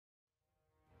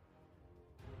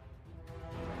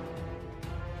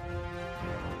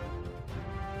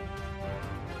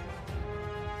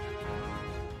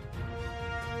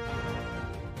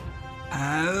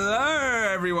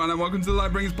welcome to the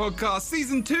Lightbringers podcast,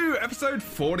 season 2, episode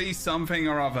 40 something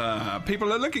or other.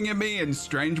 People are looking at me in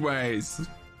strange ways.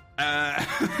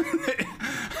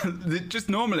 Just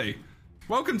normally.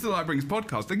 Welcome to the Lightbringers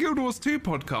podcast, the Guild Wars 2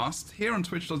 podcast, here on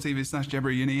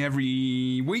twitch.tv/JebberUni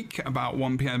every week about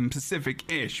 1 p.m.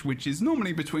 Pacific-ish, which is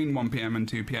normally between 1 p.m. and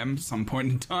 2 p.m. some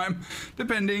point in time,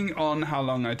 depending on how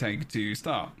long I take to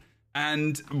start.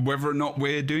 And whether or not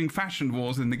we're doing fashion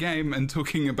wars in the game and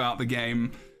talking about the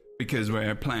game because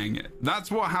we're playing it.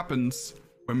 That's what happens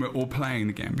when we're all playing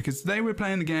the game. Because today we're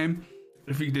playing the game,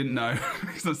 if you didn't know,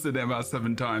 because I've said it about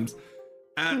 7 times.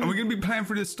 And we're going to be playing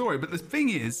through this story. But the thing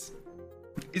is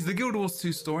the Guild Wars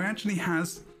 2 story actually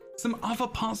has some other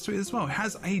parts to it as well. It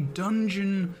has a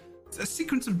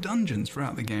sequence of dungeons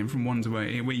throughout the game from 1 to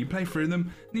 8, where you play through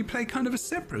them and you play kind of a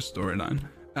separate storyline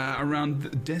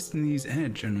around Destiny's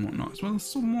Edge and whatnot, as well as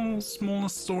some more smaller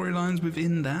storylines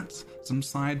within that, some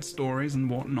side stories and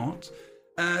whatnot.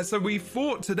 So we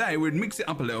thought today we'd mix it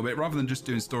up a little bit. Rather than just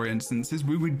doing story instances,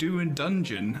 we would do a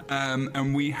dungeon.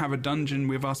 And we have a dungeon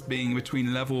with us being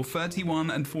between level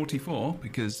 31 and 44,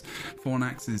 because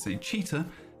Fornax is a cheater.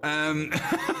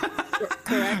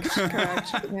 Correct,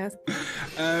 yes.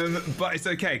 But it's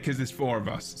okay, because there's 4 of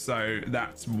us, so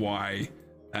that's why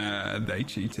they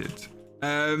cheated.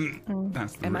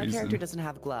 That's the and my reason. character doesn't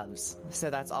have gloves,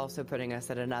 so that's also putting us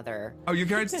at another. Oh, your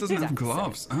character doesn't have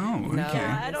gloves. Oh, okay. No,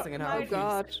 Yeah, I don't missing an know. arm. Oh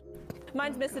god.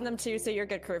 Mine's missing them too, so you're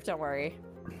good, Kroof. Don't worry.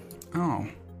 Oh,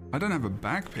 I don't have a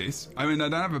back piece. I mean, I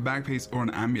don't have a back piece or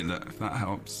an amulet, if that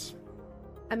helps.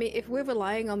 I mean, if we're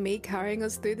relying on me carrying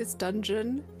us through this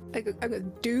dungeon, I go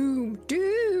doom.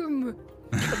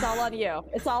 It's all on you.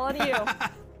 It's all on you.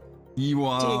 You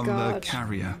are Dear the God.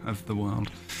 carrier of the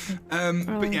world.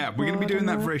 But yeah, we're going to be doing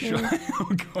that very shortly.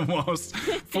 Whilst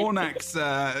Fornax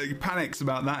panics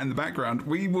about that in the background,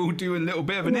 we will do a little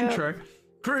bit of an intro.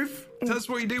 Kroof, tell us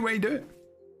what you do, where you do it.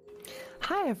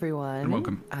 Hi everyone. And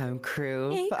welcome. I'm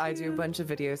Kroof. Hey, I do a bunch of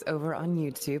videos over on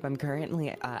YouTube. I'm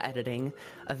currently editing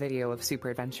a video of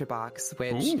Super Adventure Box,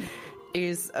 which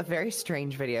is a very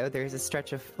strange video. There's a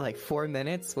stretch of like 4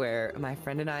 minutes where my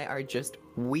friend and I are just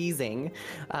wheezing.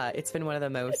 It's been one of the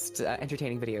most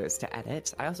entertaining videos to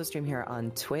edit. I also stream here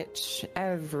on Twitch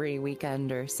every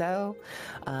weekend or so.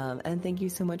 And thank you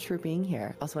so much for being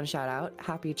here. Also want to shout out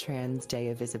Happy Trans Day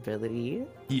of Visibility.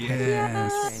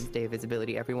 Yes. Trans Day of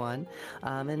Visibility, everyone.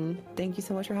 And thank you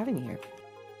so much for having me here.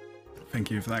 Thank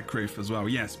you for that, Kroof, as well.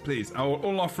 Yes, please.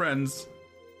 All our friends,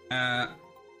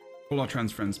 all our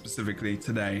trans friends specifically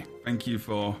today, thank you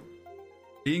for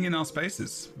being in our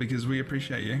spaces, because we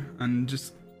appreciate you, and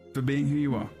just for being who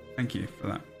you are. Thank you for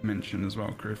that mention as well,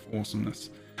 Kroof. Awesomeness.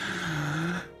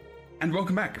 And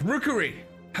welcome back. Rookery,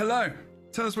 hello.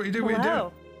 Tell us what you do, what you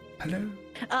do. Hello.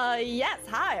 Yes,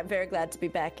 hi. I'm very glad to be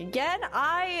back again.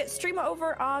 I stream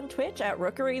over on Twitch at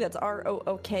Rookery. That's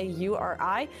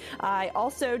ROOKURI. I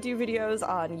also do videos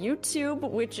on YouTube,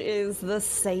 which is the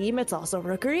same. It's also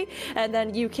Rookery. And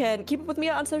then you can keep up with me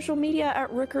on social media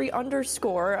at Rookery_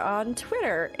 on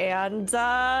Twitter. And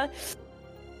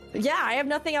yeah, I have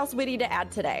nothing else witty to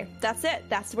add today. That's it.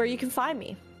 That's where you can find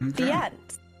me. Okay. The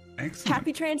end. Excellent.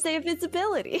 Happy Trans Day of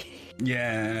Visibility.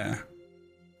 Yeah.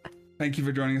 Thank you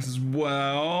for joining us as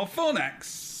well.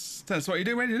 Fornax, tell us what you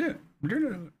do, where you do it.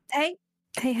 Hey.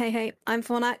 I'm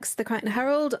Fornax, the Crichton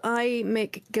Herald. I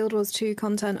make Guild Wars 2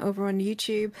 content over on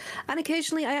YouTube. And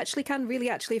occasionally I actually can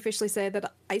officially say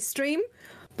that I stream,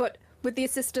 but with the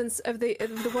assistance of the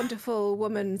wonderful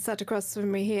woman sat across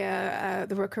from me here,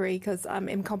 the Rookery, because I'm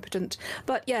incompetent.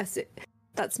 But yes,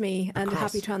 that's me. And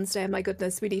happy Trans Day. My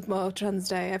goodness, we need more Trans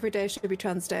Day. Every day should be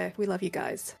Trans Day. We love you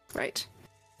guys. Right.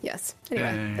 Yes.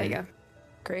 Anyway, there you go.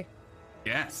 Agree.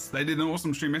 Yes, they did an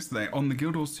awesome stream yesterday on the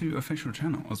Guild Wars 2 official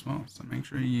channel as well. So make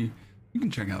sure you can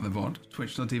check out the VOD,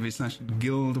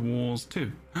 twitch.tv/Guild Wars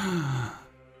 2.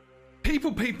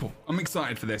 People, I'm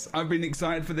excited for this. I've been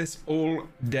excited for this all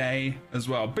day as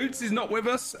well. Boots is not with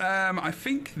us. I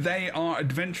think they are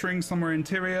adventuring somewhere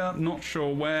interior, not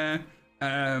sure where.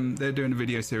 They're doing a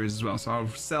video series as well, so I'll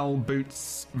sell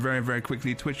Boots very, very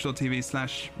quickly.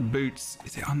 Twitch.tv/Boots.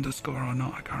 Is it underscore or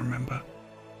not? I can't remember.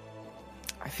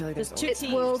 I feel like There's there's two It's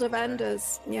teams. World of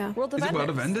Enders. Yeah. World of Is it Enders. World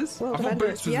of Enders? World I of thought Enders.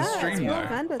 Boots was Yeah, a stream it's though. World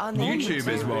of Enders. on YouTube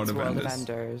is World of World Enders.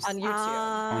 Enders. On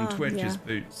YouTube. On Twitch yeah. is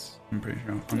Boots, I'm pretty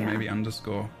sure. And Yeah. maybe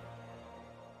underscore.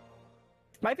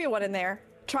 Might be one in there.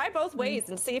 Try both ways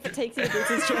and see if it takes you to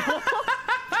Boots' channel.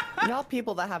 Not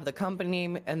people that have the company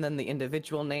name and then the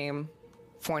individual name.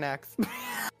 Fornax.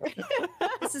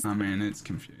 I mean, it's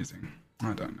confusing.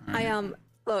 I don't know.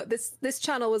 Look, this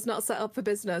channel was not set up for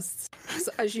business,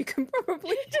 so, as you can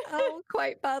probably tell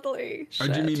quite badly. Oh, do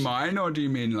you Shit. mean mine, or do you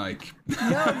mean like?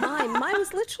 No, mine. Mine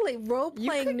was literally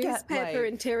role-playing could get, newspaper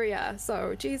like- interior.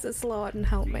 So Jesus Lord and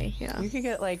help me. Yeah. You could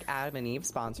get like Adam and Eve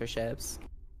sponsorships.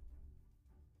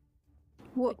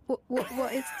 What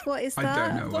is I that?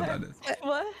 don't know what that is.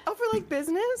 What? Oh, for like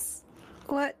business?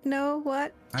 What? No.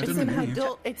 What? Adam and Eve.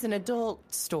 It's an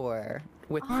adult store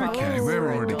with. Okay, products we're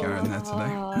for already adults. going there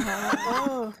today.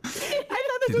 Oh, I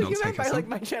thought Did that's what not you meant take by us like up.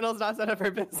 my channel's not set up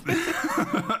for business.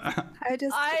 I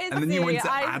just. And then you went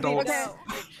to adults. Okay.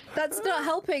 That's not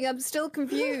helping. I'm still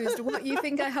confused. What you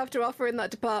think I have to offer in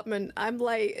that department? I'm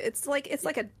like, it's like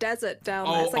a desert down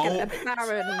there. It's like a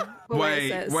barren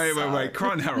oasis. Wait.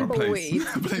 Cron Herald, please.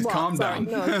 Please What? calm Sorry.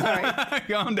 down. No, sorry.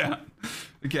 Calm down.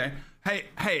 Okay.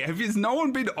 Hey, has no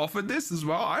one been offered this as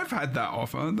well? I've had that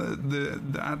offer, the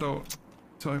adult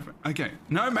toy. Okay.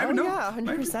 No, maybe not. Yeah,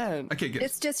 Maybe. 100%. Okay, good.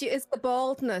 It's just it's the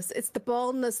baldness. It's the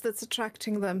baldness that's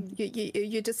attracting them.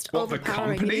 You just What, the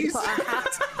overpowering. You need, to companies? put a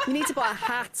hat, you need to put a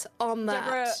hat on that.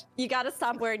 Deborah, you got to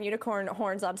stop wearing unicorn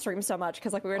horns on stream so much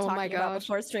because, like we were Oh my talking about gosh.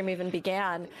 before stream even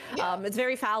began, it's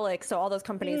very phallic. So all those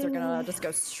companies are gonna just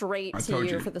go straight I to told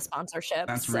you you. for the sponsorship.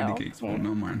 That's so. really Geek's fault,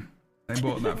 not mine. They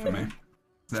bought that for me.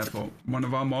 Therefore, one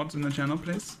of our mods in the channel,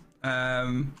 please.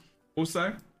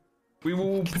 Also, we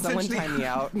will Someone potentially. time me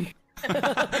out.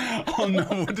 Oh no!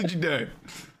 What did you do?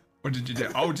 What did you do?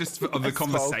 Oh, just for the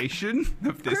conversation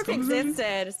of this Proof conversation.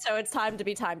 existed, so it's time to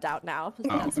be timed out now.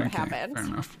 That's what happened. Fair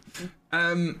enough.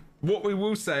 What we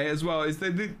will say as well is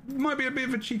that there might be a bit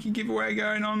of a cheeky giveaway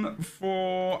going on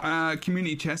for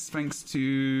community chests, thanks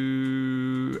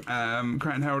to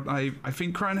Crown Herald. I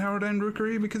think Crown Herald and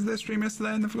Rookery, because their stream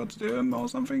yesterday and they forgot to do them or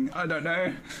something. I don't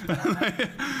know.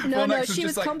 No, Fornex she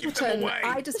was just like, "Give them competent. away."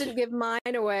 I just didn't give mine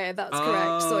away. That's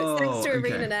correct. So it's thanks to Oh,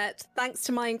 okay. ArenaNet. Thanks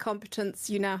to my incompetence,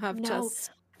 you now have just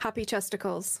happy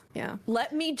chesticles. Yeah.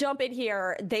 Let me jump in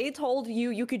here. They told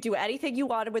you could do anything you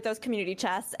wanted with those community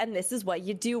chests, and this is what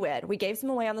you do it. We gave some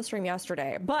away on the stream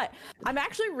yesterday, but I'm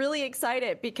actually really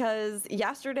excited because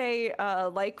yesterday,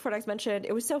 like Fornex mentioned,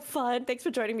 it was so fun. Thanks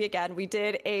for joining me again. We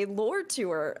did a lore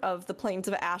tour of the Plains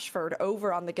of Ashford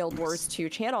over on the Guild Wars 2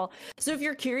 channel. So if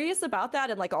you're curious about that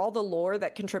and like all the lore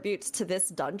that contributes to this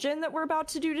dungeon that we're about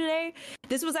to do today,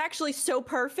 this was actually so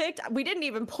perfect. We didn't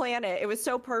even plan it. It was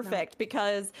so perfect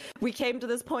because we came to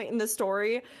this point in the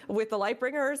story with the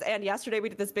Lightbringers, and yesterday we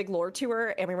did this big lore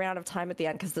tour, and we ran out of time at the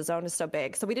end because the zone is so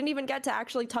big. So we didn't even get to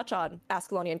actually touch on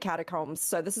Ascolonian Catacombs.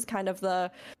 So this is kind of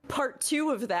the part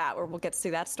 2 of that, where we'll get to see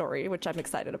that story, which I'm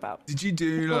excited about. Did you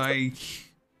do like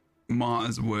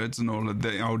Martyr's Woods and all of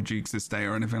the old Duke's Estate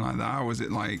or anything like that? Or was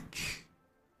it like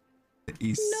the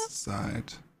east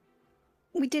side?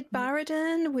 We did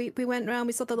Baradin. We went around.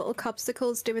 We saw the little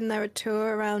cobstacles doing their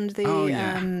tour around the. Oh,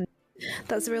 yeah.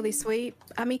 That's really sweet.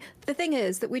 I mean, the thing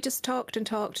is that we just talked and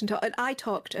talked and talked, and I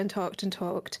talked and talked and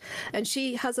talked, and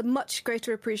she has a much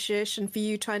greater appreciation for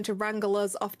you trying to wrangle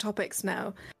us off topics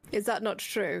now. Is that not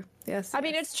true? Yes. I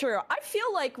mean, it's true. I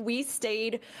feel like we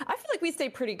stayed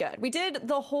pretty good. We did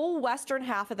the whole western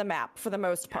half of the map for the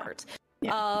most part.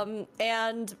 Yeah.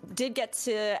 And did get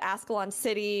to Ascalon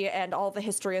City and all the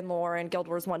history and lore and Guild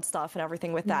Wars 1 stuff and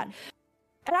everything with that.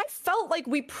 And I felt like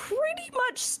we pretty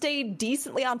much stayed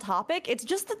decently on topic. It's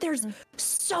just that there's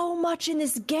so much in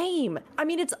this game. I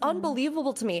mean, it's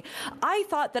unbelievable to me. I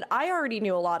thought that I already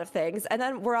knew a lot of things, and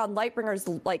then we're on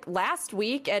Lightbringers like last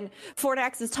week, and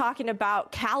Fornex is talking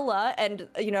about Kala and,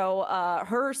 you know,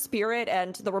 her spirit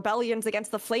and the rebellions against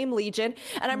the Flame Legion,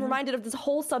 and I'm reminded of this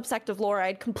whole subsect of lore I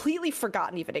had completely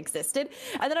forgotten even existed.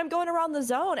 And then I'm going around the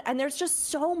zone, and there's just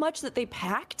so much that they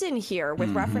packed in here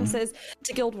with references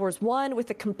to Guild Wars 1, with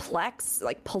the complex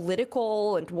like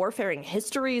political and warfaring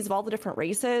histories of all the different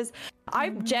races. I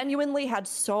genuinely had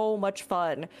so much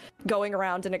fun going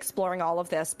around and exploring all of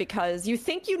this, because you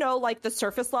think you know like the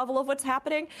surface level of what's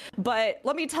happening, but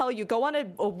let me tell you, go on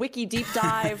a wiki deep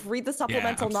dive, read the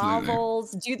supplemental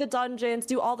novels, do the dungeons,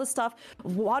 do all the stuff,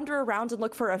 wander around and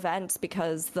look for events,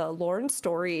 because the lore and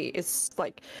story is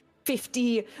like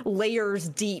 50 layers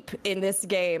deep in this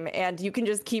game, and you can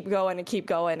just keep going,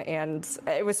 and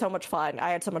it was so much fun. I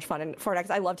had so much fun. And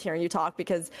Fornex, I loved hearing you talk,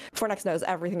 because Fornex knows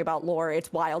everything about lore.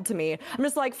 It's wild to me. I'm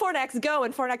just like, Fornex, go,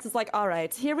 and Fornex is like, all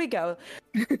right, here we go.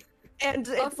 And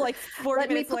it's like 40 Let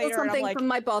me minutes pull later, and I'm something like, from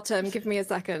my bottom. Give me a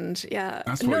second. Yeah.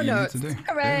 That's what you need to do.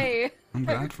 Hooray! Yeah. I'm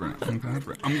glad for it. I'm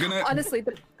gonna Honestly,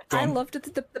 I loved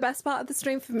it. The best part of the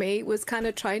stream for me was kind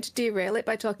of trying to derail it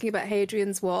by talking about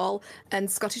Hadrian's Wall and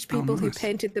Scottish people who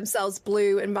painted themselves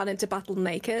blue and ran into battle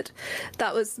naked.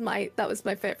 That was my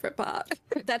favorite part.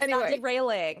 That's not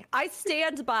derailing. I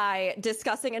stand by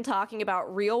discussing and talking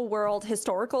about real world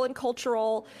historical and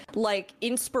cultural like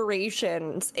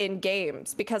inspirations in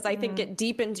games because I think it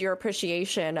deepens your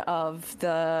appreciation of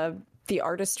the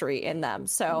artistry in them.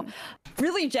 So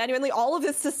really genuinely all of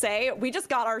this to say we just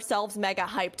got ourselves mega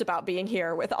hyped about being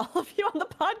here with all of you on the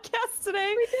podcast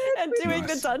today and doing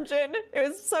the dungeon. It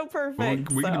was so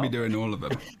perfect. We're going to be doing all of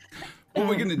them. What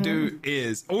we're going to do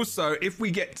is also, if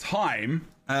we get time,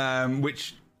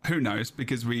 which who knows,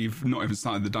 because we've not even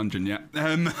started the dungeon yet,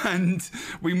 and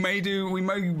we may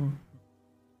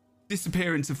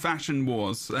disappear into Fashion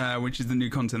Wars, which is the new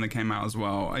content that came out as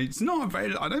well. It's not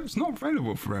available. It's not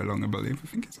available for very long, I believe. I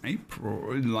think it's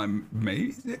April, like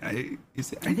May.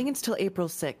 Is it? I think it's till April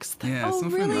 6th. Yeah, oh,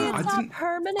 something really? like that. It's not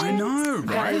permanent? I know,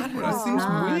 right? That seems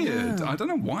weird. Yeah. I don't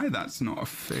know why that's not a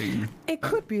thing. It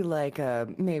could be like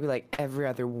maybe like every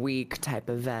other week type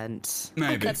event.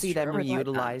 Maybe. I could see them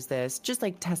reutilize this, just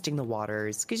like testing the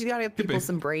waters, because you gotta give people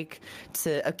some break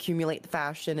to accumulate the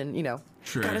fashion and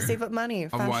True. gotta save up money.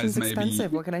 Otherwise, Fashion's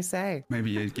expensive. What can I say?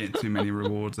 Maybe you get too many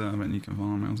rewards out of it and you can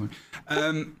farm it or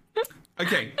something.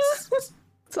 Okay.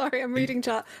 Sorry, I'm reading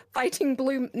chat. Fighting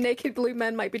naked blue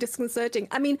men might be disconcerting.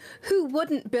 I mean, who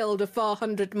wouldn't build a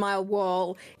 400-mile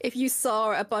wall if you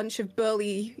saw a bunch of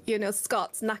burly,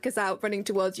 Scots knackers out running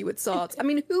towards you with swords? I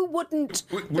mean, who wouldn't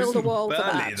build a wall for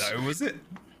that? Though, was it?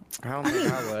 I don't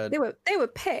think I would. They were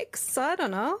picks, so I don't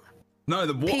know. No,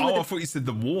 the wall. I thought you said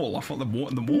the wall. I thought the wall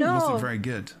wasn't very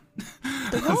good.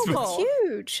 The wall was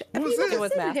huge. Have you ever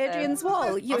seen Hadrian's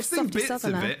Wall? You're I've seen bits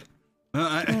of it.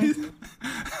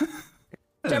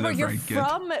 Deborah, you're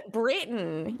from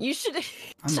Britain. You should.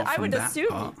 I would assume.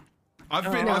 Part.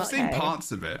 I've seen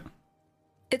parts of it.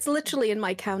 It's literally in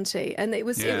my county, and it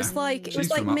was like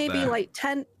maybe like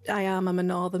 10. I'm a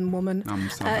northern woman.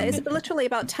 It's literally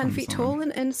about 10 feet tall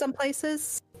in some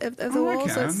places of the wall.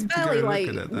 So it's fairly like.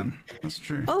 Look at it then. That's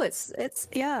true. Oh, it's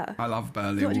yeah. I love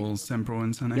burly walls, temporal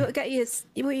and sunny. You get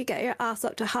your ass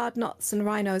up to Hard Knots and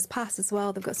Rhinos Pass as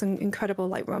well. They've got some incredible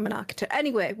like Roman architecture.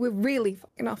 Anyway, we're really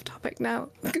fucking off topic now.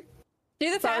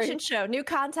 Do the fashion show. New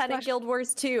content in Guild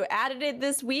Wars 2. Added it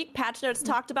this week. Patch notes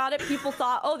talked about it. People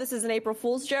thought, oh, this is an April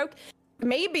Fool's joke.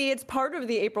 Maybe it's part of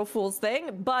the April Fool's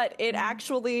thing, but it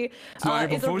actually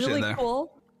is a really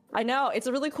cool... I know. It's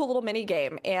a really cool little mini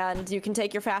game, and you can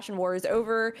take your Fashion Wars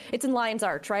over... It's in Lion's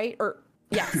Arch, right? Or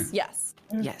yes. Yes.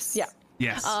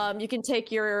 Yes. You can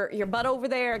take your butt over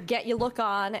there, get your look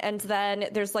on, and then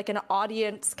there's like an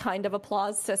audience kind of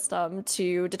applause system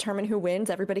to determine who wins.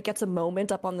 Everybody gets a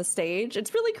moment up on the stage.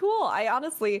 It's really cool. I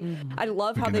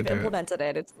love how they've implemented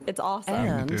it. It's awesome.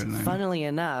 And funnily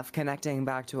enough, connecting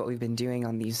back to what we've been doing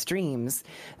on these streams,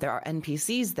 there are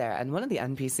NPCs there, and one of the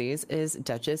NPCs is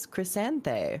Duchess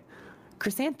Chrysanthia,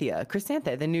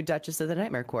 the new Duchess of the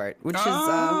Nightmare Court, which is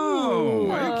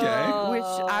okay. Which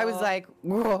I was like,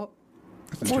 whoa.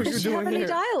 Does she have any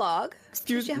dialogue?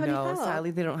 No,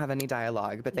 sadly they don't have any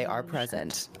dialogue, but they are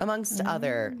present amongst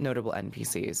other notable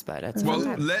NPCs. But it's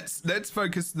let's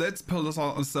focus. Let's pull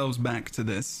ourselves back to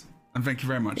this. And thank you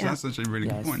very much. That's actually a really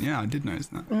good point. Yeah, I did notice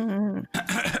that.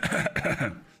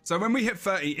 So when we hit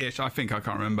 30-ish, I can't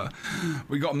remember.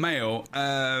 We got mail.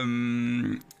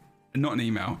 Not an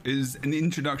email. It was an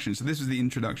introduction. So this was the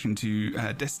introduction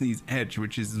to Destiny's Edge,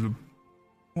 which is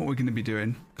what we're going to be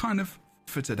doing, kind of.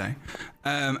 For today,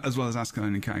 as well as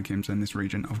Ascolonian Catacombs in this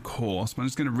region, of course. But I'm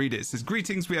just going to read it. It says,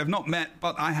 "Greetings, we have not met,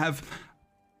 but I have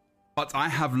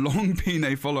long been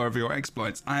a follower of your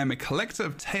exploits. I am a collector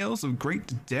of tales of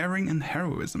great daring and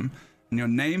heroism, and your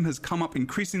name has come up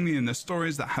increasingly in the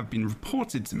stories that have been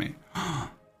reported to me.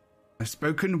 I've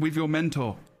spoken with your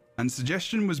mentor, and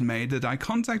suggestion was made that I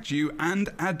contact you and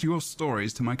add your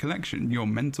stories to my collection. Your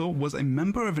mentor was a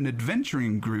member of an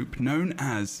adventuring group known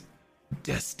as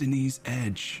Destiny's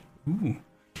Edge. Ooh.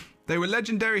 They were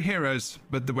legendary heroes,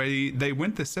 but they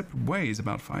went their separate ways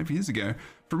about 5 years ago,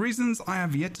 for reasons I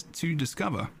have yet to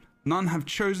discover. None have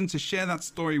chosen to share that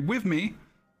story with me.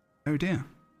 Oh dear.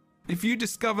 If you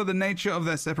discover the nature of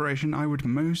their separation, I would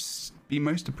be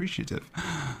most appreciative.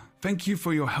 Thank you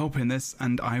for your help in this,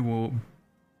 and I will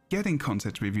get in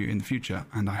contact with you in the future,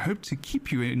 and I hope to keep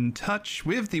you in touch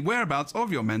with the whereabouts of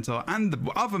your mentor and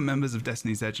the other members of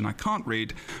Destiny's Edge, and I can't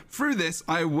read. Through this,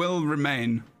 I will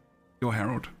remain your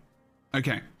herald."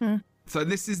 Okay. So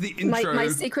this is the intro. My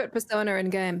secret persona in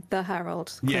game, the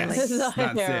Herald. Yes, Clearly.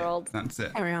 that's Herald. it. That's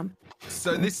it. Carry on.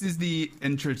 So this is the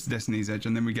intro to Destiny's Edge,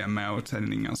 and then we get a mail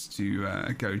telling us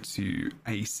to go to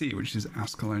AC, which is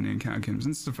Ascolonian Catacombs.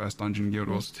 And this is the first dungeon in Guild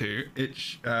Wars 2. It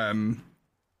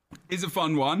is a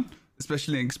fun one,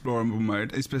 especially in explorable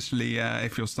mode, especially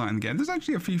if you're starting the game. There's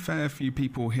actually a fair few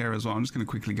people here as well. I'm just going to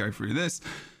quickly go through this.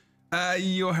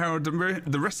 Your herald,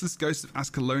 the restless ghost of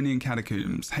Ascolonian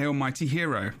Catacombs. Hail, mighty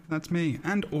hero. That's me,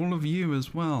 and all of you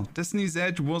as well. Destiny's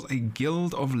Edge was a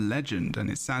guild of legend, and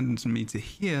it saddens me to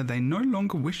hear they no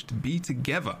longer wish to be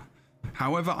together.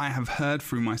 However, I have heard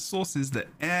through my sources that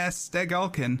Heir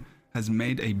Stegalkin has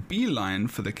made a beeline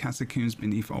for the catacombs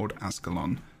beneath Old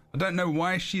Ascalon. I don't know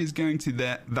why she is going to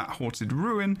that haunted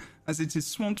ruin, as it is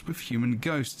swamped with human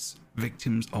ghosts,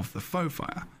 victims of the foe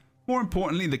fire. More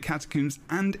importantly, the catacombs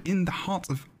catacombs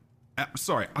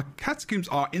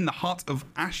are in the heart of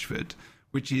Ashford,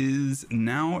 which is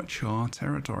now Char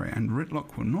territory, and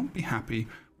Ritlock will not be happy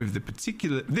with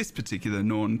this particular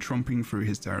Norn tromping through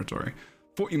his territory.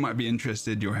 Thought you might be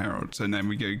interested, your herald. So then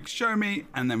we go show me,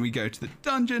 and then we go to the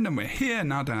dungeon, and we're here.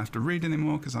 Now I don't have to read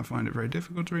anymore because I find it very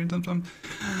difficult to read sometimes.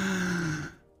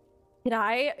 Can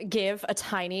I give a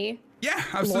tiny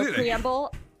absolutely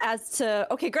preamble as to,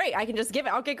 okay, great, I can just give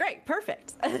it. Okay, great,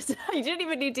 perfect. You didn't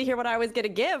even need to hear what I was going to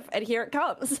give, and here it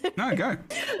comes. No, go.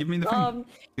 Give me the thing.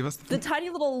 Give us the thing. The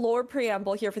tiny little lore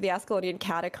preamble here for the Ascolonian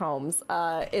Catacombs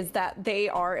is that they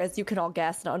are, as you can all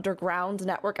guess, an underground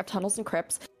network of tunnels and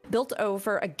crypts built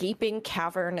over a gaping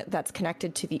cavern that's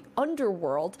connected to the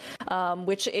underworld,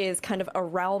 which is kind of a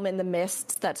realm in the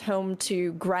mists that's home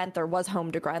to Grenth, or was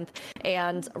home to Grenth,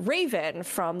 and Raven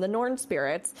from the Norn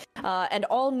spirits. And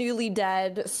all newly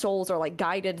dead souls are like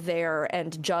guided there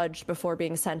and judged before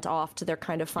being sent off to their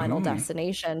kind of final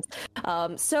destinations.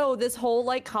 So this whole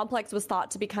like complex was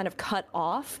thought to be kind of cut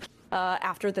off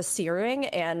after the searing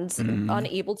and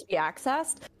unable to be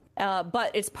accessed.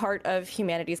 But it's part of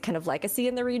humanity's kind of legacy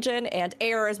in the region, and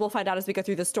Heir, as we'll find out as we go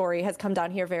through the story, has come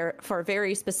down here for a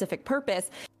very specific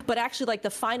purpose. But actually, like the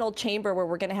final chamber where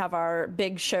we're going to have our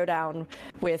big showdown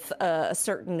with a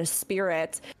certain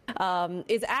spirit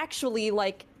is actually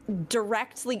like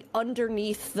directly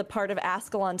underneath the part of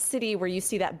Ascalon City where you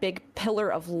see that big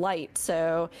pillar of light.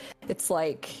 So it's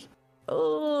like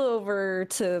over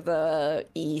to the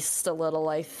east a little,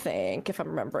 I think, if I'm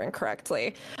remembering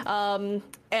correctly.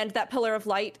 And that pillar of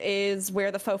light is where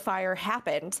the faux fire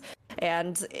happened.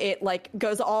 And it like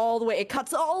goes all the way, it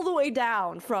cuts all the way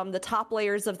down from the top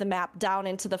layers of the map down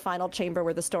into the final chamber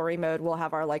where the story mode will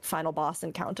have our like final boss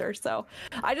encounter. So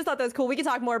I just thought that was cool. We can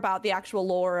talk more about the actual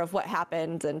lore of what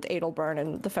happened and Adelburn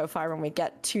and the faux fire when we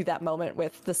get to that moment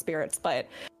with the spirits. But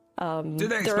did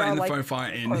they explain the faux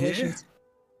fire in here?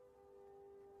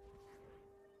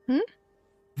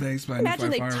 They explain the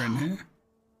faux fire in here?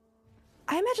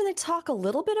 I imagine they talk a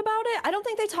little bit about it. I don't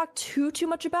think they talk too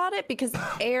much about it because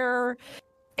Heir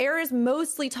is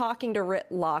mostly talking to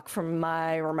Ritlock, from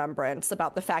my remembrance,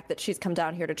 about the fact that she's come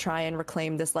down here to try and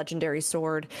reclaim this legendary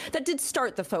sword that did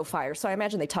start the faux fire. So I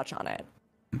imagine they touch on it.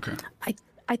 Okay.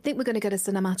 I think we're going to get a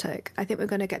cinematic. I think we're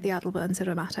going to get the Adelburn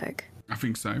cinematic. I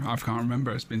think so. I can't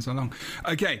remember. It's been so long.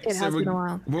 Okay, it has been a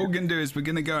while. What we're going to do is we're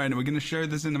going to go in and we're going to show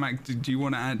the cinematic. Do you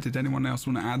want to add? Did anyone else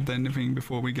want to add anything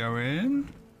before we go in?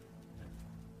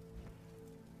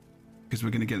 Because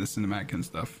we're going to get the cinematic and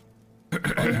stuff.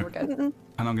 Yeah, we're good. And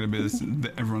I'm going to be listening.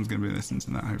 Everyone's going to be listening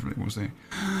to that. Hopefully, we'll see.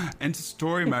 Enter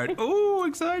story mode. Oh,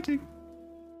 exciting!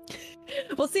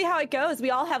 We'll see how it goes.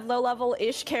 We all have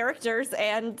low-level-ish characters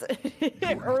and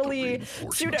early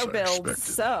pseudo builds,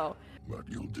 so. But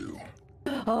you'll do.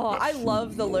 Oh, I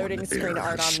love the loading screen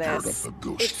art on this.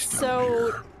 It's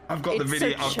so. I've got the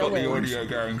video. So I've got the audio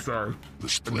going. So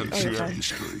this place is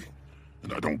history,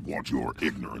 and I don't want your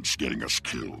ignorance getting us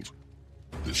killed.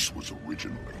 This was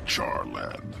originally Char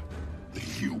land. The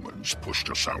humans pushed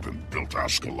us out and built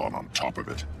Ascalon on top of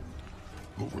it.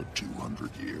 Over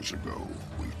 200 years ago,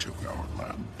 we took our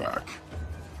land back.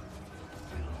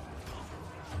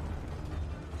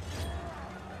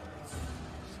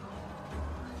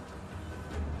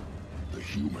 The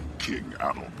human king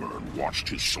Adelburn watched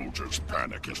his soldiers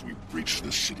panic as we breached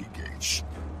the city gates.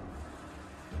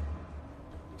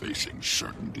 Facing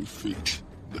certain defeat,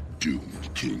 the doomed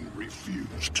king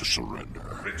refused to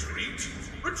surrender. Retreat?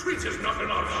 Retreat is not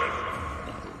an option!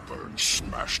 Adelburn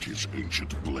smashed his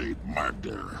ancient blade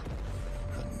Magder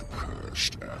and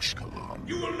cursed Ascalon.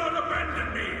 You will not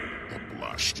abandon me! The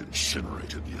blast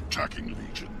incinerated the attacking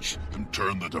legions and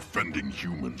turned the defending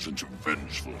humans into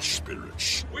vengeful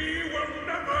spirits. We will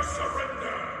never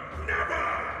surrender!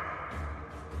 Never!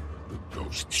 The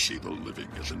ghosts see the living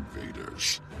as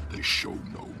invaders. They show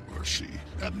no mercy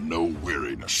and no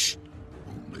weariness.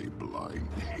 Only blind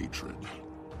hatred.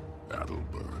 Battle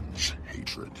burns,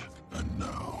 hatred. And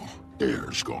now,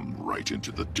 air's gone right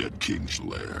into the dead king's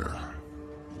lair.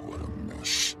 What a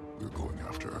mess. We're going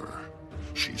after her.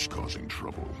 She's causing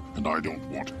trouble, and I don't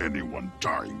want anyone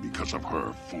dying because of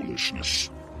her foolishness.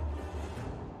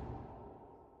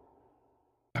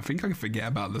 I think I forget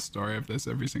about the story of this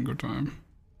every single time.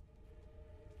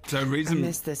 So I reason...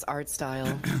 miss this art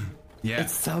style. Yeah.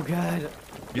 It's so good.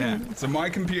 Yeah, so my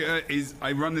computer is,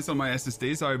 I run this on my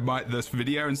SSD, so this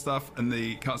video and stuff and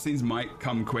the cutscenes might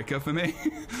come quicker for me.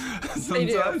 Sometimes. They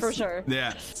do, for sure.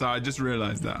 Yeah, so I just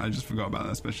realized that. I just forgot about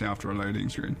that, especially after a loading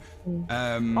screen.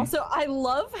 Also, I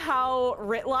love how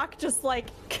Ritlock just like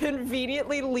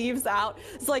conveniently leaves out.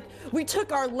 It's like, we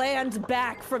took our land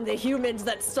back from the humans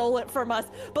that stole it from us,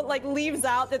 but like leaves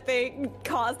out that they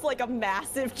caused like a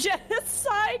massive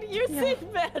genocide using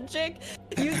magic,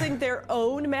 using their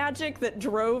own magic that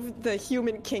drove the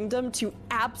human kingdom to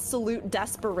absolute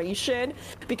desperation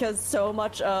because so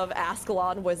much of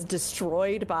Ascalon was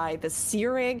destroyed by the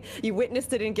searing. You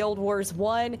witnessed it in Guild Wars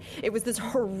 1. It was this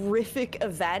horrific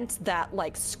event that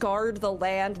like scarred the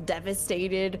land,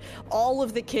 devastated all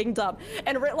of the kingdom.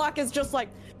 And Ritlock is just like,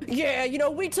 yeah, you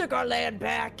know, we took our land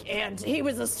back and he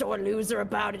was a sore loser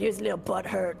about it. He was a little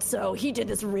butthurt, so he did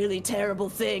this really terrible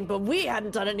thing, but we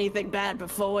hadn't done anything bad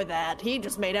before that. He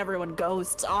just made everyone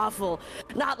ghosts. Awful.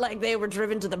 Not like they were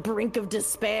driven to the brink of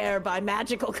despair by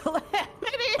magical calamity.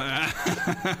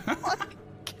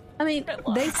 I mean,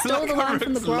 they stole the land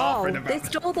from the Grawl. They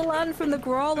stole the land from the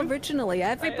Grawl originally.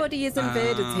 Everybody is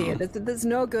invaders here. There's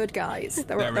no good guys.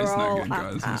 There is no good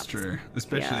guys, that's true.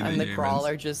 Especially And the humans. Grawl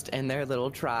are just in their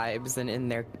little tribes and in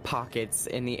their pockets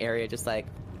in the area, just like,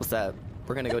 what's up?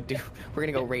 We're gonna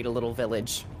go raid a little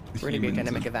village. We're gonna do a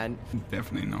dynamic event.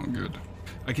 Definitely not good.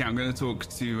 Okay, I'm going to talk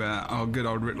to our good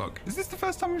old Ritlock. Is this the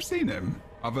first time we've seen him?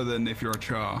 Other than if you're a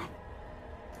Char?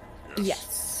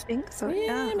 Yes. I think so,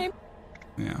 Yeah, maybe.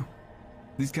 Yeah.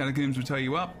 These catacombs will tie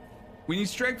you up. We need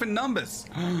strength in numbers.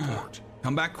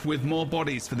 Come back with more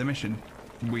bodies for the mission.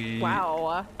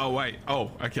 Wow. Oh, wait.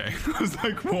 Oh, okay. I was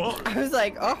like, what? I was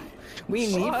like, oh, we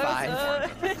need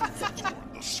 5.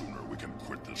 The sooner we can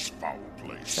quit this foul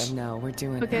place. So no, we're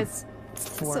doing Okay, it.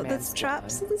 so there's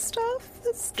traps and stuff?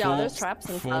 Yeah, there's traps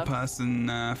and stuff.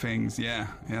 4-person things. Yeah,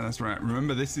 that's right.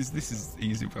 Remember, this is the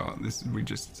easy part. We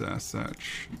just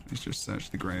search. Let's just search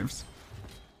the graves.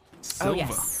 Silver. Oh,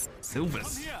 yes.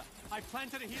 Silvers.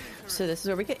 So this is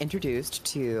where we get introduced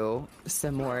to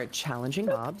some more challenging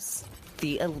mobs.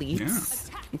 The elites.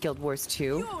 Guild Wars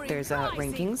 2. There's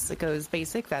rankings. It goes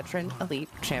basic, veteran, elite,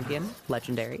 champion,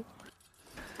 legendary.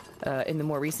 In the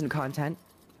more recent content,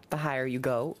 the higher you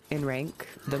go in rank,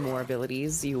 the more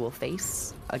abilities you will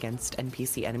face against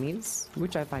NPC enemies,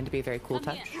 which I find to be a very cool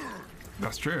touch.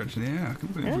 That's true, actually. Yeah, I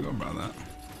completely forgot about that.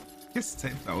 I guess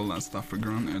take all that stuff for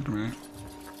granted, right?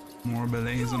 More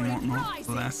abilities and whatnot.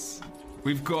 Less.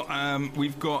 We've got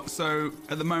so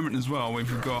at the moment as well,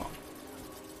 we've got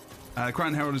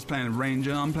Crown Herald is playing a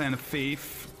ranger, I'm playing a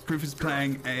thief, Kroof is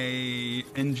playing a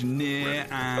engineer,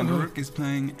 and Rook is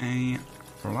playing a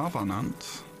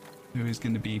Revenant, who is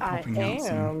going to be popping out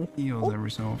some heals every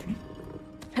so often.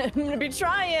 I'm gonna be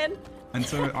trying. And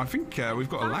so I think we've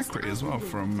got Alacrity as well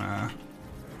from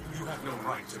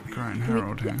Crown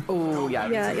Herald here. Oh yeah,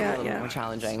 Yeah, it's a little yeah. more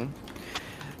challenging.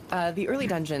 The early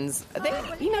dungeons, they,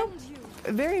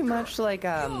 very much like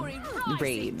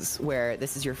raids, where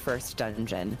this is your first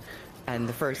dungeon, and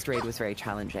the first raid was very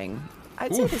challenging.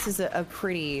 I'd say this is a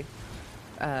pretty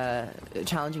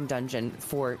challenging dungeon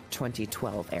for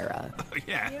 2012 era.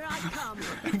 Yeah,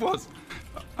 it was.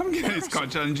 I'm getting it's quite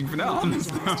challenging for now.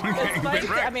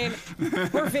 I mean,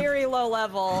 we're very low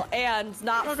level and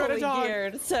not fully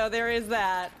geared, so there is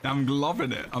that. I'm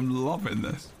loving it. I'm loving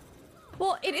this.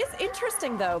 Well, it is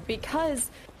interesting though, because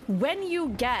when you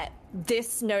get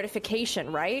this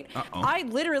notification, right? I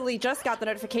literally just got the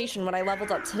notification when I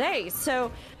leveled up today.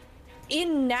 So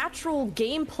in natural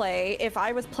gameplay, if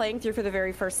I was playing through for the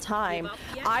very first time,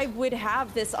 I would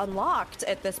have this unlocked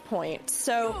at this point.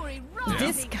 So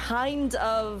this kind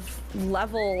of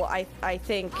level, I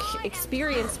think,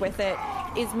 experience with it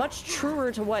is much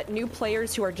truer to what new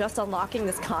players who are just unlocking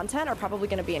this content are probably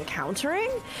going to be encountering.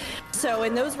 So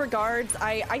in those regards,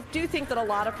 I do think that a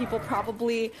lot of people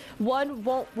probably, one,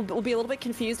 will be a little bit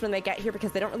confused when they get here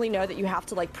because they don't really know that you have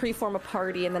to like pre-form a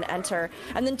party and then enter.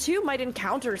 And then two, might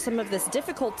encounter some of this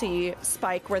difficulty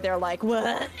spike where they're like,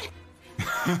 what?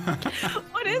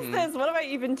 What is this? What am I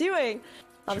even doing?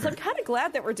 So I'm kind of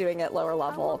glad that we're doing it lower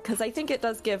level because I think it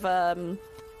does give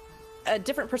a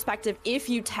different perspective if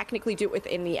you technically do it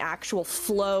within the actual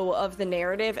flow of the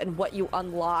narrative and what you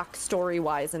unlock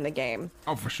story-wise in the game.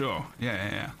 Oh, for sure.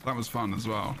 Yeah. That was fun as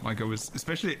well. Like, I was,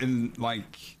 especially in,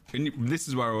 like, this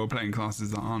is where we're playing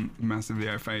classes that aren't massively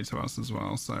au fait to us as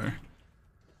well, so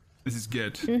this is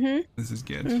good. This is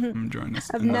good. I'm enjoying this.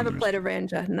 I've never played a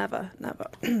ranger. Never.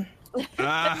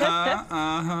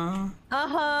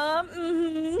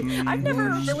 I've never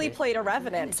really played a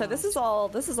revenant, so this is all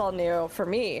new for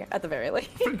me at the very least.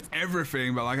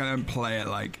 Everything, but like I don't play it.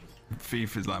 Like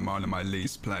FIFA is like one of my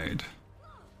least played,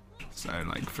 so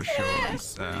like for sure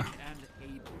it's so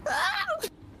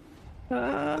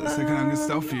I'm gonna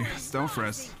stealth you, stealth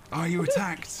res. Oh, you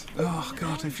attacked. Oh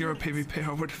god, if you're a PvP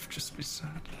I would have just been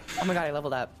sad. Oh my god, I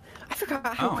leveled up. I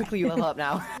forgot how quickly you level up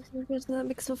now. That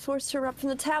makes a force to erupt from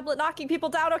the tablet, knocking people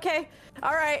down. Okay,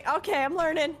 all right, okay, I'm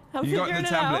learning. I'm You got figuring the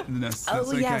it out. tabletness. That's Oh,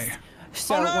 okay. yes.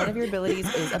 So Oh, no. one of your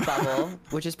abilities is a bubble,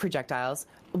 which is projectiles.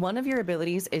 One of your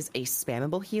abilities is a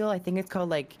spammable heal. I think it's called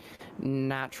like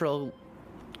natural.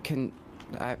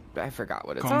 I forgot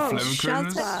what it's called.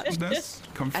 Confluence.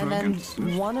 And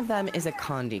then one of them is a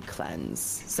Condi cleanse.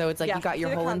 So it's like Yeah, you got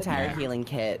your do the whole Condi. entire Yeah. healing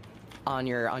kit on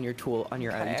your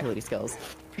Okay. utility skills.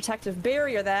 Protective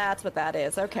barrier, that's what that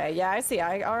is. Okay, yeah, I see.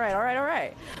 All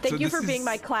right. Thank So you for this being is-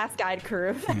 my class guide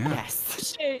crew.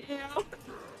 Yes. Shit, you know.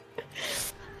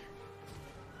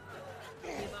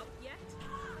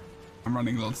 I'm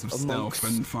running lots of stealth Monks.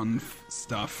 and fun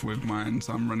stuff with mine,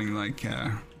 so I'm running like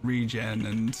regen,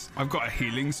 and I've got a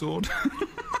healing sword.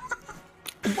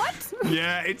 What?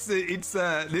 Yeah, it's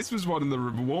this was one of the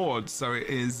rewards. So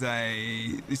it's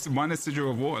a minor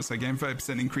sigil of water. So gain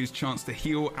 30% increased chance to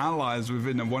heal allies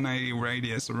within a 180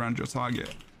 radius around your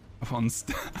target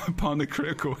upon a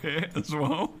critical hit as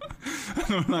well.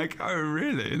 And I'm like, oh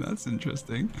really? That's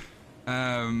interesting.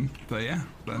 But yeah,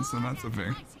 that's a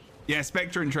thing. Yeah,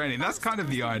 Spectre in training. That's kind of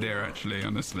the idea, actually.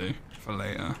 Honestly, for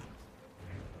later.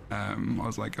 I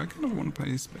was like, I kind of want to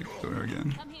play Spectre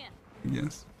again.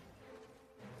 Yes.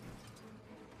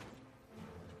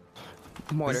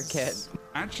 Mortar There's kit.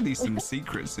 actually some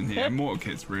secrets in here. Mortar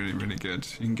kit's really, really good.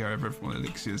 You can go over full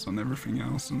elixirs on everything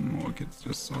else, and mortar kit's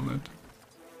just solid.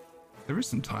 There is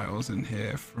some tiles in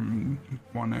here from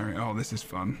one area. Oh, this is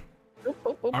fun.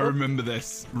 I remember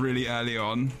this really early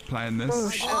on playing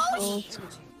this.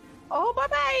 Oh,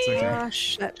 bye-bye. It's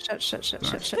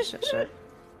okay. Shit.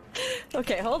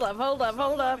 Okay, hold up.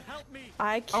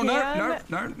 I Oh can't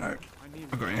no!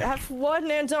 I got you. F1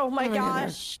 and oh my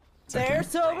gosh. There's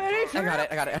so many. I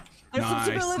got it. There's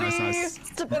some Nice.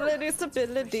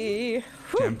 stability.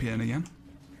 Whew. Champion again.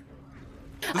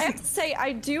 I have to say,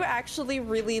 I do actually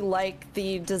really like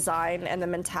the design and the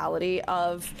mentality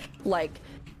of like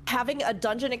having a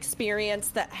dungeon experience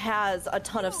that has a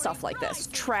ton of stuff like this.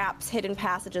 Traps, hidden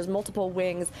passages, multiple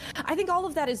wings. I think all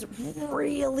of that is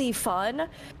really fun.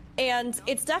 And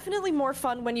it's definitely more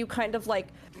fun when you kind of like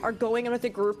are going in with a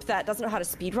group that doesn't know how to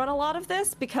speedrun a lot of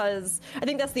this, because I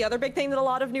think that's the other big thing that a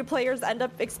lot of new players end up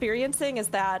experiencing is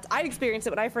that I experienced it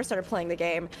when I first started playing the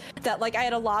game, that like I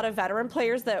had a lot of veteran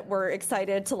players that were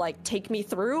excited to like take me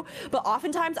through, but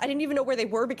oftentimes I didn't even know where they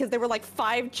were because they were like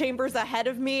 5 chambers ahead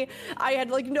of me. I had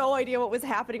like no idea what was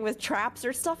happening with traps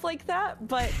or stuff like that,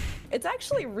 but it's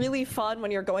actually really fun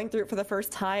when you're going through it for the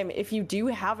first time if you do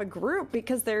have a group,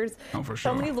 because there's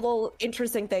so many little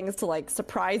interesting things to like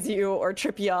surprise you or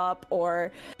trip you up,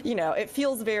 or you know, it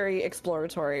feels very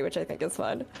exploratory, which I think is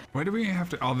fun. Where do we have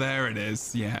to? Oh, there it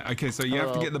is. Yeah. Okay, so you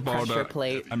have to get the boulder pressure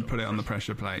plate and put it on the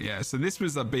pressure plate. Yeah. So this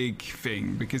was a big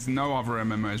thing because no other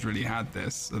MMOs really had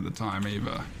this at the time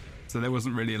either. So there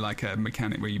wasn't really like a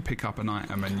mechanic where you pick up an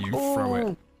item and you throw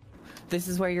it. This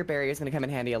is where your barrier is going to come in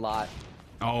handy a lot.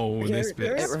 Oh, this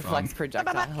bit. It reflects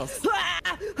projectiles. No,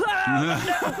 you gotta move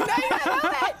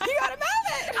it! You gotta move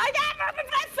it!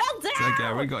 I fell down! It's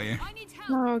okay, we got you.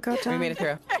 Oh god We damn. made it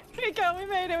through. We go, we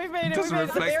made it. It doesn't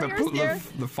reflect The barrier's here.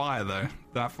 the fire though.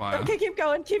 That fire. Okay, keep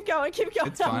going.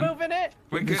 It's fine. I'm moving it.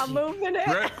 We're good. I'm moving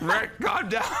it. Rick, calm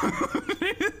down.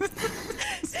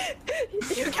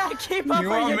 You gotta keep up You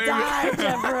or are you moving. die,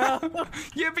 Deborah.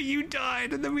 Yeah, but you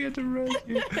died and then we had to run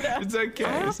you. It's okay.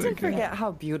 I It's often okay. forget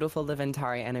how beautiful the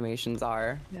Ventari animations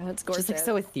are. Yeah, it's Just like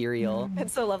so ethereal.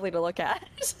 It's so lovely to look at.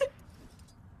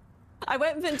 I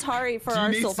went Ventari for Do you our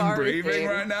need some Sylvari breathing theme.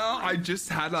 right now? I just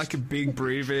had like a big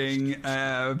breathing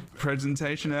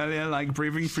presentation earlier. Like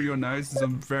breathing through your nose is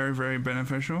very, very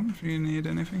beneficial. If you need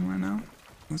anything right now,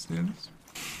 let's do this.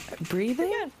 Breathing?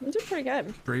 Yeah, you did pretty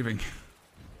good. Breathing.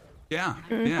 Yeah,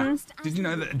 yeah. Did you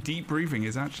know that deep breathing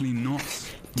is actually not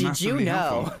Did you massively know?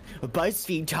 helpful?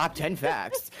 BuzzFeed top 10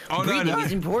 facts. Oh, no, Breathing no.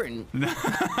 is important.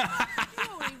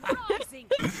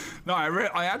 No,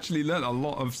 I actually learned a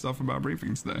lot of stuff about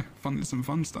breathing today. Some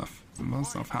fun stuff.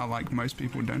 How like most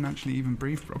people don't actually even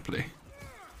breathe properly.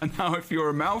 And now if you're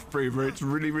a mouth breather, it's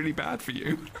really, really bad for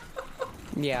you.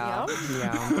 Yeah.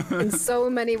 In so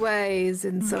many ways.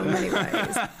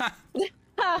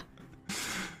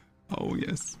 Oh,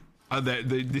 yes.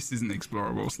 This isn't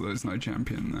explorable, so there's no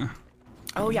champion there.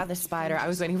 Oh yeah, the spider. I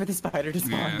was waiting for the spider to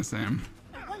spawn. Yeah, same.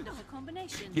 Wonderful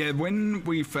combination. Yeah, when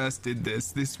we first did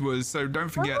this was, so don't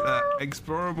forget that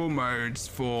explorable modes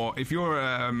for, if you're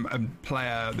a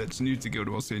player that's new to Guild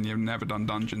Wars 2 and you've never done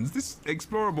dungeons, this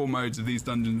explorable modes of these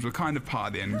dungeons were kind of part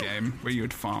of the end game, where you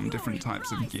would farm different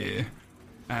types of gear.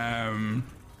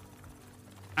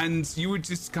 And you would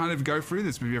just kind of go through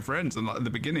this with your friends, and like at the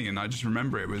beginning, and I just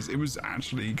remember it was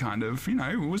actually kind of,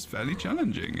 it was fairly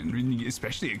challenging, and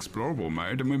especially explorable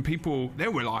mode. And when people, they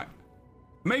were like,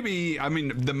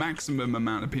 the maximum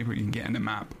amount of people you can get in a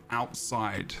map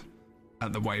outside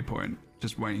at the waypoint,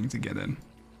 just waiting to get in.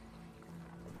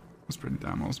 That's pretty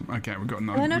damn awesome. Okay, we've got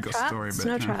traps. story bit.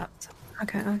 No traps.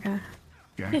 Okay.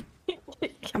 Okay.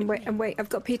 I'm wait. I've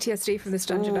got PTSD from this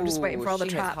dungeon. I'm just waiting for all the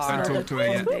she hits traps. hard. Don't talk to her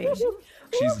yet.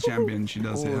 She's a champion. She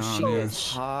does it hard. She Yeah.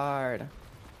 is hard.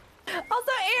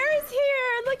 Also, Air is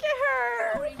here. Look at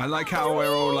her. I like how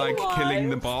we're all like killing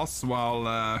the boss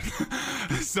while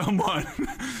someone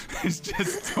is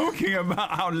just talking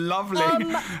about how lovely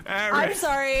Air I'm is.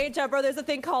 sorry, Jabro. There's a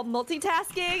thing called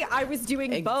multitasking. I was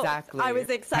doing both. Exactly. I was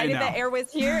excited Hey, that now. Air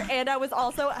was here, and I was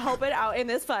also helping out in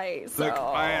this fight. So. Look,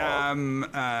 I am.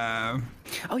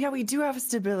 Oh yeah, we do have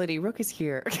stability. Rook is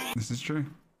here. This is true.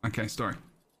 Okay, story.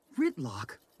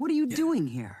 Ritlock, what are you doing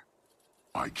here?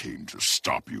 I came to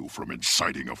stop you from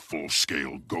inciting a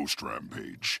full-scale ghost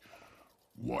rampage.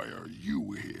 Why are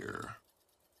you here?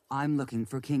 I'm looking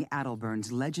for King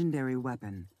Adalbern's legendary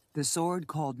weapon, the sword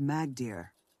called Magdir.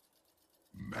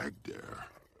 Magdir?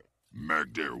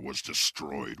 Magdir was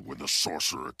destroyed when the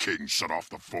Sorcerer King set off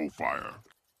the foe fire.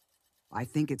 I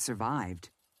think it survived.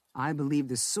 I believe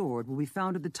the sword will be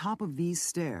found at the top of these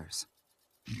stairs.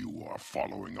 You are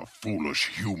following a foolish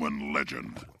human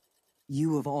legend.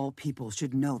 You of all people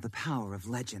should know the power of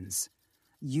legends.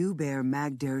 You bear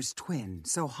Magdir's twin,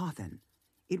 Sohothan.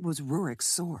 It was Rurik's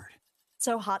sword.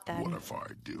 So hot then. What if I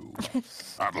do?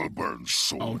 Adalbern's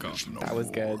sword is no That was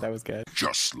more, good. That was good.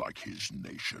 just like his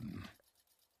nation.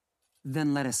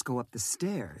 Then let us go up the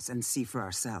stairs and see for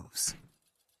ourselves.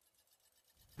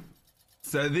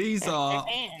 So this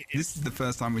is the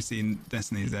first time we've seen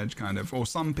Destiny's Edge kind of, or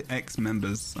some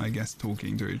ex-members, I guess,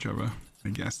 talking to each other, I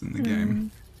guess, in the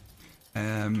game.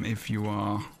 If you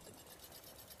are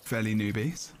fairly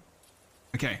newbies.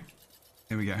 Okay,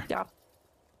 here we go. Yeah.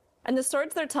 And the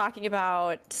swords they're talking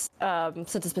about,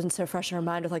 since it's been so fresh in our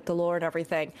mind with like the lore and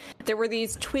everything, there were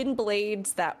these twin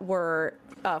blades that were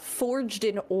forged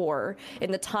in ore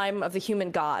in the time of the human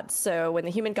gods. So when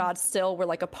the human gods still were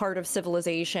like a part of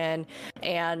civilization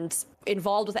and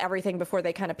involved with everything before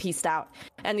they kind of pieced out.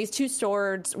 And these two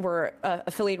swords were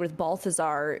affiliated with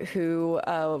Balthazar, who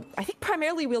I think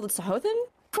primarily wielded Sohothan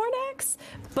Fornax,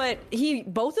 but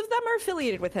both of them are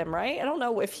affiliated with him, right? I don't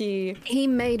know if he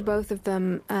made both of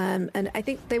them, and I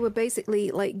think they were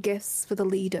basically like gifts for the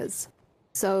leaders.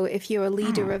 So if you're a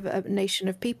leader of a nation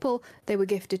of people, they were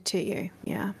gifted to you.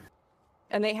 Yeah.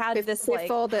 And they had this like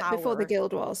before the power.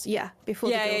 Guild Wars. Yeah, before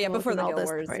the Guild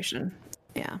Wars.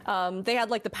 Yeah. They had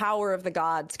like the power of the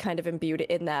gods kind of imbued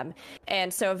in them.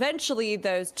 And so eventually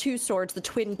those two swords, the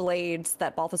twin blades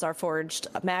that Balthazar forged,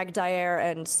 Magdir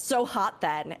and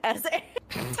Sohothan, as it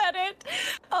said it,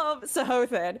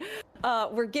 Sohothan,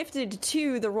 were gifted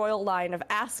to the royal line of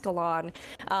Ascalon.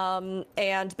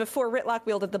 And before Ritlock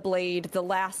wielded the blade, the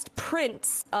last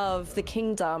prince of the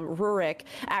kingdom, Rurik,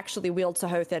 actually wielded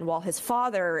Sohothan while his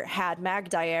father had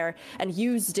Magdir and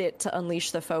used it to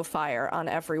unleash the foe fire on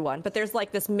everyone. But there's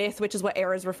like this myth, which is what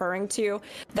Era is referring to,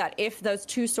 that if those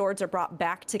two swords are brought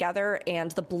back together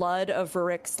and the blood of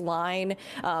Rurik's line,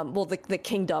 the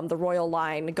kingdom, the royal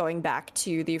line, going back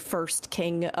to the first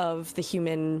king of the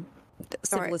human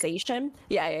civilization.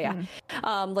 Yeah.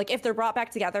 Like if they're brought back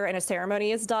together and a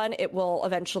ceremony is done, it will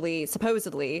eventually,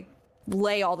 supposedly,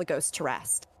 lay all the ghosts to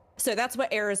rest. So that's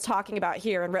what Era's talking about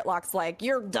here, and Ritlock's like,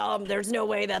 "You're dumb. There's no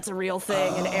way that's a real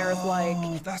thing." And Era's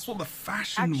like, "That's what the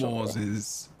fashion wars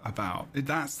is about.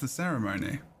 That's the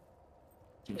ceremony."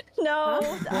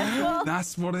 No,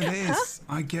 that's what it is.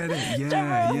 I get it.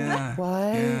 Yeah. What?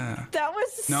 Yeah. That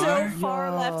was so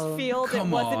far left field. Come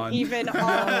it wasn't on. even on.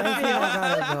 I think I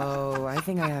gotta go. I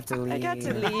think I have to leave. I got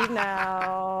to leave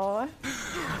now.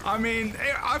 I mean,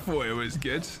 I thought it was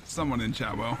good. Someone in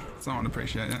chat will. Someone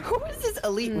appreciate it. Who is this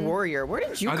elite warrior? Where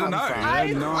did you I come don't know. from? I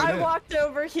have no I idea. walked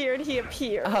over here and he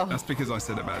appeared. Oh, That's because I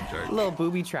said a bad joke. little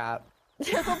booby trap.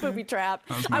 Little booby trap.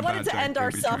 That was my I wanted bad to joke, end our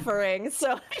booby trap. suffering,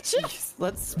 so I just.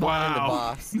 Let's spawn the Wow.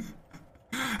 boss.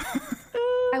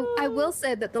 I will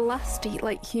say that the last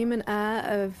like human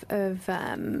heir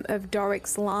of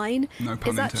Doric's line No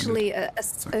pun is actually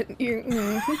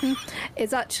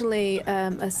is actually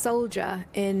a soldier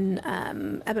in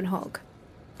Ebonhog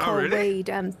called really?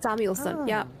 Wade Samuelson.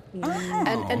 Yeah,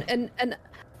 and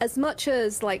as much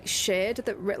as like shade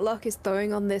that Ritlock is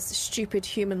throwing on this stupid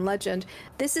human legend,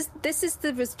 this is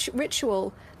the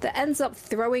ritual that ends up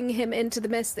throwing him into the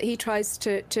mist that he tries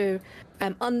to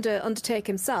undertake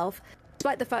himself,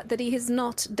 despite the fact that he is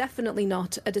definitely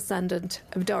not a descendant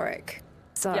of Doric.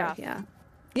 So yeah.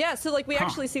 Yeah, so like we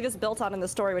actually see this built on in the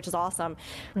story, which is awesome.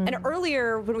 And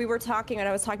earlier when we were talking, and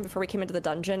I was talking before we came into the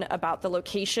dungeon about the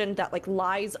location that like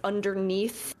lies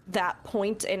underneath that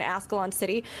point in Ascalon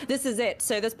City, this is it.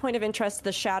 So this point of interest,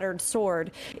 the shattered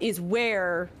sword, is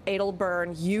where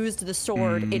Adelburn used the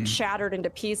sword. It shattered into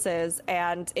pieces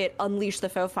and it unleashed the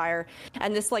foe fire.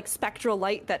 And this like spectral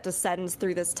light that descends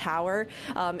through this tower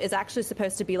is actually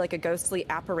supposed to be like a ghostly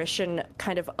apparition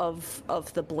kind of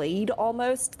the blade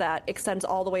almost that extends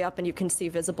all the way up, and you can see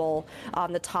visible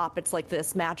on the top. It's like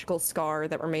this magical scar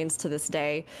that remains to this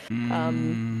day,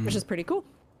 which is pretty cool.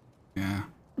 Yeah.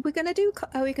 Are we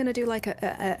gonna do like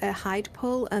a hide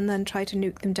pull and then try to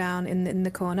nuke them down in the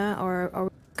corner, or are we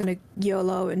gonna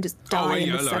YOLO and just die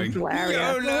in the central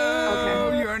area? YOLO!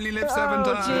 Okay. You only live 7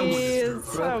 times.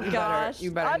 Jeez. Oh gosh. You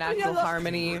better natural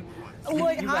harmony.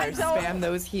 Look, You I better don't. spam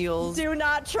those heals. Do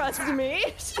not trust me.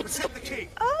 I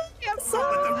can't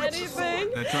solve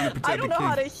anything. They're trying to protect I don't the know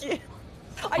how to king. heal.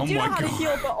 I Oh do know my how to God.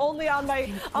 heal, but only on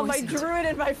my druid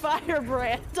and my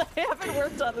firebrand. I haven't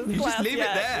worked on this You class just leave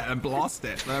yet. it there and blast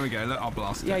it. There we go. Look, I'll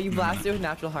blast it. Yeah, you blast it with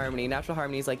natural harmony. Natural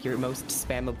harmony is like your most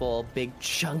spammable, big,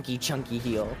 chunky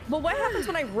heal. But what happens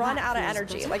when I run out of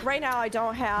energy? Like right now, I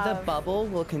don't have. The bubble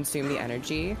will consume the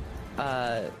energy.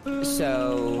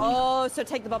 So Oh, so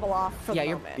take the bubble off for yeah, the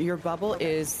your moment. bubble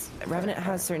is Revenant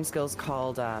has certain skills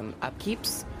called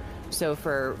upkeeps. So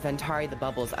for Ventari, the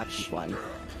bubble is upkeep 1.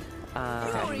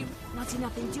 Not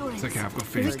enough endurance. It's okay, I've got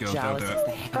few skills, I'll do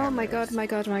it. Oh my god, my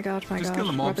god. Just kill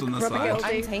the mobs on the side. I'm And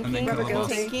then tanking. kill the I'm boss.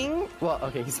 tanking. Well,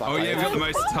 okay, he's Oh yeah, you've got the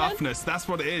most toughness. That's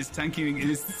what it is. Tanking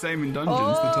is the same in dungeons,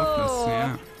 the toughness.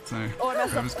 Yeah. So I messed up.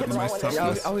 whoever's got the It's most all in it.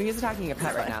 toughness. Oh, he's attacking a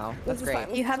pet right now. That's great.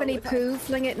 You have any poo?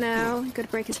 Fling it now. Gotta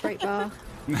break his break bar.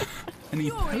 Any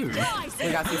poo? We got CC.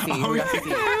 We got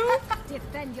CC.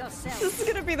 Defend yourself. This is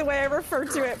gonna be the way I refer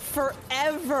to it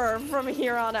forever from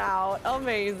here on out.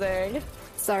 Amazing.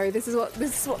 Sorry, this is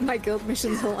what my guild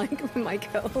missions are like with my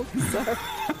guild. So.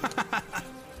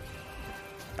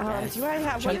 Do I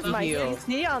have what is Chunky my heal.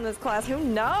 CC on this class? Who Oh,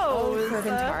 knows? for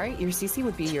Ventari, your CC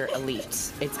would be your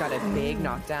elite. It's got a big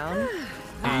knockdown.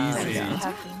 Easy.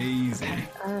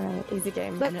 Alright, easy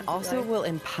game. And it also will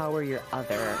empower your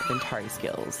other Ventari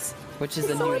skills, which is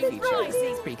a new feature.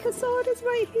 It's pretty cool. The sword is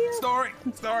right here. Story.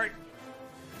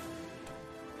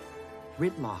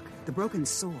 Ritlock, the broken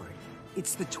sword.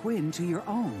 It's the twin to your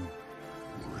own.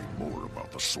 Worry more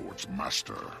about the sword's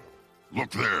master.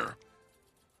 Look there.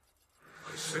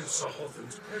 I sense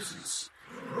Sahothan's presence.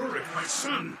 Rurik, my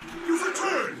son, you've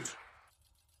returned!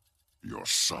 Your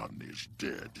son is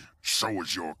dead. So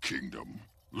is your kingdom.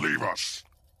 Leave us.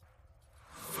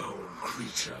 Foul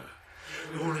creature,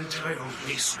 your entire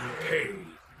race will pay.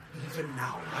 Even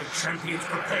now, my champions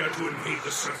prepare to invade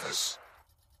the surface.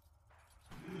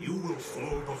 You will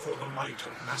fall before the might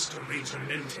of Master Ranger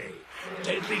Nente,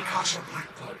 deadly Kasha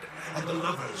Blackblood, and the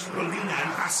lovers Rolina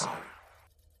and Vassal.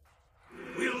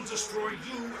 We'll destroy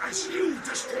you as you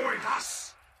destroyed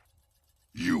us!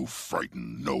 You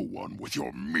frighten no one with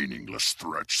your meaningless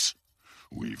threats.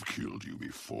 We've killed you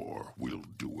before. We'll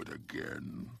do it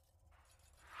again.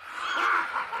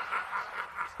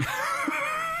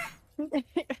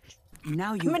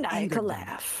 Now you've Maniacal angered them.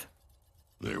 laugh.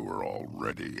 They were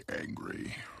already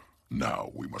angry.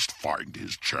 Now we must find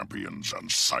his champions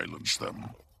and silence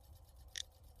them.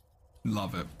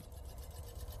 Love it.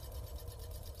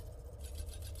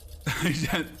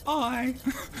 Bye.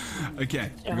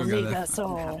 Okay, we gotta go there.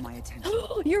 Have my attention.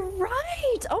 You're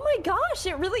right. Oh my gosh,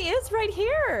 it really is right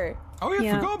here. Oh yeah,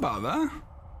 Yeah. forgot about that.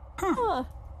 Huh.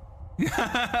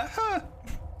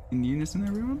 In unison,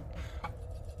 everyone.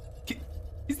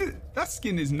 That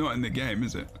skin is not in the game,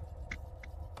 is it?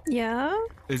 Yeah.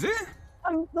 Is it?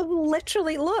 I'm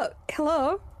literally look.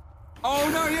 Hello. Oh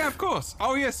no, yeah, of course.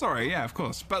 Oh yeah, sorry, yeah, of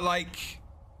course. But like,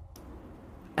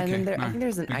 And Okay, then no, I think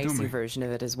there's an ignore icy me. version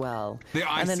of it as well. The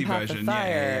and then icy Path version, of yeah,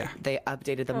 Fire, yeah. they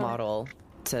updated the model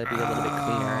to be a little bit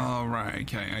cleaner. Oh, right.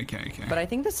 Okay. But I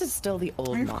think this is still the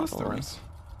old Of course model. there is.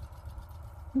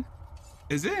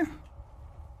 Is it?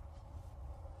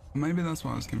 Maybe that's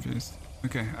why I was confused.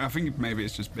 Okay, I think maybe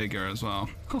it's just bigger as well.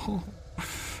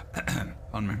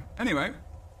 Pardon me. Anyway,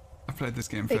 I've played this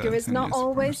game for Bigger is 10 not years, I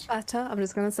always promise. better. I'm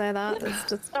just going to say that. It's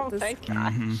just. Oh, thank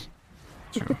God.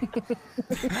 Sure.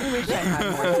 I wish I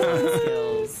had more talent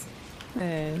skills.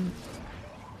 And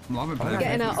I'm loving playing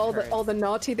Getting with out this. all the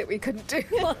naughty that we couldn't do.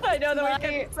 I know that we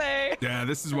couldn't say. Yeah,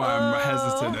 this is why I'm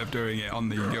hesitant of doing it on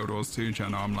the Guild Wars 2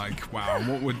 channel. I'm like, wow,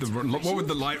 what would the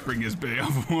Lightbringers be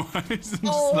otherwise? It's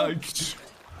Oh, like,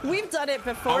 We've done it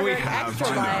before Oh, we during have. Extra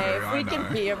I know, Life. I We know.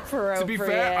 can be appropriate. to be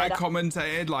fair, I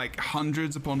commentated like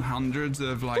hundreds upon hundreds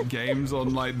of like games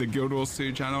on like the Guild Wars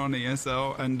 2 channel on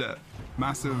ESL and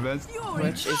massive events.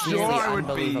 which is Sure, really I would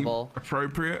be unbelievable.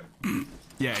 appropriate.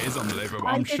 Yeah, it is unbelievable.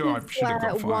 I'm sure I should have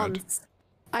got fired. once.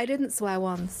 I didn't swear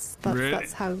once. Really?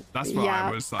 That's how. That's why yeah,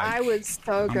 I was like, I was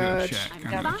so I'm gonna good. check. I'm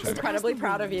I'm gonna check. incredibly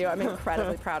proud of you. I'm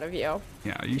incredibly proud of you.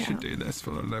 Yeah, you should do this for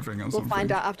a living or We'll something.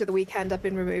 find out after the weekend. I've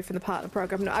been removed from the partner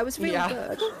program. No, I was really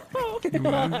Yeah. good. You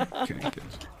were? Okay, good.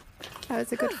 I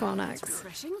was a good Phonax.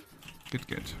 Refreshing.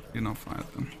 Good. You're not fired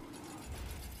then.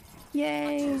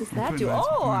 Yay! That putting do. those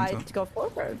Oh, I points up. go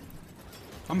forward.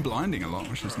 I'm blinding a lot,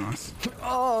 which is nice.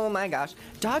 Oh my gosh.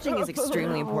 Dodging is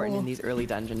extremely important in these early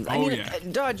dungeons. I Oh, mean, yeah.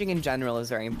 dodging in general is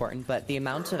very important, but the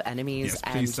amount of enemies Yes,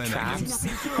 and please say that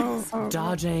again. traps,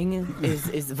 dodging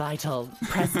is vital.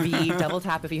 Press V, double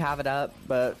tap if you have it up,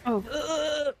 but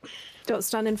Don't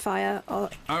stand in fire or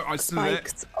Oh, I still dead.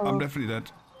 spikes. I'm Or... definitely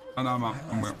dead. Oh, no, I'm up.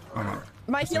 I'm up.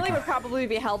 My healing would probably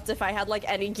be helped if I had like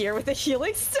any gear with a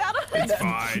healing status. It's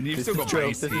fine. You've still got true,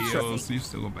 base this is true. heals. You've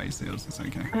still got base heals. It's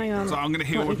okay. Hang on. So I'm gonna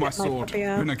heal Let me with my get my sword copy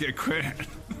out. when I get a crit,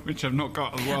 which I've not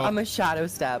got as well. I'm a shadow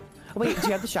step. Wait, do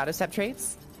you have the shadow step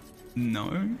traits?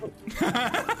 No.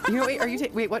 You know, wait, are you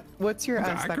what's your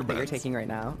got spec that you're acrobatics. taking right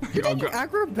now? Yeah, You're I've taking got-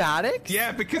 acrobatics?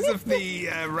 Yeah, because of the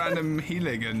random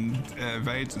healing and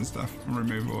evades and stuff,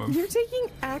 removal of. You're taking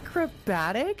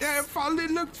acrobatics? Yeah, it finally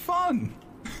looked fun.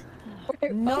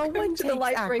 No Welcome one to the takes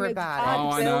Lightbringers acrobatics. Oh,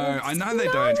 I know. I know they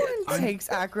No don't. one takes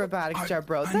acrobatics,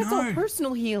 Jabro. I That's all know.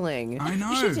 personal healing. I know.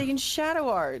 You should have taken shadow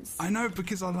arts. I know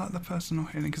because I like the personal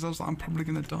healing because I was like, I'm probably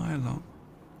gonna die a lot.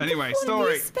 Anyway, What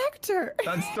story. a Spectre.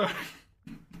 That's story.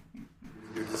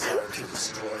 Your desire to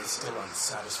destroy is still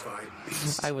unsatisfied,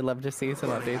 beast. I would love to see some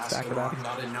Burning updates to Ascalon acrobatics.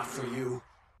 not enough for you.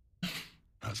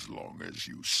 As long as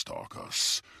you stalk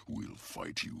us, we'll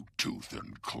fight you tooth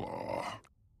and claw.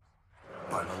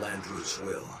 By Melandru's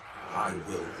will, I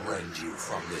will rend you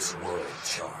from this world,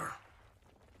 Char.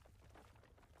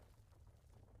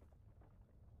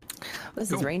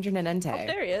 This is Ranger Nenente.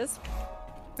 There he is.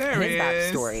 There And he his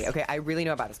is. backstory. Okay, I really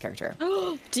know about his character.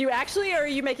 Do you actually, or are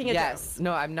you making a Yes.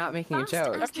 No, I'm not making a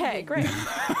joke. joke? Okay, great.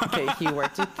 Okay, he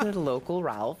worked at the local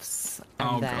Ralph's, and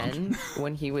Oh, God. then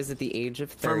when he was at the age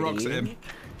of Throw rocks at 30, him.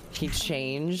 he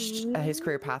changed his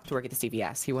career path to work at the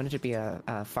CVS. He wanted to be a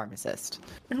pharmacist.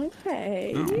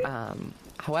 Okay.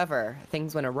 However,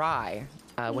 things went awry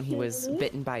when he was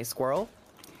bitten by a squirrel,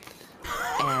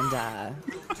 and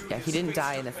yeah, he didn't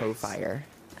die in the faux fire.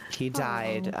 He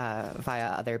died via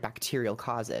other bacterial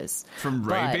causes. From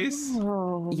But- rabies?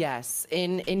 Yes,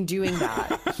 in doing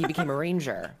that, he became a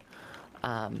ranger.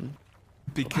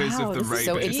 Because of the this rabies. is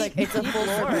So it's like it's a full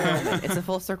circle moment. It's a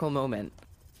full circle moment.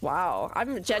 Wow,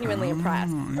 I'm genuinely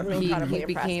impressed. I'm incredibly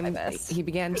impressed by this. He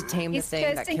began to tame the He's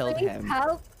thing that cursing killed me. him.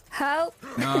 Help! Help!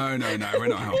 No, we're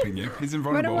not helping you. He's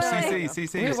invulnerable. away.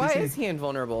 CC. Wait, why is he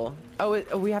invulnerable? Oh,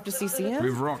 we have to CC him?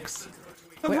 With rocks.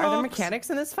 Wait, are there Rocks. mechanics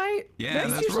in this fight? Yeah,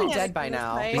 He's that's usually rocks. dead by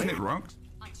now. Isn't it rocks?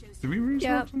 Did we reach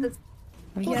Yeah, rocks? that's-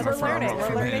 Yeah, we're learning.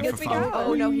 We're learning as we go.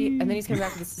 Oh no, and then he's coming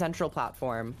back to the central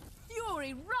platform.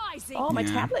 Fury rising. Oh, my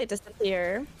Yeah. tablet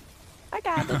disappeared. I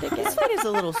got the ticket. This fight is a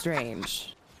little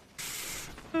strange.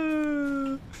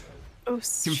 Oh,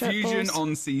 Confusion shitballs.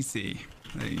 on CC.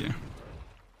 There you go.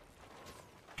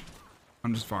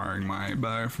 I'm just firing my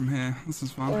bow from here. This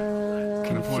is fun.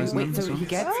 Can I poison him Wait, as so well? he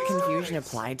gets confusion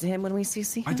applied to him when we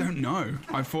CC him? I don't know.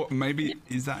 I thought maybe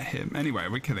is that him? Anyway,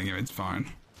 we're killing him. It's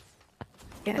fine.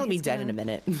 Yeah, He'll be he's dead in a gonna-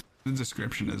 minute. The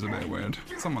description is a bit weird.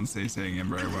 Someone's CCing him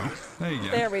very well. There you go.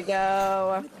 There we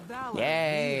go.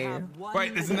 Yay.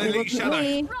 Wait, there's an elite shadow.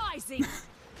 It's Rising.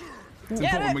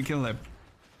 important we kill him.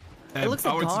 It looks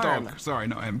like it's a Garm. dog. Sorry,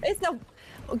 not him. It's a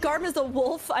Garm is a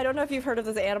wolf. I don't know if you've heard of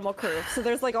this animal group. So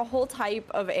there's like a whole type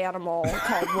of animal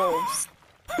called wolves.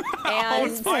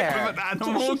 And It's like an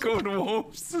animal called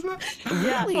wolves.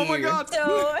 Really? Oh my god.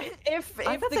 so if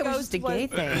I if thought the that was ghost just a gay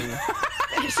thing.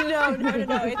 No.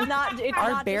 It's not. It's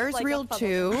Are not bears just like real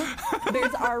too?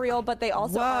 Bears are real, but they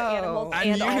also are animals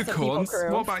And also people unicorns.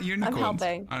 crew. What about unicorns? I'm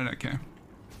helping. I don't care.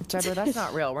 Jebra, that's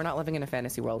not real. We're not living in a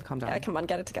fantasy world. Calm down. Yeah, come on,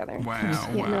 get it together.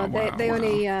 Wow, They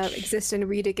only exist in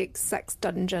Rita Gig's sex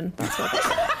dungeon. That's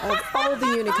what all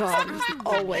the unicorns,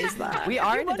 always there. We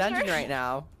are in a dungeon right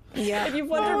now. Yeah. If you've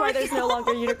wondered why there's no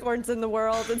longer unicorns in the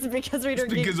world, it's because Reader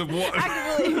Geek because of what?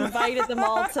 actively invited them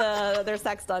all to their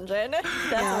sex dungeon.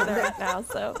 That's where they're at now,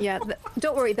 so. Yeah,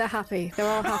 don't worry, they're happy. They're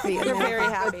all happy. They're very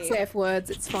happy. Safe words,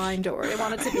 it's fine, don't worry. They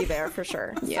wanted to be there for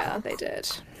sure. Yeah, they did.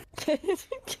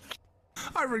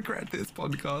 I regret this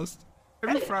podcast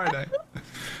every Friday.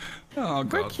 Oh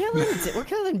god. We're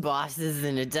killing bosses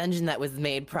in a dungeon that was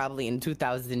made probably in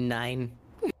 2009.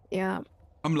 Yeah.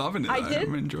 I'm loving it though.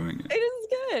 I'm enjoying it. It is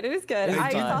good. It is good.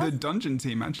 The dungeon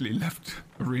team actually left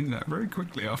ArenaNet very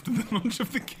quickly after the launch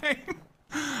of the game.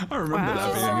 I remember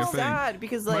that being a thing. Sad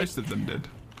because like most of them did.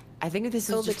 I think if this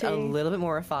was just a little bit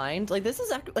more refined. Like this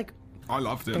is like I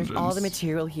love dungeons. There's all the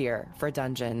material here for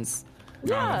dungeons.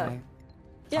 Yeah.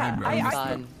 Yeah.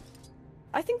 Fun.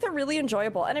 I think they're really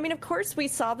enjoyable. And I mean, of course, we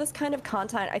saw this kind of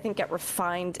content, I think, get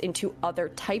refined into other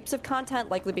types of content,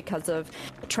 likely because of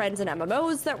trends in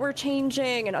MMOs that were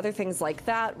changing and other things like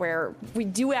that, where we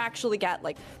do actually get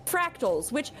like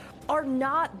fractals, which are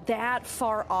not that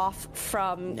far off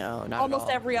from almost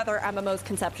every other MMO's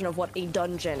conception of what a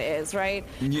dungeon is, right?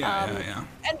 Yeah.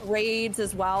 And raids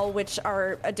as well, which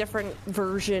are a different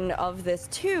version of this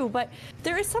too. But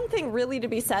there is something really to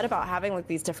be said about having like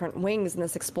these different wings in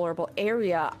this explorable area.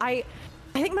 I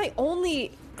think my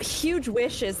only huge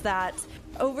wish is that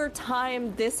over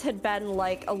time this had been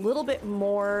like a little bit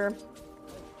more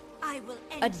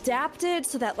adapted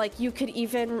so that like you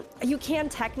can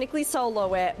technically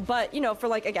solo it, but you know, for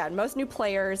like, again, most new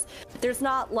players, there's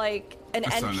not like an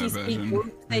NPC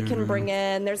group they can bring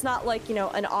in. There's not like, you know,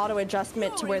 an auto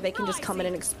adjustment to where they can just come in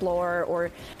and explore, or,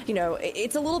 you know,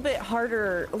 it's a little bit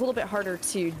harder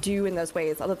to do in those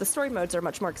ways, although the story modes are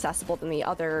much more accessible than the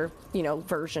other, you know,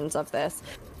 versions of this.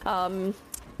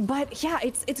 But yeah,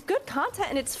 it's good content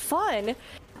and it's fun.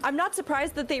 I'm not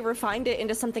surprised that they refined it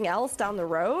into something else down the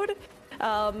road.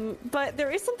 But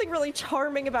there is something really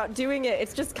charming about doing it.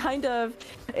 It's just kind of,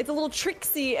 it's a little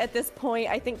tricksy at this point,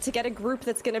 I think, to get a group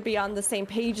that's going to be on the same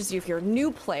page as you if you're a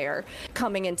new player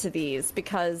coming into these,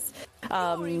 because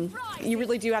you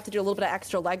really do have to do a little bit of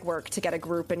extra legwork to get a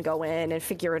group and go in and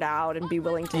figure it out and be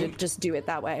willing to just do it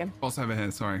that way. Boss over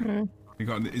here, sorry. You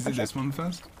got, is it this one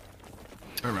first?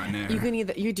 Oh, right near.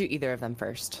 You do either of them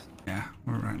first. Yeah,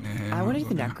 we're right near here. I want to do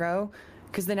the Necro,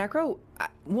 because the Necro,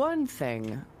 one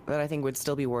thing that I think would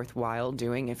still be worthwhile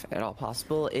doing, if at all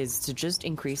possible, is to just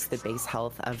increase the base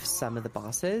health of some of the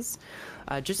bosses,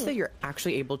 just so you're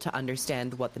actually able to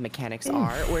understand what the mechanics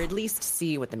are, or at least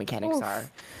see what the mechanics are.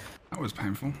 That was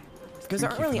painful. Because there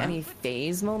aren't really any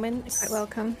phase moments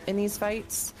in these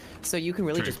fights, so you can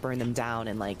really just burn them down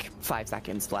in like 5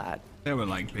 seconds flat. They were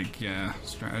like big,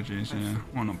 strategies,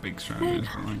 Well, not big strategies,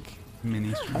 but like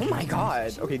mini strategies. Oh my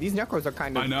god. Okay, these Necros are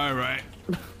kind of... I know, right?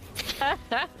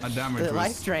 That damage the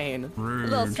life drain.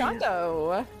 Rude. Little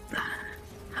Santo.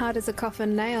 Hard as a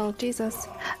coffin nail, Jesus.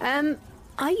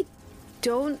 I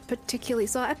don't particularly...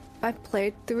 So I've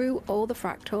played through all the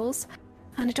fractals,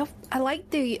 and I like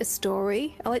the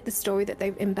story. I like the story that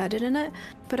they've embedded in it,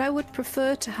 but I would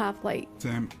prefer to have like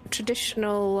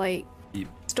traditional like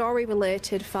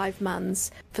story-related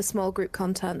 5-mans for small group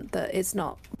content that is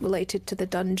not related to the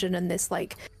dungeon and this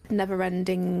like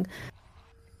never-ending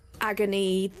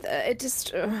agony. It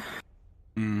just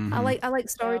I like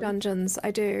story dungeons.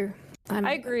 I do.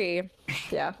 I agree.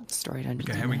 Yeah. Story dungeons.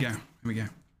 Okay, here we go.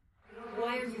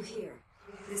 Why are you here?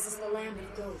 This is the land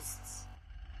of ghosts.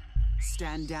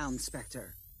 Stand down,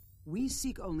 Spectre. We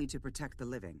seek only to protect the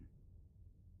living.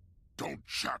 Don't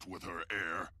chat with her,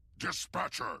 heir.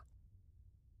 Dispatch her.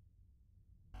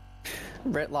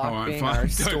 Britlock being our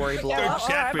story blog. Don't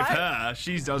chat with her.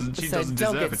 She doesn't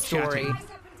deserve a story. chatting.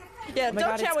 Yeah,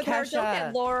 don't chat with her. Don't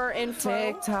get lore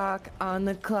info. TikTok on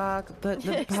the clock, but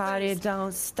the party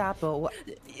don't stop.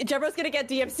 Jebra's gonna get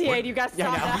DMCA'd. You guys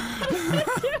saw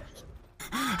that.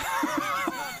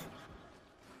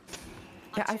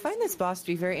 Yeah, I find this boss to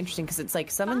be very interesting because it's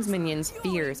like summons minions,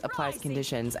 fears, applies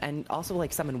conditions, and also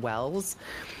like summon wells.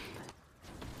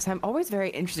 So I'm always very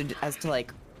interested as to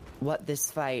like what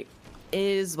this fight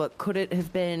is, what could it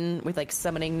have been with like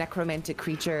summoning necromantic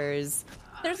creatures.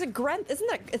 There's a Grenth, is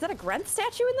that a Grenth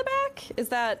statue in the back? Is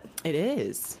that? It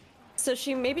is. So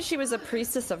maybe she was a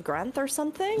priestess of Grenth or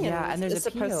something? Yeah, and there's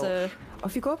a PO. Oh,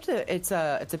 if you go up to, it's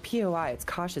a POI, it's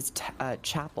Kosh's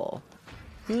chapel.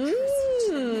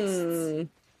 Mm.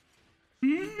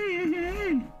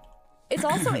 It's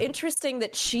also interesting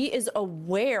that she is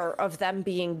aware of them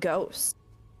being ghosts.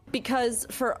 Because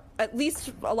for at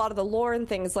least a lot of the lore and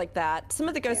things like that, some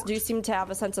of the ghosts do seem to have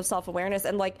a sense of self-awareness,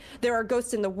 and like there are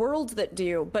ghosts in the world that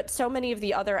do, but so many of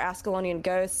the other Ascolonian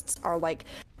ghosts are like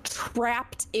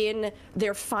trapped in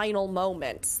their final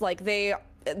moments. Like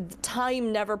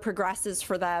time never progresses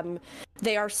for them.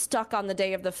 They are stuck on the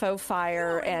day of the faux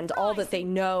fire, and all that they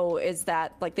know is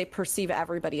that like they perceive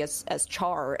everybody as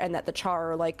Char, and that the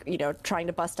Char are like, you know, trying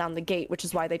to bust down the gate, which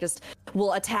is why they just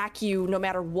will attack you no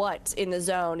matter what in the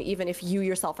zone, even if you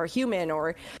yourself are human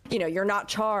or, you know, you're not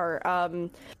Char.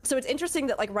 So it's interesting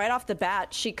that like right off the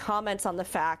bat she comments on the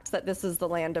fact that this is the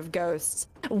land of ghosts.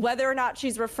 Whether or not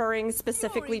she's referring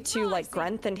specifically to like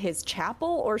Grenth and his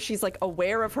chapel, or she's like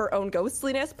aware of her own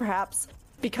ghostliness, perhaps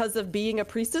because of being a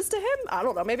priestess to him. I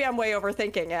don't know. Maybe I'm way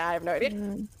overthinking. I have no idea.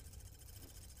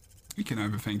 You can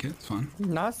overthink it. It's fine.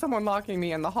 Not someone locking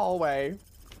me in the hallway.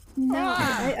 No,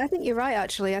 I think you're right,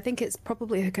 actually. I think it's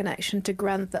probably her connection to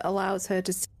Grenth that allows her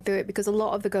to see through it, because a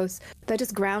lot of the ghosts, they're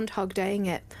just Groundhog Daying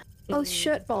it. Oh,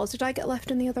 shirt balls. Did I get left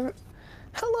in the other room?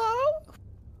 Hello?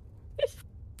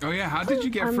 Oh, yeah. How did you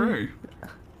get through?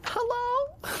 Hello?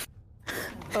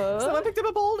 Someone picked up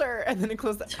a boulder, and then it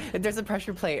closed. There's a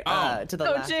pressure plate to the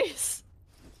left. Oh, jeez.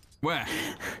 Where?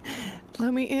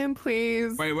 Let me in,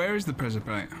 please. Wait, where is the pressure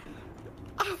plate?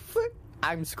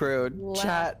 I'm screwed. Left.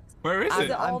 Chat. Where is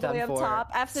it? All the way up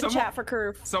top. I have to chat for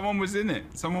Kurf. Someone was in it.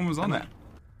 Someone was on it.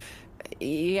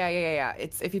 Yeah.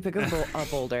 It's if you pick up a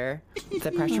boulder,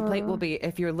 the pressure plate will be,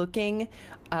 if you're looking,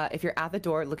 if you're at the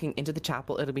door looking into the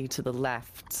chapel, it'll be to the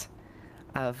left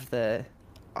of the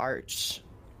arch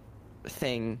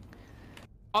thing.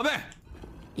 Oh, there.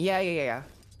 Yeah.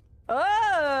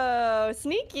 Oh,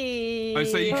 sneaky. Oh,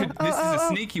 so you could. This is a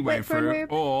sneaky way through,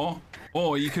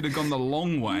 or you could have gone the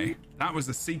long way. That was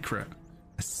a secret.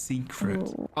 A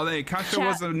secret. Oh, there. Kasha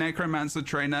was a necromancer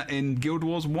trainer in Guild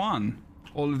Wars 1.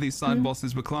 All of these side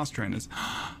bosses were class trainers.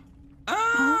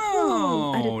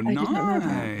 Oh, I did not know that.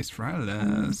 nice,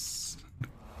 Frellis.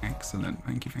 Excellent.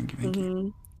 Thank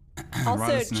you.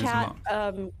 Also, chat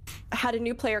had a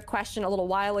new player question a little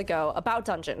while ago about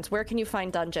dungeons. Where can you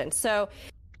find dungeons? So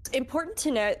it's important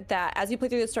to note that as you play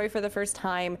through the story for the first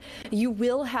time, you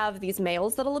will have these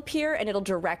mails that'll appear, and it'll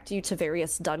direct you to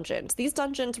various dungeons. These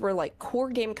dungeons were like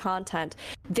core game content.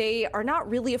 They are not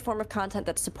really a form of content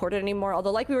that's supported anymore,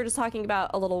 although like we were just talking about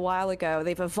a little while ago,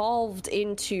 they've evolved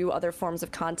into other forms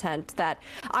of content that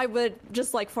I would,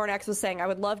 just like Fornax was saying, I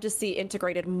would love to see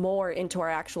integrated more into our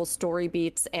actual story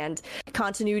beats and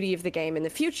continuity of the game in the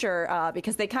future,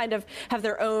 because they kind of have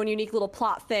their own unique little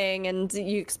plot thing, and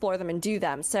you explore them and do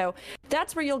them. So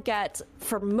that's where you'll get,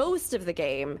 for most of the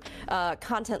game,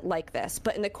 content like this.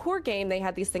 But in the core game, they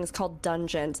had these things called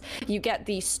dungeons. You get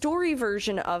the story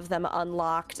version of them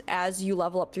unlocked as you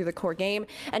level up through the core game.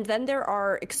 And then there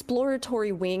are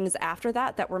exploratory wings after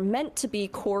that were meant to be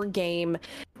core game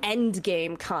end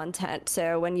game content.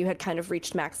 So when you had kind of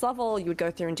reached max level, you would go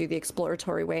through and do the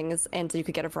exploratory wings, and you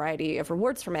could get a variety of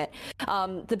rewards from it.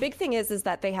 The big thing is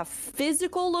that they have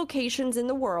physical locations in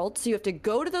the world, so you have to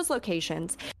go to those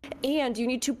locations, and you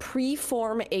need to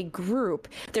pre-form a group.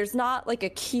 There's not like a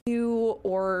queue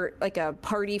or like a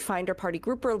party finder party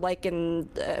grouper like in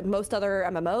most other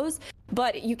MMOs,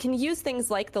 but you can use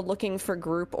things like the looking for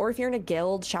group, or if you're in a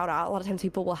guild, shout out. A lot of times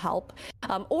people will help.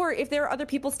 Or if there are other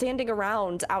people standing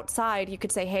around outside, you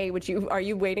could say, hey, are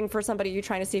you waiting for somebody? Are you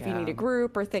trying to see if you need a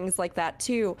group, or things like that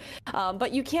too.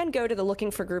 But you can go to the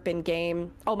looking for group in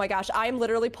game. Oh my gosh, I'm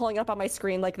literally pulling up on my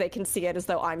screen like they can see it as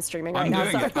though I'm streaming right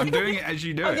now. I'm doing it as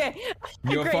you do it.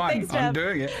 You're Great, fine. thanks, I'm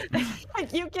doing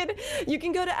it. You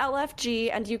can go to LFG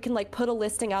and you can like put a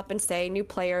listing up and say new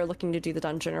player looking to do the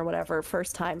dungeon or whatever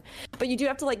first time. But you do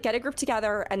have to like get a group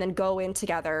together and then go in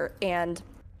together, and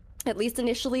at least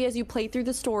initially as you play through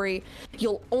the story,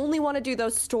 you'll only want to do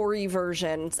those story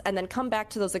versions and then come back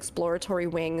to those exploratory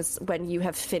wings when you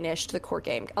have finished the core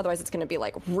game. Otherwise it's going to be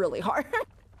like really hard.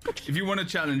 If you want to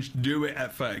challenge, do it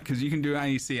at 30, because you can do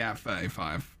AEC at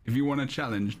 35. If you want to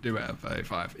challenge, do it at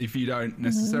 35. If you don't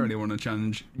necessarily want to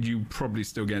challenge, you probably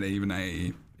still get even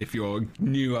AE if you're a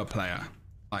newer player.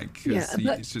 Like,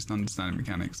 it's just understanding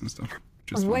mechanics and stuff.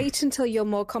 Wait until you're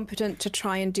more competent to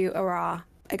try and do Ara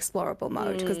explorable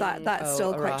mode, because that's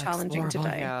still quite challenging to do.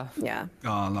 Yeah.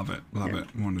 Oh, I love it.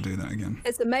 I want to do that again.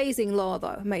 It's amazing lore,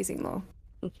 though. Amazing lore.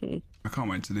 I can't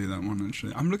wait to do that one,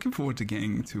 actually. I'm looking forward to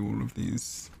getting to all of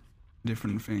these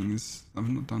different things. I've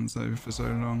not done so for so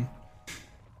long.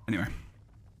 Anyway,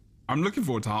 I'm looking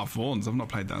forward to Heart of Thorns. I've not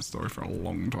played that story for a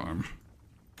long time.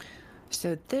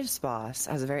 So this boss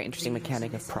has a very interesting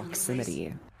mechanic of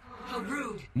proximity. How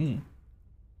rude.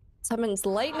 Summons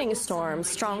lightning storm,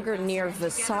 stronger near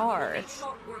Visar.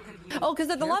 Oh, because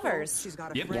they're the lovers. She's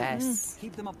got a Yep. friend. Yes.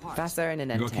 Keep them apart. Vassar and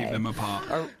Nanente. Go keep them apart.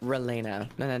 Or Relena.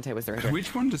 Nanente was the right.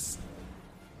 Which one does...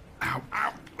 Ow,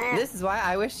 ow. This is why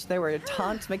I wish there were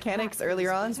taunt mechanics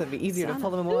earlier on, so it'd be easier to pull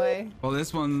them away. Well,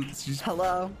 this one's just...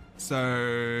 Hello.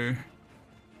 So...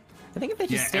 I think if they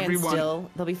just Yeah, stand everyone- still,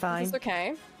 they'll be fine. It's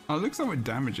okay. Oh, it looks like we're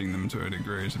damaging them to a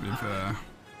degree, to be fair.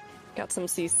 Got some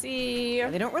CC.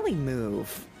 They don't really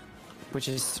move, which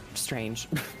is strange.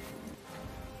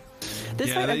 This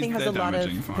Yeah, fight, I think, has they're a lot of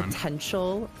damaging fine.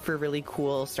 potential for really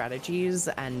cool strategies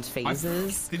and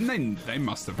phases. Didn't they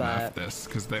must have But- nerfed this,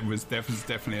 because there was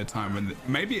definitely a time when...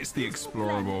 maybe it's the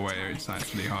explorable where it's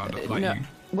actually hard. Like No, you,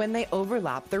 when they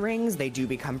overlap the rings, they do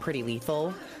become pretty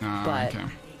lethal, but okay.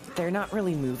 they're not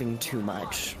really moving too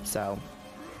much, so...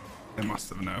 They must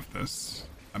have nerfed this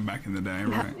back in the day,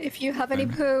 right? If you have any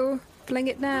Maybe. poo, fling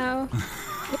it now.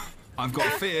 I've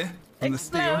got fear from the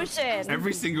steel. Explosion!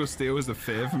 Every single steel is a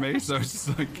fear for me, so it's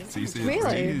just like it's easy.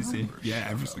 Really? It's easy. Yeah,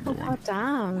 every single one.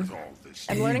 Damn.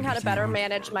 I'm learning how to better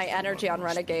manage my energy on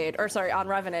Renegade, or sorry, on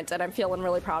Revenant, and I'm feeling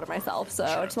really proud of myself. So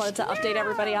I just wanted to update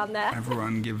everybody on that.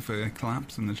 Everyone give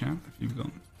claps in the chat if you've got.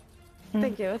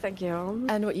 Thank you, thank you.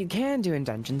 And what you can do in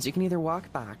dungeons, you can either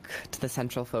walk back to the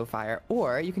central foe fire,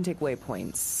 or you can take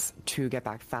waypoints to get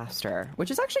back faster, which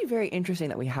is actually very interesting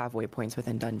that we have waypoints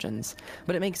within dungeons.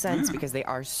 But it makes sense because they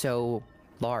are so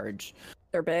large.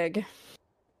 They're big.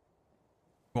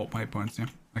 What waypoints? Yeah.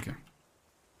 Okay.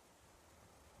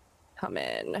 Come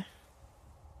in.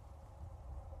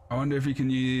 I wonder if you can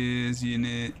use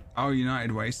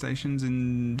United Way stations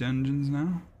in dungeons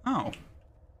now. Oh.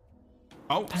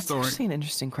 Oh, That's story. actually an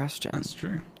interesting question. That's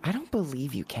true. I don't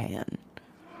believe you can.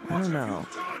 I don't know.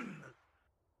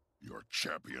 Your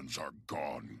champions are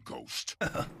gone, Ghost.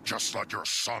 Just like your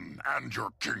son and your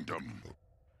kingdom.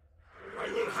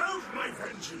 I will have my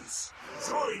vengeance.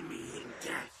 Join me in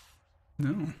death.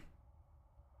 No.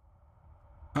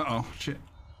 Uh-oh, shit.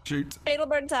 Shoot. Fatal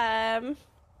burn time.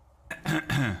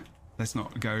 Let's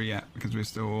not go yet because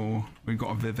we've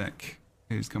got a Vivek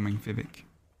who's coming. Vivek.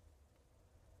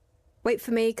 Wait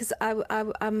for me, because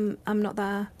I'm not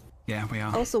there. Yeah, we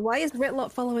are. Also, why is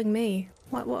Ritlock following me?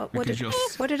 What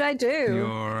Because what did I do?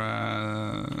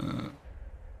 You're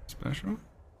special.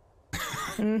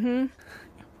 Mm-hmm.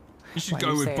 You should Why do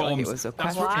go you with say it like it bombs. was a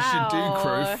That's what you should do, Wow.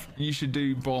 Kroof. You should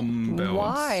do bomb builds.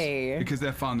 Why? Because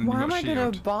they're fun and Why you've am got I shield.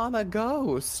 gonna bomb a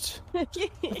ghost? I've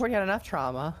already had enough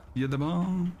trauma. You're the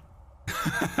bomb.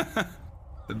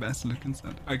 The best looking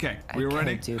set. Okay, I we're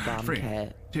ready. can't do bomb 3,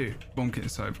 kit. 2. Bomb kit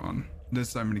is so fun. There's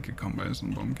so many good combos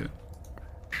on bomb kit.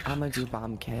 I'm gonna do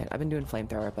bomb kit. I've been doing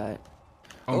flamethrower, but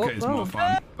Bomb kit is more whoa.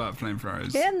 fun, but flamethrower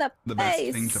is In the best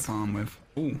face. thing to farm with.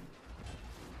 Ooh.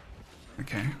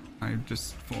 Okay, I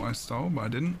just thought I stole, but I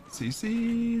didn't.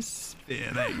 CC spear.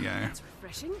 There you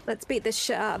go. Let's beat this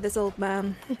shit out of this old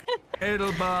man.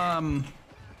 It'll bum.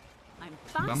 I'm Bum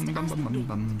fast bum as bum bum me.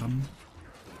 bum bum.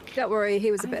 Don't worry,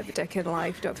 he was a bit of a dick in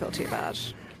life. Don't feel too bad.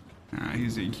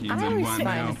 He's EQ'd I in always one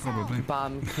now, find probably.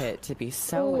 bomb kit to be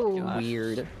so Ooh.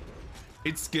 weird.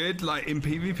 It's good, like in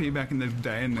PvP back in the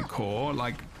day in the core,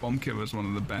 like bomb kit was one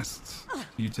of the best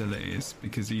utilities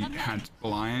because he had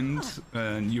blind,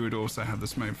 and you would also have the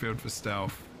smoke field for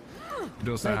stealth. You'd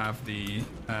also have the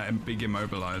big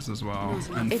immobilize as well,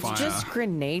 and It's fire. just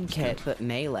grenade kit, but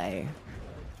melee.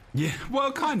 Yeah,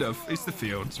 well, kind of. It's the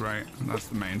fields, right? That's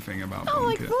the main thing about Oh, bomb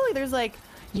like kit. fully, there's like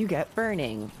you get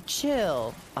burning,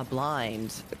 chill, a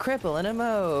blind, a cripple, and a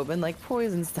mob, and like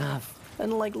poison stuff,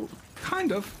 and like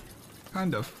Kind of.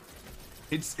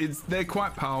 It's they're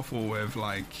quite powerful with,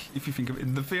 like, if you think of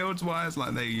it, the fields wise,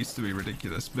 like they used to be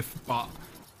ridiculous, but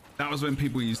that was when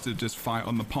people used to just fight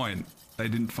on the point. They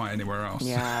didn't fight anywhere else.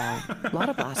 yeah, a lot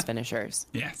of blast finishers.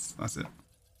 Yes, that's it.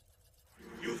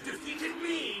 You've defeated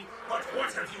me, but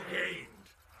what have you gained?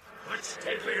 Much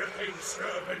deadlier things stir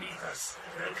beneath us.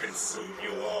 They'll consume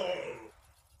you all.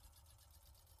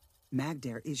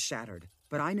 Magdare is shattered,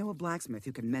 but I know a blacksmith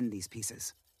who can mend these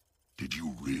pieces. Did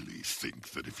you really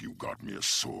think that if you got me a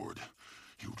sword,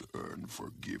 you'd earn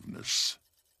forgiveness?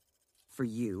 For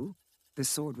you, the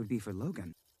sword would be for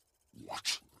Logan.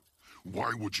 What?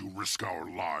 Why would you risk our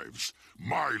lives,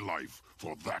 my life,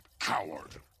 for that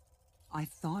coward? I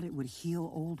thought it would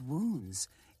heal old wounds.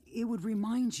 It would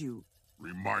remind you.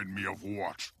 Remind me of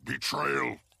what?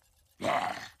 Betrayal?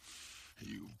 Ah,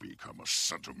 you've become a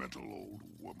sentimental old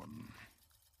woman.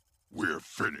 We're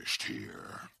finished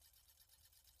here.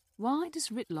 Why does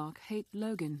Ritlock hate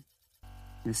Logan?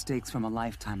 Mistakes from a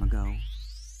lifetime ago.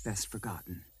 Best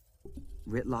forgotten.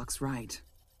 Ritlock's right.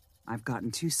 I've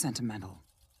gotten too sentimental.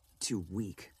 Too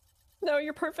weak. No,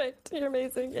 you're perfect. You're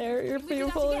amazing, Air. You're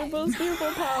beautiful. You're most beautiful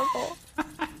and powerful.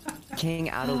 King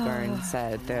Adelgern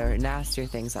said there are nastier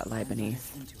things that lie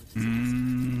beneath.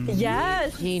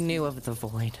 Yes. He knew of the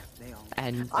void.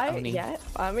 And I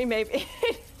mean, maybe.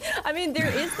 I mean, there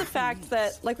is the fact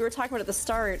that, like we were talking about at the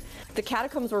start, the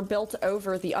catacombs were built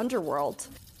over the underworld.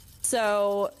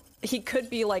 So he could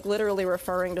be like literally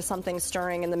referring to something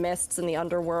stirring in the mists in the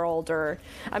underworld, or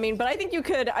I mean, but I think you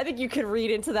could read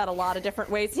into that a lot of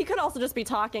different ways. He could also just be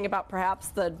talking about perhaps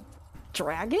the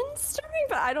dragon stirring,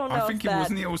 but I don't know. I think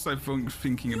wasn't he also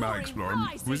thinking about exploring?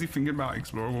 Was he thinking about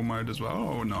explorable mode as well,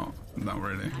 or not? Not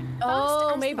really.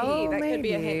 Oh, maybe that could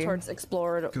be a hint towards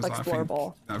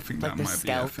explorable. I think like that might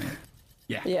be a thing.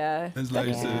 Yeah. Yeah. There's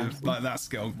loads of like that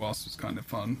scale boss was kind of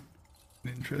fun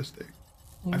and interesting.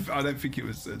 I don't think it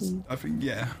was. I think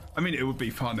I mean, it would be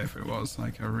fun if it was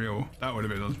like a real. That would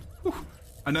have been. Whew.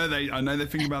 I know they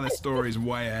think about their stories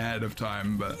way ahead of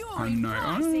time, but I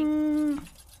know.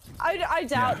 I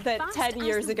doubt that 10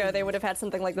 years ago they would have had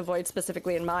something like the Void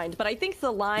specifically in mind, but I think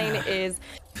the line is,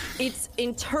 it's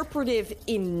interpretive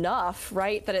enough,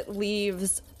 right, that it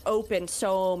leaves open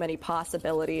so many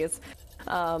possibilities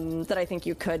that I think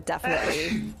you could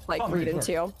definitely like read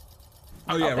into.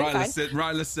 Oh yeah,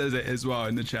 Ryla says it as well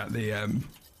in the chat. The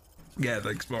the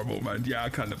explorable mode. Yeah, I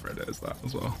kind of read it as that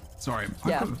as well. Sorry, I've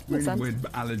got really weird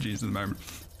allergies at the moment.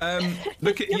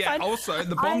 Look at also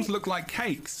the bombs look like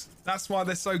cakes. That's why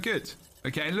they're so good.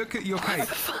 Okay, look at your cake.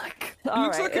 It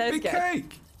looks like a big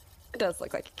cake. It does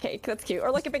look like a cake. That's cute.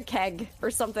 Or like a big keg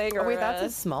or something. Oh wait, that's a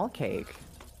small cake.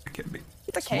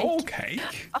 It's a small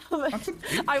cake.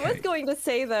 I was going to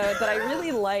say though that I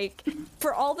really like,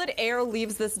 for all that Air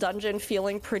leaves this dungeon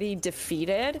feeling pretty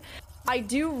defeated, I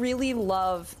do really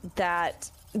love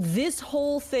that this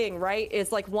whole thing, right,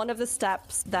 is like one of the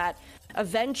steps that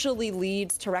eventually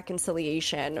leads to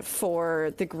reconciliation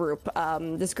for the group.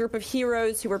 This group of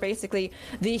heroes who were basically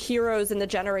the heroes in the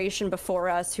generation before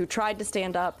us, who tried to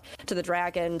stand up to the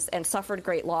dragons and suffered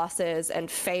great losses and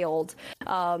failed.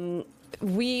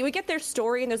 We get their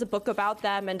story, and there's a book about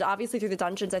them, and obviously through the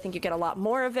dungeons I think you get a lot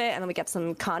more of it, and then we get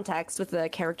some context with the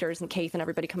characters and Keith and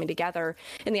everybody coming together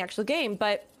in the actual game.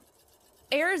 But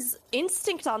Air's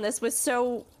instinct on this was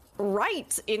so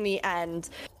right in the end.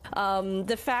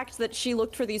 The fact that she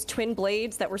looked for these twin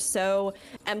blades that were so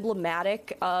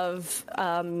emblematic of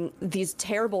these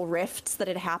terrible rifts that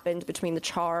had happened between the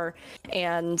Char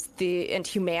and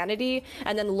humanity,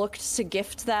 and then looked to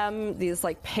gift them these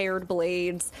like paired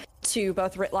blades to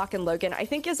both Ritlock and Logan, I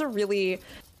think is a really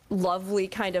lovely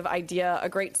kind of idea, a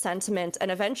great sentiment.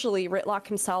 And eventually Ritlock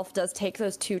himself does take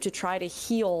those two to try to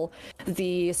heal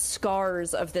the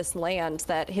scars of this land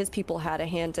that his people had a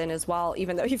hand in as well,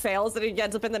 even though he fails and he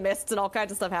ends up in the mists and all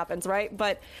kinds of stuff happens, right?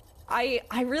 But I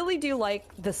really do like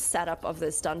the setup of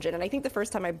this dungeon, and I think the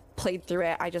first time I played through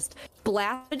it, I just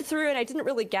blasted through it. I didn't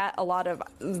really get a lot of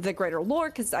the greater lore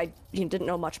because I didn't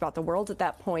know much about the world at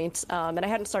that point, and I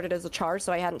hadn't started as a Char,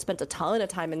 so I hadn't spent a ton of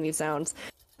time in these zones.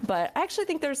 But I actually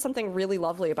think there's something really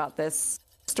lovely about this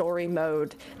story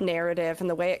mode narrative and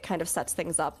the way it kind of sets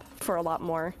things up for a lot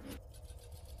more.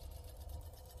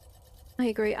 I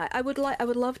agree. I would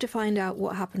love to find out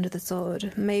what happened to the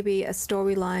sword. Maybe a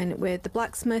storyline with the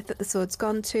blacksmith that the sword's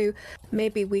gone to.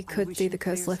 Maybe we could see the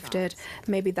curse lifted.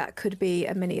 Maybe that could be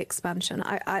a mini expansion.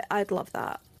 I'd love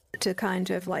that, to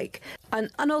kind of like, and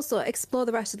also explore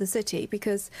the rest of the city,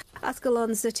 because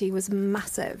Ascalon city was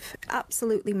massive,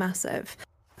 absolutely massive,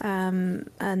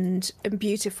 and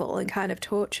beautiful and kind of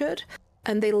tortured,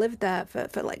 and they lived there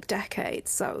for like decades.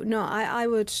 So no, I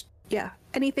would,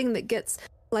 anything that gets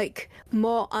like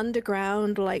more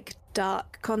underground, like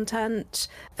dark content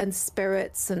and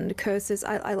spirits and curses.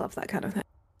 I love that kind of thing.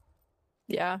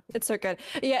 Yeah, it's so good.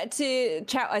 Yeah, to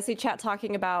chat, I see chat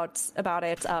talking about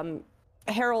it.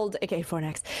 Harold, aka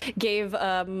Fornex, gave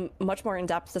much more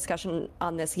in-depth discussion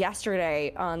on this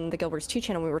yesterday on the Guild Wars 2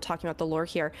 channel. We were talking about the lore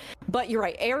here. But you're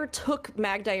right, Air took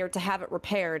Magdair to have it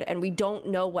repaired, and we don't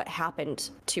know what happened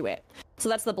to it. So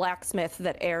that's the blacksmith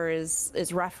that Air is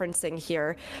referencing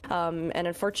here. And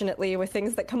unfortunately, with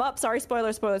things that come up, sorry,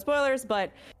 spoilers,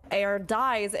 but Air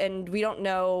dies, and we don't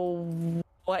know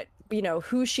what,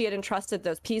 who she had entrusted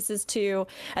those pieces to.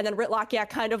 And then Ritlock,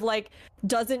 kind of like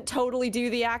doesn't totally do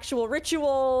the actual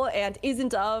ritual and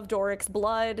isn't of Doric's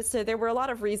blood. So there were a lot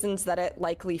of reasons that it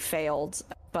likely failed.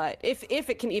 But if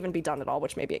it can even be done at all,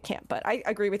 which maybe it can't. But I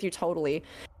agree with you totally.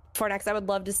 Fornex, I would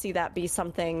love to see that be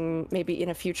something maybe in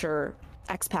a future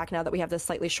X-Pack, now that we have this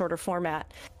slightly shorter format.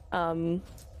 So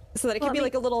that it could be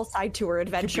like a little side tour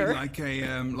adventure. It could be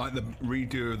like like the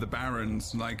redo of the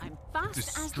Barons, like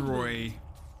destroy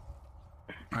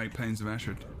Plains of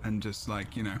Ashford and just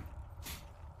like,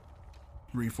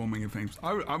 reforming of things.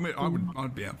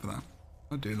 I'd be up for that.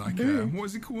 I do like what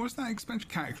was it called? What's that expansion?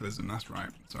 Cataclysm. That's right.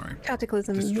 Sorry.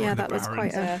 Cataclysm. Destroy That Barons. was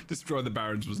quite a. Destroy the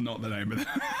Barons was not the name of it.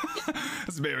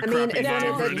 That's a bit of a I mean, crappy if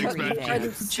name for one an of them tried to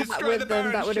expansion. chat with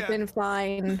them, that would have been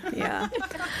fine. Yeah.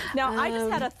 Now, I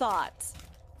just had a thought,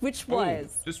 which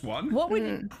was just one. What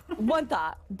would one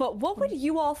thought? But what would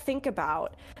you all think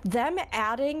about them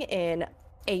adding in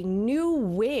a new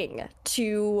wing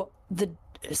to the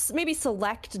maybe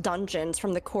select dungeons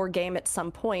from the core game at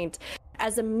some point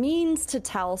as a means to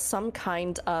tell some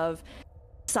kind of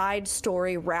side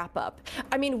story wrap up?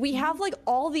 I mean, we have like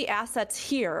all the assets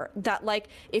here that, like,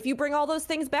 if you bring all those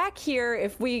things back here,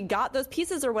 if we got those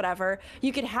pieces or whatever,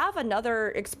 you could have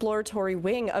another exploratory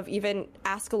wing of even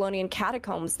Ascolonian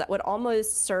Catacombs that would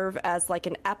almost serve as like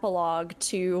an epilogue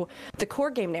to the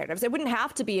core game narratives. It wouldn't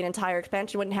have to be an entire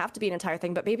expansion, wouldn't have to be an entire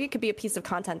thing, but maybe it could be a piece of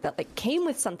content that like came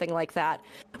with something like that,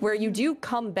 where you do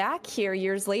come back here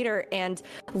years later and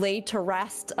lay to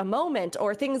rest a moment,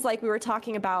 or things like we were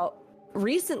talking about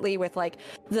recently with like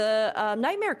the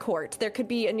Nightmare Court. There could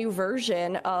be a new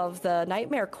version of the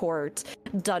Nightmare Court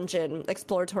dungeon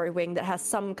exploratory wing that has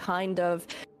some kind of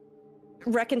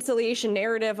reconciliation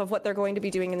narrative of what they're going to be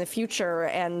doing in the future,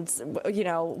 and you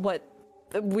know what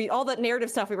all that narrative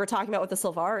stuff we were talking about with the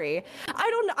Sylvari.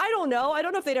 I don't know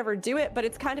if they'd ever do it, but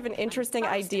it's kind of an interesting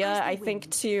idea, I think,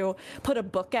 to put a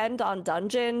bookend on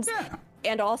dungeons.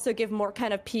 And also give more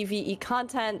kind of PvE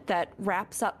content that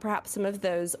wraps up perhaps some of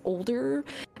those older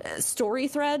story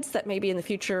threads that maybe in the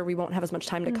future we won't have as much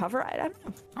time to cover. I don't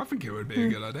know. I think it would be a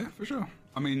good idea for sure.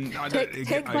 I mean,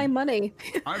 take my money.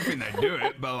 I don't think they'd do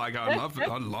it, but like I'd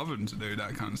love them to do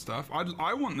that kind of stuff.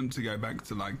 I want them to go back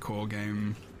to like core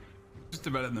game, just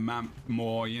develop the map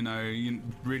more. You know,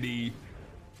 really.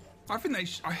 I think they.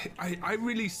 I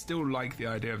really still like the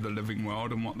idea of the living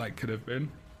world and what that could have been.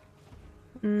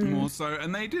 More so,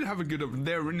 and they did have a good.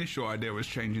 Their initial idea was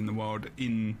changing the world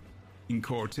in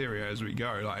core Tyria as we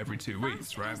go, like every 2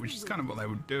 weeks, right? Which is kind of what they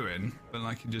were doing, but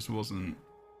like it just wasn't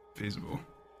feasible.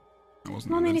 It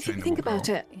wasn't. Well, I mean, if you think about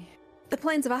it, the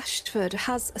Plains of Ashford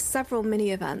has several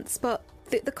mini events, but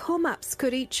the core maps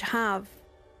could each have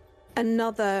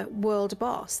another world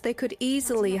boss. They could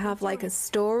easily have like a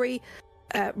story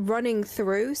running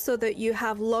through, so that you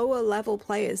have lower level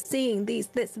players seeing this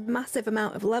massive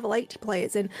amount of level 80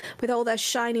 players in with all their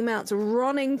shiny mounts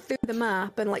running through the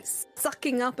map and like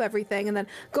sucking up everything, and then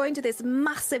going to this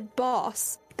massive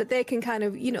boss that they can kind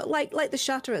of, you know, like the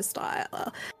Shatterer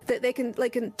style, that they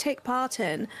can take part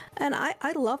in. And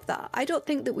I love that. I don't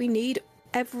think that we need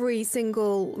every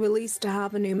single release to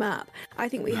have a new map. I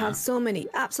think we have so many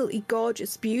absolutely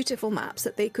gorgeous, beautiful maps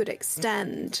that they could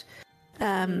extend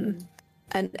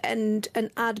and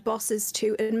add bosses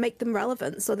to and make them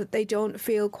relevant so that they don't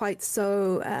feel quite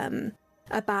so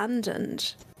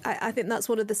abandoned. I think that's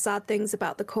one of the sad things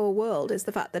about the core world, is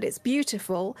the fact that it's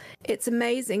beautiful, it's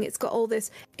amazing, it's got all this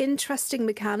interesting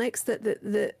mechanics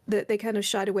that they kind of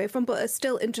shied away from, but are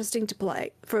still interesting to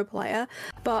play for a player,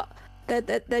 but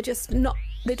they're just not.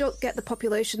 They don't get the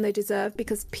population they deserve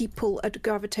because people are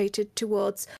gravitated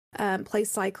towards play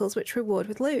cycles which reward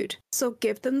with loot. So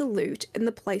give them the loot in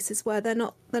the places where they're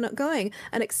not going,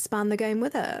 and expand the game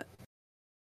with it.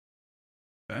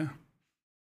 Yeah.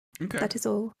 Okay. That is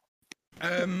all.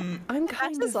 I'm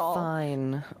kind of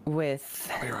fine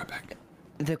with I'll be right back.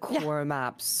 the core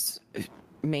maps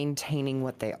maintaining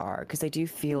what they are, because I do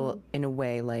feel in a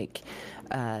way like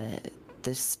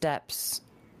the steps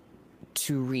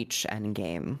to reach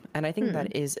endgame, and I think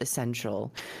that is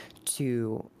essential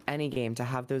to any game, to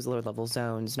have those lower level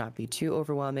zones not be too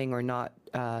overwhelming, or not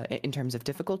in terms of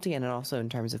difficulty and also in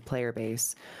terms of player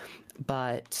base.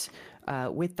 But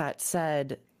with that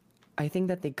said, I think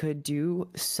that they could do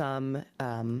some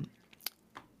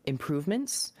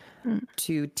improvements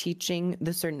to teaching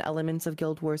the certain elements of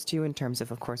Guild Wars 2 in terms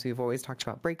of course, we've always talked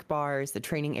about break bars, the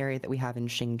training area that we have in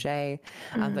Xingzhou,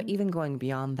 but even going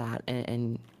beyond that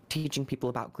and teaching people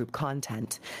about group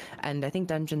content. And I think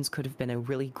dungeons could have been a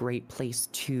really great place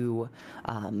to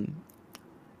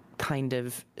kind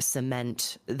of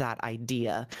cement that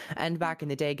idea. And back in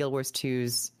the day, Guild Wars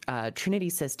 2's Trinity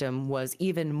system was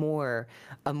even more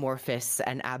amorphous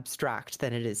and abstract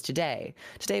than it is today.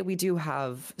 Today we do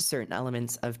have certain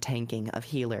elements of tanking, of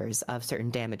healers, of certain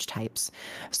damage types.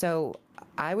 So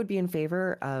I would be in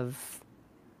favor of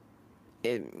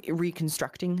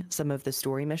reconstructing some of the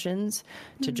story missions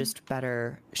to just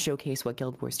better showcase what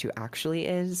Guild Wars 2 actually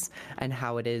is and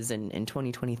how it is in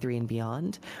 2023 and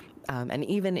beyond. And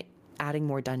even adding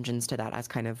more dungeons to that, as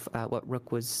kind of what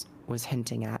Rook was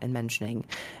hinting at and mentioning.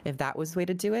 If that was the way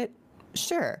to do it,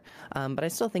 sure. But I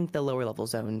still think the lower level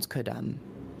zones could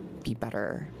be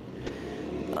better.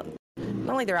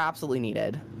 Not like they're absolutely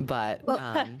needed, but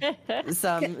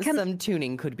some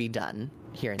tuning could be done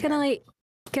here and there.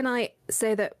 Can I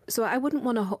say that? So I wouldn't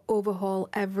want to overhaul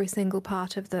every single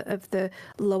part of the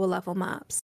lower level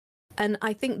maps, and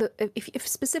I think that if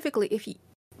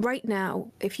right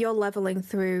now, if you're leveling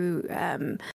through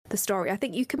the story, I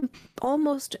think you can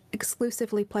almost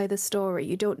exclusively play the story.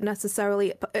 You don't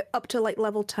necessarily up to like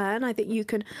level 10. I think you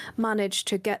can manage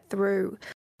to get through.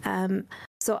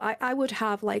 So I would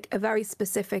have like a very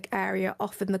specific area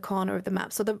off in the corner of the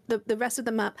map. So the rest of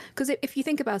the map, because if you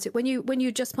think about it, when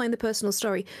you're just playing the personal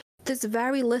story, there's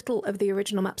very little of the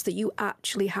original maps that you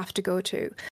actually have to go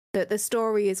to. The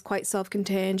story is quite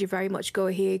self-contained. You very much go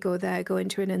here, go there, go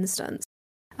into an instance.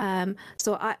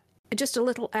 So just a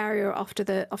little area off to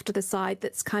the side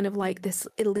that's kind of like this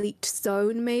elite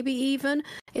zone, maybe even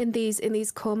in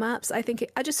these core maps. I think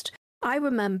I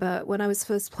remember when I was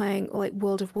first playing like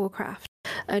World of Warcraft,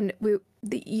 and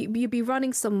you'd be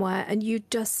running somewhere and you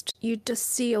just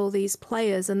see all these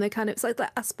players, and it's like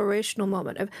that aspirational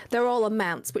moment of they're all on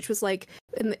mounts, which was like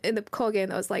in the core game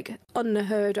that was like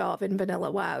unheard of in vanilla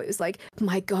WoW. It was like,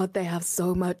 my God, they have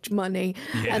so much money,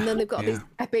 and then they've got these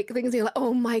epic things. And you're like,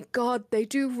 oh my God, they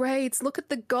do raids. Look at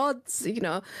the gods, you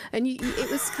know. And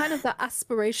it was kind of that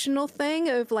aspirational thing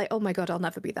of like, oh my God, I'll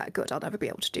never be that good. I'll never be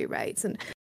able to do raids. And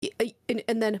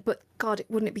then, but God,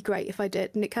 wouldn't it be great if I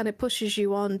did? And it kind of pushes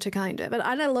you on to kind of, and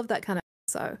I love that kind of.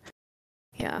 So,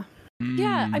 yeah.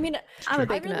 Yeah, I mean, I'm a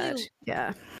big nerd.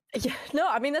 Yeah. No,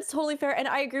 I mean, that's totally fair. And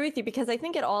I agree with you, because I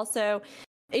think it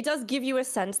does give you a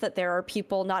sense that there are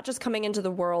people not just coming into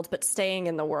the world, but staying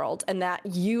in the world, and that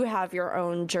you have your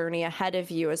own journey ahead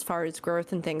of you as far as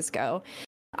growth and things go.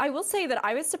 I will say that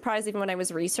I was surprised even when I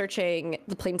was researching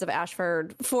the Plains of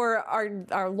Ashford for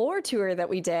our lore tour that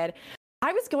we did.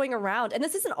 I was going around, and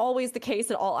this isn't always the case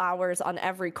at all hours on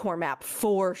every core map,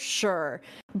 for sure.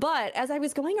 But as I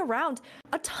was going around,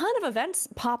 a ton of events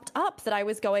popped up that I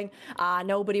was going,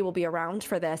 nobody will be around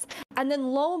for this. And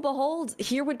then lo and behold,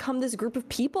 here would come this group of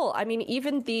people. I mean,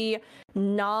 even the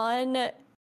non-guild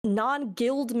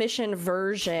mission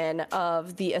version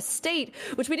of the estate,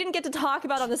 which we didn't get to talk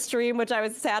about on the stream, which I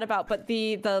was sad about, but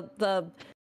the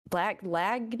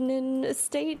Lagnan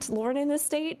estate, Lornan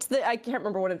estate. I can't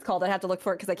remember what it's called. I had to look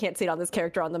for it because I can't see it on this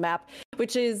character on the map,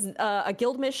 which is a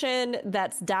guild mission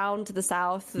that's down to the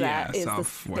south. That is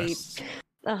southwest.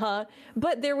 The state.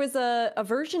 But there was a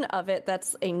version of it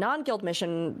that's a non-guild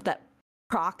mission that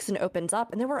procs and opens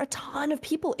up, and there were a ton of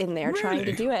people in there trying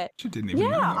to do it. You didn't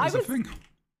even know that was a thing.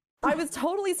 I was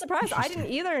totally surprised. I didn't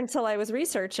either until I was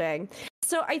researching.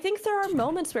 So I think there are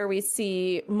moments where we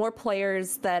see more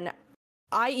players than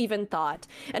I even thought,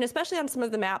 and especially on some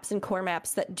of the maps and core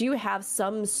maps that do have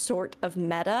some sort of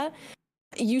meta,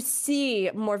 you see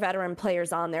more veteran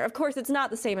players on there. Of course, it's not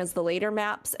the same as the later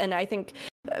maps, and I think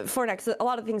Fornex, a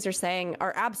lot of things you're saying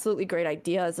are absolutely great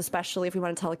ideas, especially if we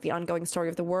want to tell like the ongoing story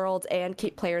of the world and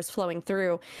keep players flowing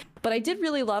through. But I did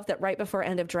really love that right before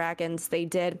End of Dragons, they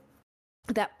did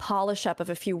that polish up of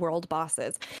a few world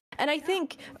bosses. And I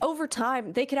think over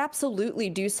time, they could absolutely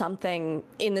do something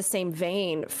in the same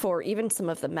vein for even some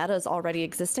of the metas already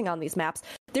existing on these maps.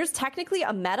 There's technically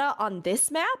a meta on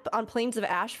this map, on Plains of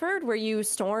Ashford, where you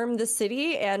storm the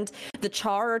city and the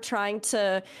Char are trying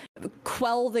to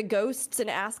quell the ghosts in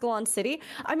Ascalon City.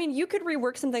 I mean, you could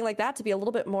rework something like that to be a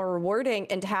little bit more rewarding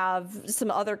and have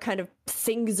some other kind of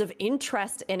things of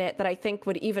interest in it that I think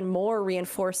would even more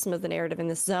reinforce some of the narrative in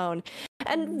this zone.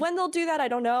 And when they'll do that, I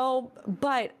don't know,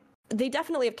 but they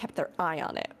definitely have kept their eye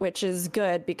on it, which is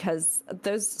good, because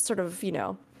those sort of,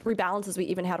 rebalances we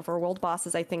even had for world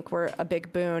bosses, I think, were a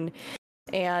big boon.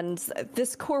 And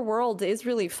this core world is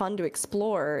really fun to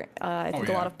explore. I think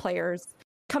a lot of players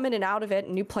come in and out of it,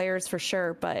 new players for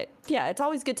sure. But yeah, it's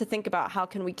always good to think about how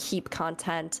can we keep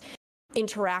content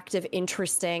interactive,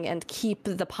 interesting, and keep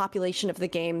the population of the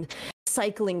game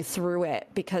cycling through it,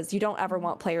 because you don't ever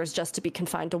want players just to be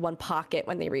confined to one pocket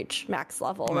when they reach max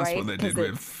level, well, that's right? What they did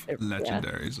with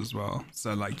legendaries as well.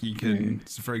 So like you can,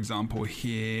 for example,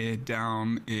 here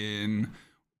down in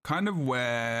kind of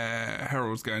where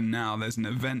Herald's going now, there's an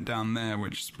event down there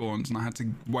which spawns, and I had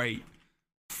to wait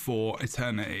for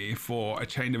eternity for a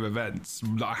chain of events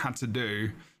that I had to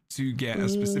do to get a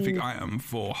specific item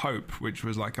for Hope, which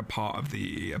was like a part of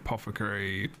the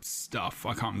apothecary stuff. I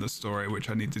can't remember the story, which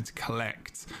I needed to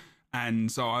collect. And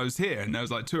so I was here, and there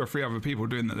was like 2 or 3 other people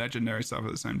doing the legendary stuff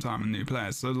at the same time, and new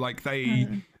players. So like they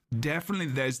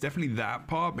there's definitely that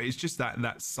part, but it's just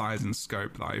that size and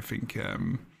scope that I think,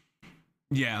 that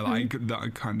I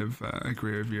kind of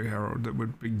agree with you, Harold, that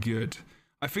would be good.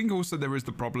 I think also there is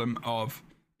the problem of,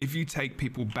 if you take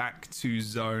people back to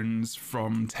zones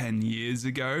from 10 years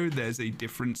ago, there's a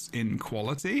difference in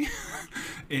quality,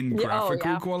 in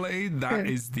graphical quality. That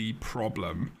is the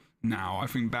problem. Now, I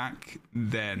think back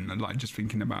then, like just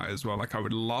thinking about it as well, like I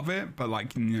would love it, but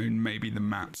like, you know, maybe the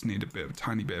maps need a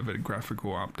tiny bit of a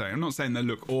graphical update. I'm not saying they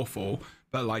look awful,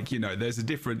 but like, you know, there's a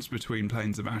difference between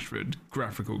Plains of Ashford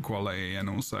graphical quality and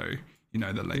also, you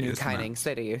know, the latest Kining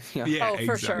City. Yeah,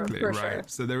 for exactly, sure, right.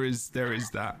 So there is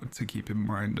that to keep in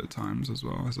mind at times as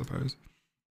well, I suppose.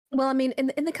 Well, I mean,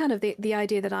 in the kind of the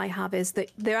idea that I have is that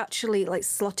they're actually like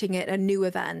slotting it a new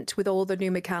event with all the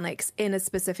new mechanics in a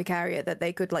specific area that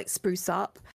they could like spruce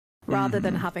up, rather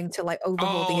than having to like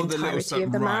overhaul the entirety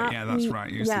of the map. Yeah, that's right.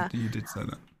 You did say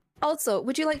that. Also,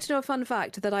 would you like to know a fun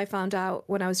fact that I found out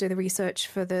when I was doing the research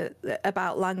for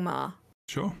about Langmar?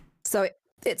 Sure. So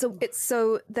it's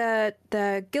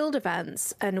the guild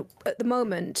events, and at the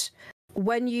moment,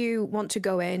 when you want to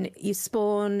go in, you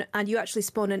spawn, and you actually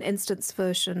spawn an instance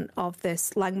version of this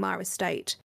Langmar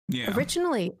estate. Yeah.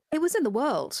 Originally, it was in the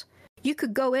world. You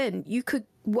could go in, you could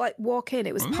walk in.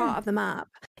 It was part of the map.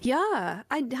 Yeah,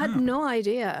 I had no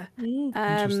idea.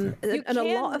 And a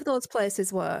lot of those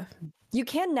places were. You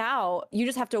can now. You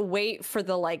just have to wait for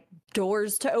the like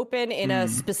doors to open in a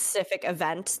specific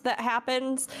event that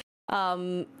happens.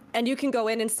 And you can go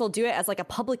in and still do it as like a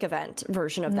public event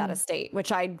version of that estate,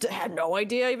 which I had no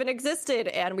idea even existed.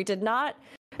 And we did not,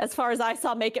 as far as I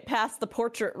saw, make it past the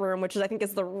portrait room, which I think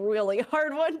is the really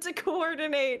hard one to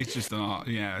coordinate. It's just an art.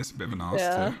 Yeah, it's a bit of an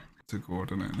ask to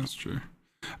coordinate. That's true.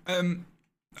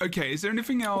 Okay, is there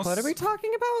anything else? What are we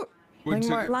talking about?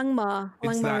 Langmar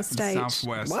estate.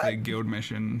 Southwest, the guild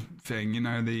mission thing. You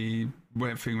know, the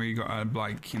thing where you got to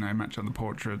like, you know, match up the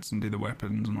portraits and do the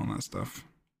weapons and all that stuff.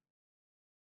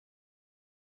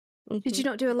 Did you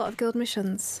not do a lot of guild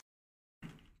missions?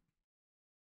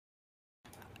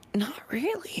 Not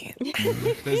really.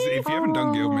 If you haven't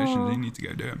done guild missions, you need to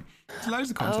go do them. There's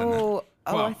loads of content there. Well,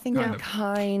 I think I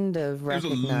kind of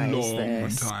recognize this. It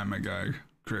was a long time ago,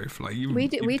 Griff. Like we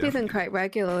do them quite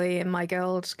regularly in my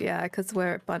guild, yeah, because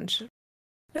we're a bunch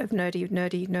of nerdy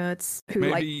nerds who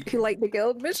like the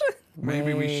guild mission.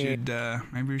 Maybe we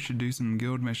should do some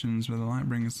guild missions with the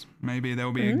Lightbringers. Maybe there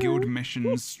will be a guild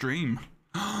missions stream.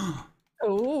 A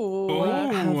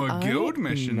guild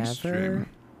mission stream.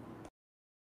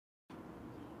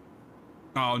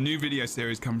 Oh, new video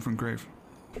series coming from Grove.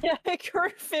 Yeah,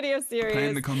 Grove video series.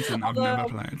 Playing the content I've never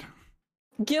played.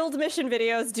 Guild mission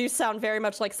videos do sound very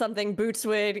much like something Boots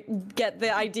would get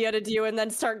the idea to do and then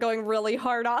start going really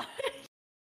hard on.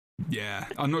 Yeah,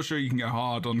 I'm not sure you can go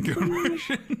hard on guild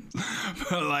missions,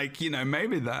 but like, you know,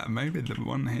 maybe the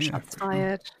one here. Shots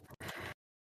fired.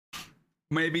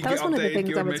 Maybe that was one of the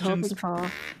things I was missions. hoping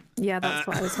for. Yeah, that's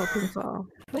what I was hoping for.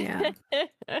 Yeah.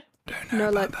 No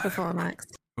luck for Max.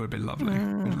 Would be lovely.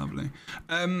 Would be lovely.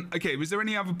 Okay, was there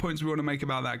any other points we want to make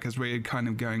about that? Because we're kind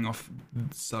of going off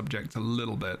the subject a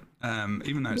little bit,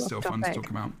 even though it's still fun to talk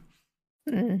about.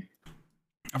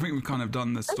 I think we've kind of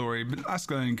done the story, but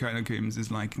Ascolonian Catacombs is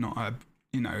like not a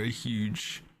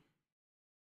huge.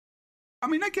 I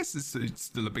mean, I guess it's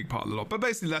still a big part of the lot, but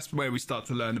basically that's where we start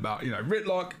to learn about,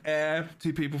 Ritlock, Air,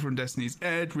 two people from Destiny's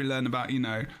Edge. We learn about,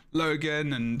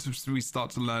 Logan, and we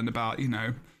start to learn about,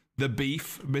 the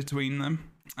beef between them.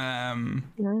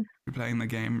 We're playing the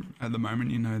game at the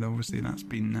moment, obviously that's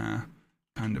been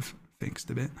kind of fixed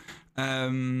a bit.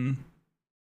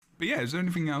 But yeah, is there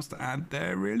anything else to add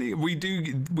there, really? We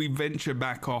venture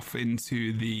back off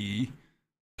into the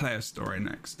player story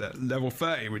next at level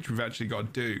 30, which we've actually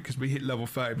got to do, because we hit level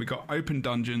 30. We got open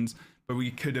dungeons, but we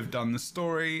could have done the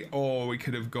story, or we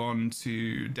could have gone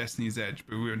to Destiny's Edge,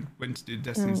 but we went to do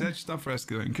Destiny's Edge stuff for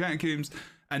Ascolonian Catacombs,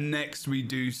 and next we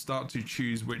do start to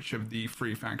choose which of the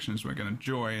 3 factions we're going to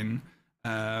join,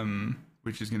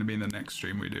 which is going to be in the next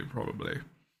stream we do, probably.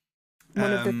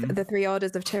 One of the 3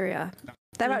 orders of Tyria.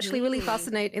 They're actually really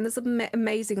fascinating. There's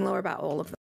amazing lore about all of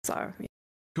them. So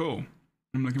cool.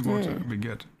 I'm looking forward to it. It'll be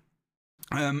good.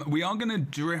 We are going to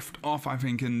drift off, I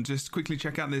think, and just quickly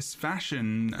check out this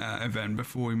fashion event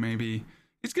before we maybe.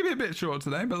 It's going to be a bit short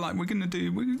today, but like we're going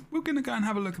to go and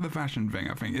have a look at the fashion thing.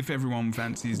 I think if everyone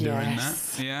fancies doing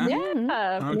that,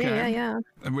 yeah. Okay. Yeah.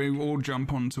 And we all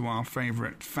jump onto our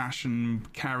favourite fashion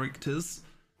characters.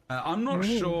 I'm not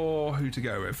sure who to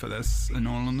go with for this, in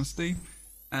all honesty.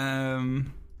 I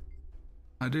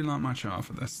do like my char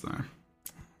for this though.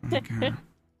 Okay.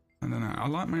 I don't know. I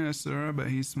like my Asura, but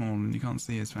he's small and you can't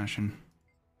see his fashion.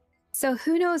 So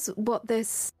who knows what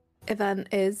this event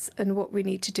is and what we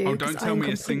need to do. Oh, don't tell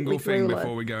me a single thing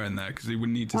before we go in there, because we would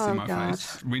need to see my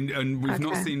face. We've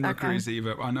not seen Rookery's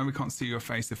either. I know we can't see your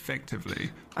face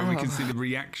effectively, but we can see the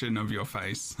reaction of your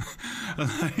face.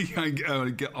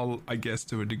 I guess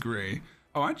to a degree.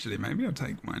 Oh, actually, maybe I'll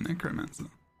take my necromancer.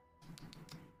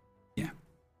 Yeah.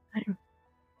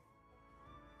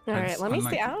 All right, let me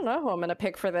see. I don't know who I'm going to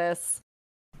pick for this.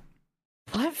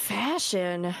 What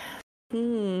fashion?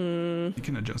 You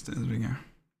can adjust it as we go.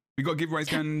 We got giveaways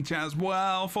going in chat as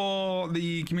well for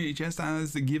the community chest,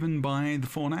 as given by the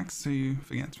Fornax, who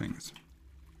forgets things.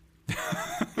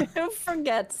 Who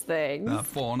forgets things? The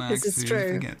Fornax who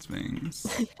forgets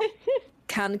things.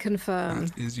 Can confirm.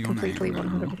 That is your completely name.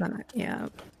 100%. Yeah.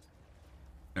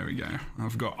 There we go.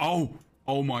 I've got.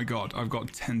 Oh my god! I've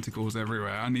got tentacles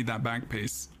everywhere. I need that back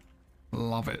piece.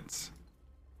 Love it.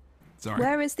 Sorry.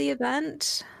 Where is the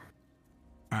event?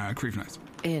 Creeve Nose.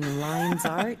 In Lion's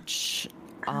Arch.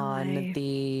 On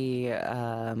the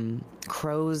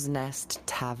Crow's Nest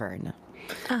Tavern.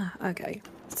 Ah, okay.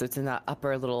 So it's in that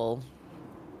upper little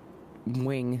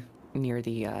wing near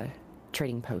the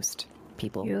trading post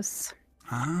people. Yes.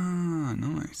 Ah,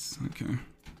 nice. Okay.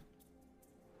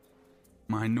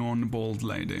 My non-bald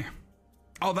lady.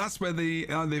 Oh, that's where the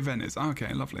event is.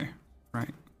 Okay, lovely.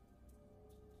 Right.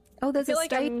 Oh, there's a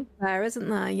stage there, isn't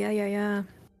there? Yeah.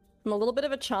 I'm a little bit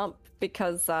of a chump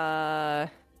because I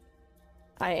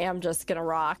am just gonna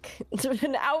rock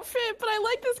an outfit, but I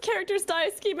like this character's dye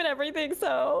scheme and everything,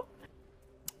 so...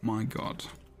 My god.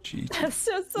 Cheating. I'm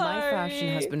so sorry. My fashion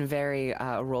has been very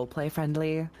roleplay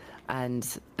friendly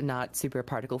and not super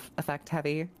particle effect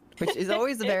heavy, which is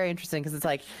always very interesting, because it's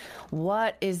like,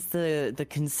 what is the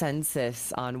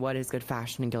consensus on what is good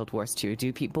fashion in Guild Wars 2?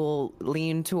 Do people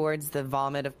lean towards the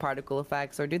vomit of particle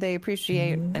effects, or do they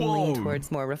appreciate and lean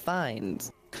towards more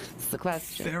refined? That's the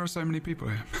question. There are so many people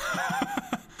here.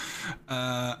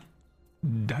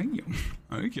 Damn.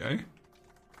 Okay.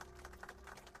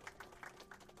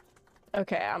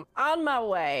 Okay, I'm on my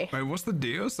way. Wait, what's the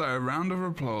deal? So, a round of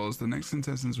applause. The next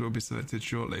contestants will be selected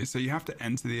shortly. So you have to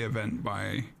enter the event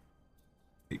by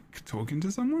talking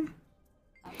to someone?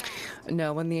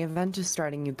 No, when the event is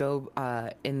starting, you go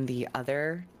in the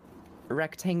other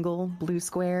rectangle blue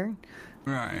square.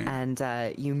 Right. And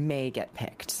you may get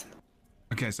picked.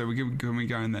 Okay, so can we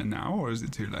go in there now, or is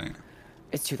it too late?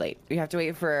 It's too late. You have to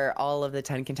wait for all of the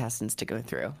 10 contestants to go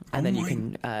through, and then you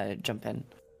can jump in.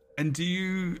 And do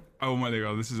you... Oh my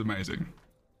god, this is amazing.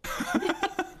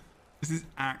 This is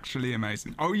actually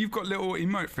amazing. Oh, you've got little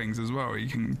emote things as well, where you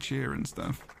can cheer and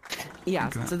stuff. Yeah,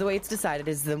 so the way it's decided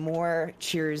is the more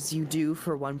cheers you do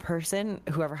for one person,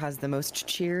 whoever has the most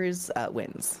cheers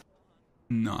wins.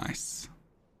 Nice.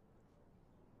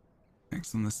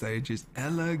 Next on the stage is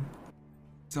Ella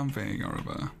something or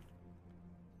other.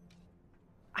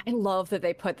 I love that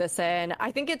they put this in.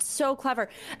 I think it's so clever.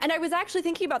 And I was actually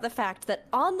thinking about the fact that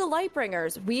on the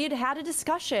Lightbringers, we had a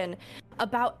discussion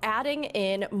about adding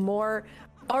in more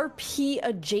RP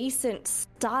adjacent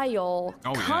style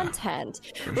content,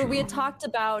 where we had talked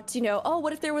about,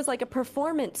 what if there was like a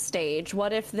performance stage?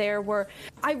 What if there were,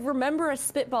 I remember us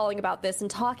spitballing about this and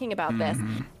talking about this,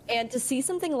 and to see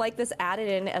something like this added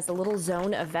in as a little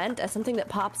zone event, as something that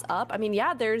pops up. I mean,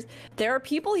 yeah, there are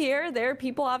people here, there are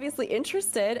people obviously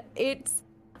interested.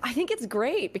 I think it's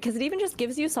great because it even just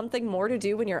gives you something more to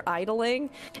do when you're idling.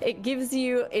 It gives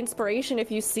you inspiration if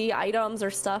you see items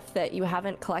or stuff that you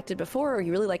haven't collected before, or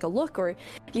you really like a look, or,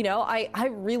 I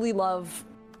really love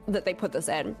that they put this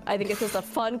in. I think it's just a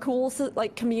fun, cool,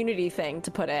 like, community thing to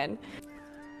put in.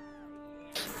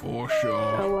 For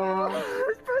sure. Oh, wow.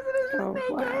 This person is just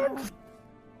naked. Wow.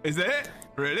 Is it?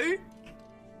 Really?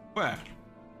 Where?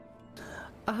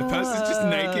 The person's just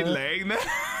naked laying there?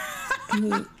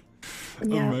 Yeah.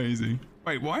 Amazing.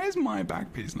 Wait, why is my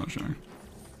back piece not showing?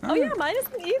 Oh yeah, mine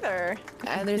isn't either.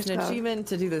 And there's an achievement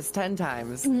to do this 10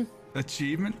 times.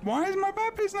 Achievement? Why is my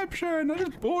back piece not showing? I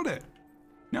just bought it.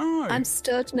 No. I'm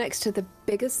stood next to the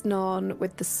biggest non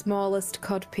with the smallest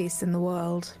cod piece in the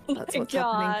world. That's what's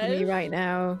happening to me right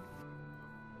now.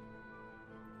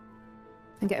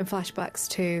 I'm getting flashbacks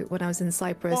to when I was in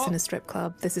Cyprus in a strip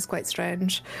club. This is quite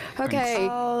strange. Okay,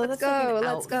 let's go.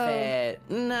 Like let's go.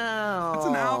 No. That's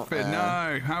an outfit.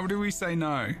 No. How do we say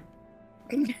no?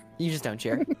 You just don't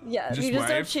cheer. Yeah, you just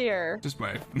don't cheer. Just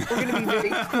wave. We're going to be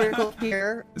very critical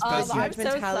here. I'm so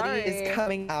Judgmentality is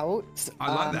coming out.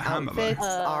 I like the hammer, outfits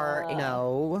are,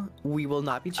 no, we will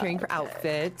not be cheering for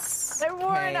outfits. I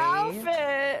wore an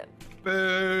outfit.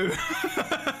 Boo.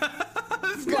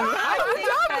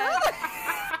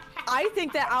 I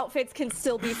think that outfits can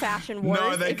still be fashion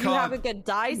worse if you have a good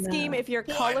dye scheme, if your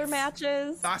color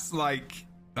matches. That's like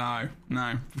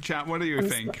No. Chat, what do you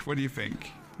think? What do you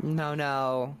think?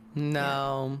 No.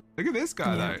 Look at this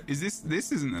guy though. Is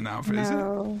this isn't an outfit, is it?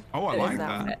 Oh, I like that.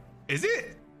 Outfit. Is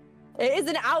it? It is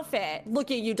an outfit.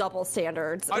 Look at you, double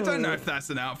standards. I don't know if that's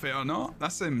an outfit or not.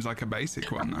 That seems like a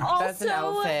basic one though. That's an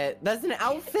outfit. That's an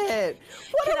outfit.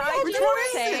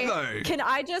 Can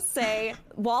I just say,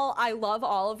 while I love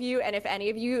all of you, and if any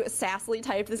of you sassily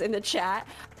type this in the chat,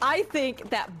 I think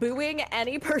that booing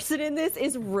any person in this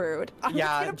is rude. I'm just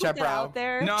gonna put that out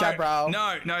there. No,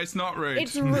 it's not rude.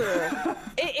 It's rude.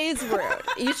 It is rude.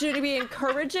 You should be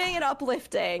encouraging and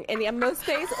uplifting in the emo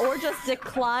space, or just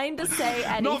decline to say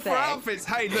anything. Not for outfits.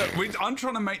 Hey, look, I'm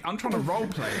trying to role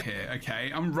play here.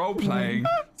 Okay, I'm role playing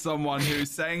someone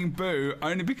who's saying boo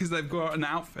only because they've got an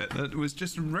outfit that was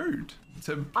just rude.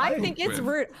 I think it's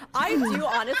rude. I do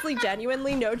honestly,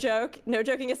 genuinely, no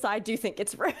joking aside, do think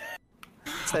it's rude.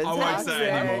 I won't say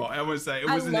anymore. I won't say it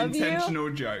was an intentional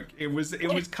joke. It was.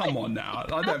 Come on now.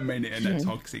 I don't mean it in a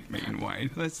toxic, mean way.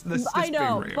 Let's be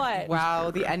real. But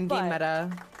wow, the endgame meta.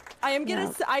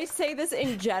 I say this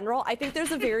in general. I think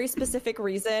there's a very specific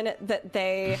reason that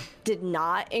they did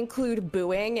not include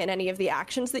booing in any of the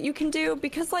actions that you can do,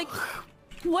 because like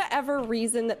whatever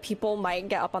reason that people might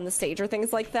get up on the stage or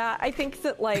things like that, I think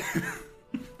that like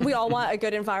we all want a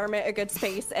good environment, a good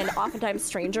space, and oftentimes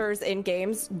strangers in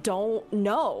games don't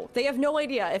know. They have no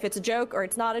idea if it's a joke or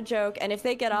it's not a joke, and if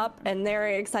they get up and they're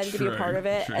excited to be a part of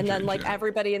it, and then like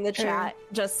everybody in the chat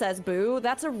just says boo,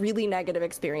 that's a really negative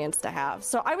experience to have.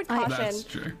 So I would caution. That's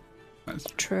true. That's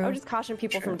true. I would just caution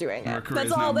people from doing it.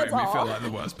 That's all. That's all. Me feel like the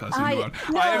worst person in the world.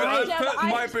 I put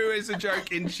my boo is a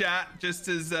joke in chat just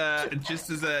as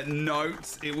a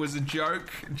note. It was a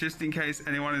joke, just in case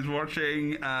anyone is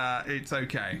watching. It's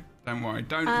okay. Don't worry.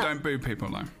 Don't boo people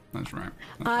though. That's right.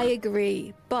 I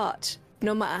agree, but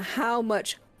no matter how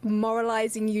much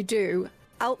moralizing you do,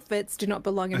 outfits do not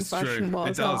belong in fashion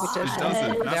wars. It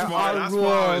doesn't. That's why I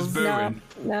was booing.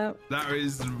 No. That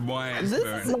is why it's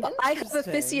booing. I have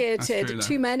officiated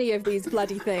too many of these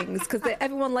bloody things because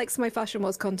everyone likes my fashion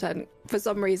wars content for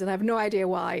some reason. I have no idea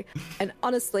why. And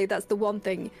honestly, that's the one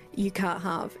thing you can't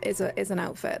have is an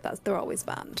outfit. They're always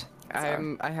banned.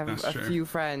 I have a few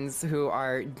friends who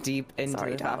are deep into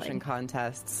the fashion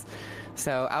contests.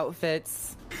 So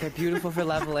outfits, they're beautiful for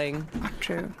leveling.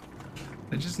 True.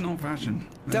 They're just not fashion.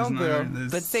 Don't boo,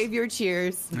 but save your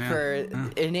cheers for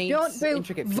innate,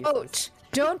 intricate pieces. Vote.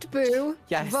 Don't boo.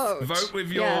 Yes. Vote. Vote with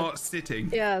your sitting.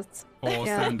 Yes. Or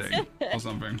standing or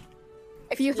something.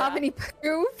 If you have any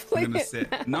poo, fling I'm gonna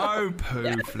sit. No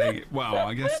poo, fling it. Well,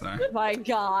 I guess so. My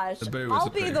gosh. I'll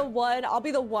be the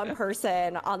one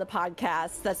person on the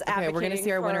podcast that's advocating we're gonna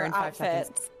see our winner in 5 outfits.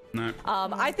 seconds. No.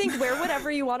 I think wear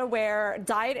whatever you want to wear.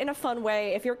 Dye it in a fun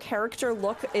way. If your character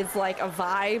look is like a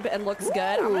vibe and looks good,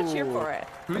 I'm gonna cheer for it.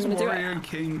 Who's Warrior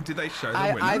King? Did they show the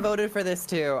winner? I voted for this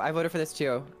too. I thought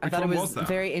it was that?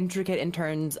 very intricate in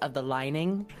terms of the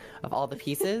lining of all the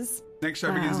pieces. Next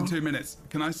show begins in 2 minutes.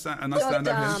 Can I stand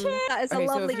up here? That is a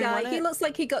lovely guy. He looks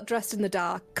like he got dressed in the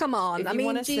dark. Come on. If you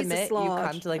want to submit, you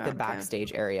come to like the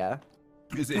backstage area.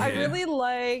 Is it here? I really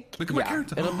like. Look at my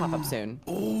character. It'll pop up soon.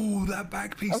 Oh, that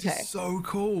back piece is so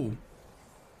cool.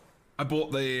 I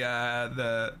bought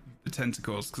the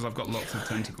tentacles because I've got lots of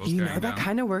tentacles going down. That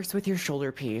kind of works with your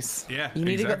shoulder piece. Yeah, you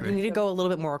need to go a little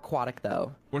bit more aquatic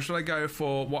though. What should I go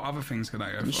for? What other things can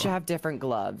I go for? You should have different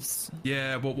gloves.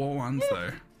 Yeah, but what ones though?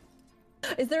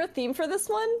 Is there a theme for this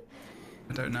one?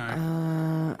 I don't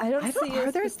know. I don't see. Are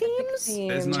there themes?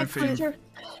 There's no theme.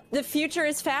 The future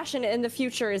is fashion, and the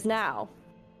future is now.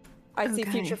 I see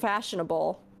future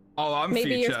fashionable. Oh, I'm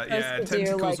Maybe future. Yeah,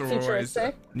 tentacles are always.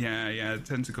 futuristic. Yeah,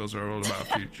 tentacles are all about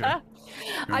future.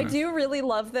 I do really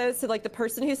love those. So, like the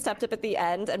person who stepped up at the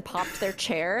end and popped their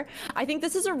chair. I think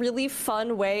this is a really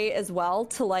fun way as well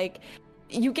to like.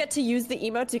 You get to use the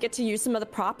emotes. You get to use some of the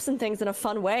props and things in a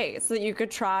fun way, so that you could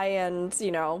try and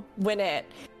win it.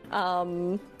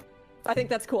 I think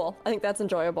that's cool. I think that's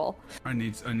enjoyable. I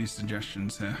need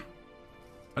suggestions here.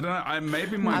 I don't know.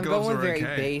 Maybe my gloves going are very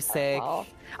okay. basic. Oh.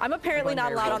 I'm apparently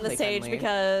not allowed on the stage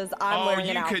because I'm wearing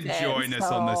an outfit. Oh, you could join us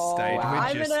on the stage.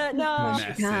 We're just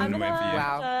messing with you.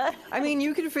 Wow. I mean,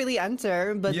 you can freely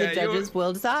enter, but the judges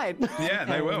will decide. Yeah,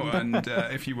 they will. And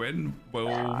if you win, we'll,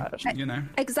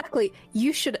 Exactly.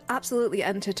 You should absolutely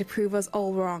enter to prove us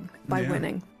all wrong by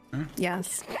winning. Yeah.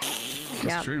 Yes.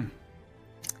 That's true.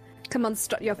 Come on,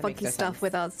 start your funky stuff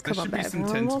with us. Come on, babe. There should be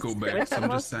some tentacle bits, I'm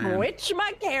just saying. Switch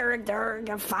my character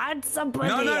to find somebody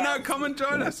No, come and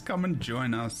join us. Come and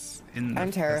join us.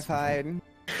 I'm terrified.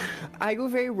 I go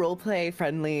very roleplay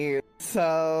friendly,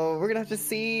 so we're gonna have to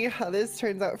see how this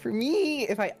turns out for me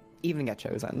if I even get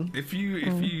chosen. If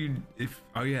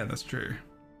oh yeah, that's true.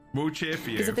 We'll cheer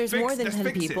for you. Because if there's more than 10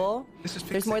 fix it. people, Let's just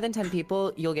fix there's it. more than 10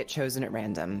 people, you'll get chosen at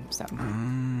random. So.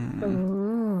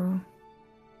 Ooh.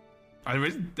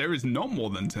 There is not more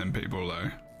than 10 people though.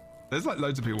 There's like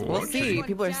loads of people We'll watching. see.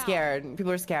 People are scared.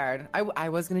 People are scared. I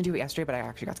was gonna do it yesterday, but I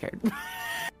actually got scared.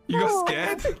 You got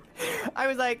scared? I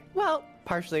was like, well,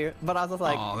 partially, but I was just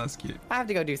like, Oh, that's cute. I have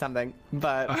to go do something.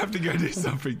 But I have to go do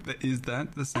something. Is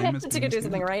that the I same have as to being go do scared?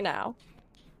 something right now.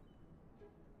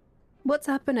 What's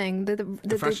happening?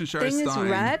 The fashion show thing is is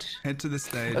starting. red. Head to the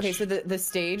stage. okay, so the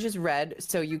stage is red,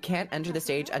 so you can't enter the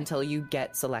stage until you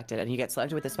get selected, and you get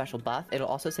selected with a special buff. It'll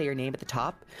also say your name at the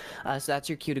top, so that's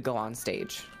your cue to go on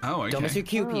stage. Oh, okay. Don't miss your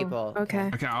cue, people.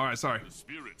 Okay. Okay, all right, sorry. The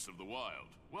spirits of the wild,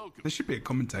 welcome. There should be a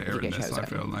commentator in get this, I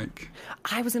chosen. feel like.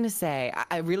 I was gonna say,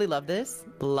 I really love this,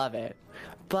 love it,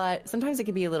 but sometimes it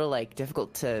can be a little like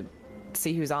difficult to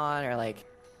see who's on or like.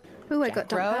 Ooh, I got dumped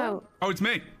Bro? out. Oh, it's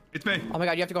me. It's me. Oh my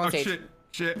god, you have to go on Oh, stage.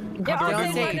 shit. Get How do I on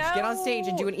do stage. it? Get on stage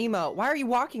and do an emote. Why are you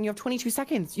walking? You have 22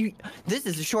 seconds. This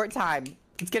is a short time.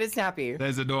 Let's get it snappy.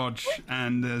 There's a dodge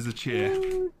and there's a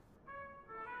cheer.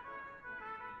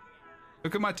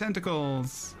 Look at my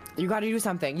tentacles. You gotta do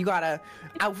something. You gotta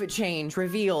outfit change,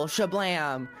 reveal,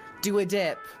 shablam, do a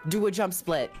dip, do a jump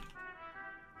split.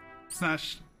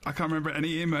 Slash, I can't remember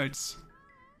any emotes.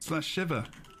 Slash shiver,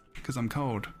 because I'm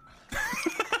cold.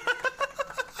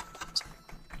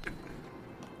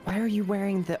 Why are you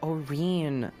wearing the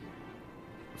Oreen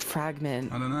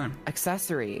fragment I don't know.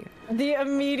 accessory? The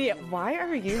immediate. Why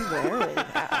are you wearing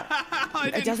that? I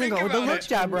It didn't doesn't think go with the about look, it.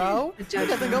 Jabro. It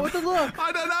doesn't go with the look.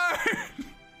 I don't know.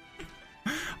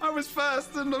 I was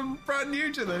first and I'm brand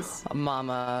new to this.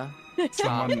 Mama.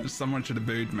 Someone should have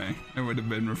booed me. It would have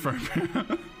been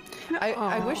appropriate.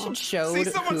 I wish it showed See,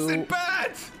 someone who... said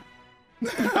bad.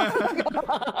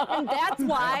 And that's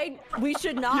why we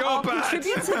should not You're all bad.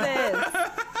 contribute to this.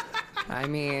 I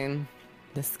mean,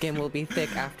 the skin will be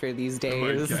thick after these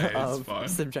days Okay, it's of fine.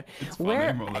 subject. It's fine,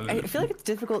 Where more than I it. feel like it's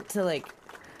difficult to like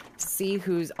see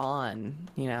who's on,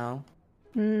 you know,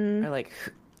 or like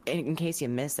in case you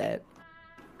miss it.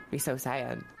 Be so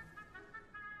sad.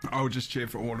 I'll just cheer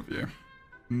for all of you.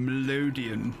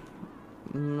 Melodian.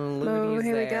 Oh,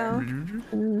 here we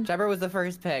go. Trevor was the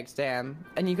first pick, damn.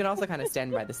 And you can also kind of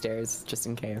stand by the stairs just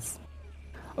in case.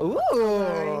 Ooh.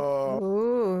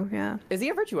 Ooh, yeah. Is he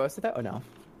a virtuoso though? Oh no.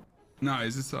 No,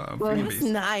 is this a Well, Green That's Beast?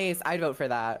 nice. I'd vote for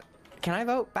that. Can I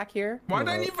vote back here? Why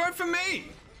don't you vote for me?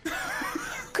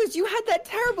 Because you had that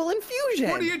terrible infusion.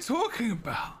 What are you talking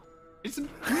about? It's a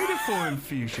beautiful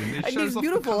infusion. It Like, shows it's off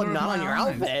beautiful the and colour not of on my your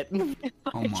eyes. outfit.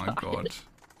 Oh my god.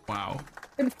 Wow.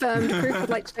 Confirmed. Proof would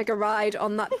like to take a ride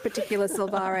on that particular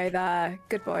Silvare there.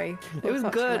 Good boy. It was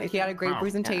good. He had a great Wow.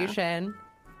 presentation.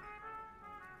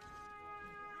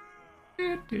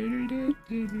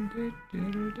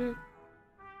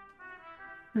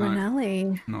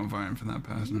 Renelli. Not voting for that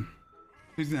person.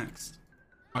 Who's next?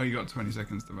 Oh, you got 20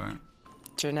 seconds to vote.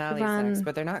 Janelle's Van- next,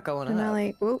 but they're not going up.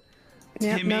 Renelli. Whoop.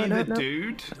 Yep, Timmy no, no, the no.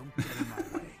 dude.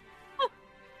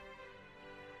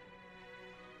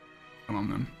 Come on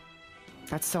then.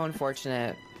 That's so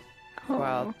unfortunate. Oh,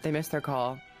 Well, they missed their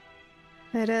call.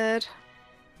 they did.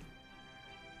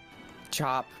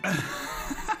 Chop.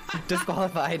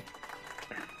 Disqualified.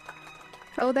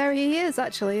 Oh, there he is.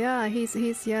 Actually, yeah.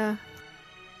 He's yeah.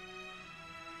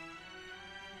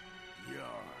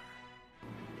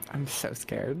 I'm so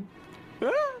scared.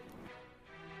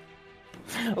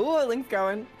 Ooh, Link's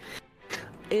going.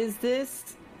 Is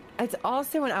this... It's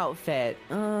also an outfit.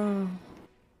 I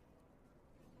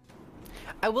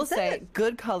will say,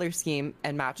 good color scheme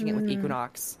and matching it with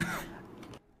Equinox.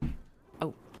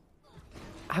 Oh.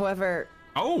 However,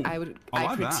 Oh, I like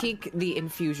that. critique the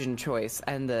infusion choice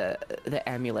and the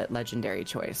amulet legendary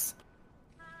choice.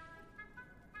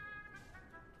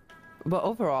 But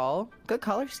overall, good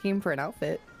color scheme for an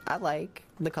outfit. I like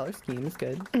the color scheme. It's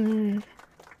good.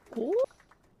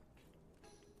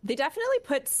 They definitely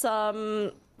put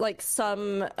some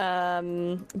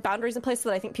boundaries in place so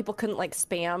that I think people couldn't like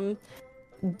spam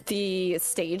the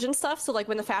stage and stuff. So like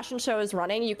when the fashion show is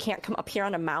running, you can't come up here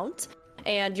on a mount,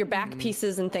 and your back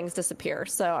pieces and things disappear.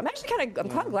 So I'm actually kind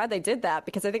of glad they did that,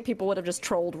 because I think people would have just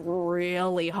trolled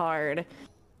really hard.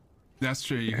 That's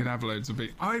true. You could have loads of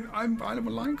people. I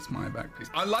liked my back piece.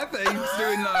 I like that he's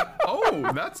doing that.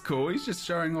 Oh, that's cool. He's just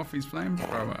showing off his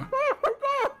flamethrower.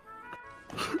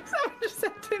 Someone just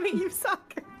said to me, "You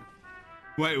suck."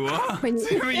 Wait, what?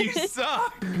 Timmy, you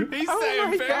suck. He's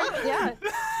saying fair. Yeah.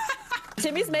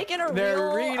 Timmy's making a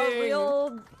They're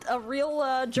real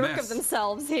jerk Mess. of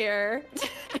themselves here.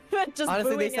 Just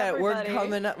Honestly, they booing said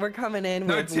everybody. we're coming in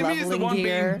No, with Timmy is the leveling one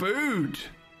gear. being booed.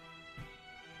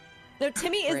 No,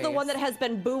 Timmy is the one that has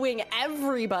been booing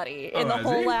everybody in the has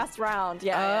whole he? last round.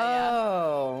 Yeah.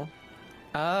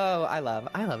 Oh, I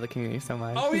love the community so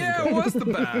much. Oh This is yeah, great. it was the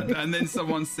bad. And then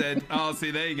someone said, "Oh, see,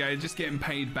 there you go, just getting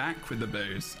paid back with the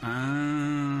booze."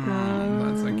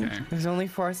 That's okay. There's only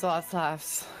 4 slots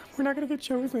left. We're not gonna get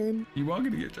chosen. You are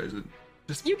gonna get chosen.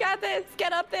 Just You got this.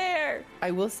 Get up there.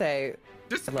 I will say,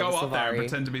 Just I go love up there and Sylvari.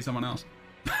 pretend to be someone else.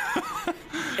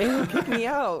 It'll kick me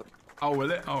out. Oh,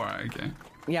 will it? All right, okay.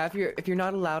 Yeah, if you're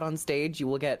not allowed on stage, you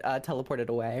will get teleported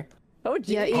away. Oh, geez.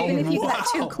 Yeah, even if you get wow.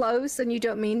 too close and you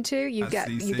don't mean to, you That get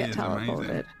CC is teleported.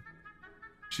 amazing.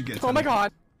 She gets Oh my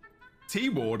god.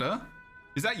 T-Warder?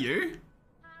 Is that you?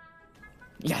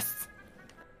 Yes.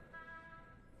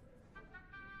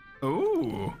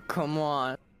 Ooh. Come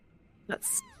on.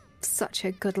 That's such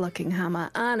a good-looking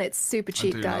hammer, and it's super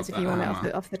cheap, do guys. love If you that want it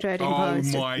hammer. off the trading Oh post.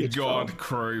 It's my beautiful. god,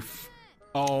 Kroof.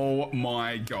 Oh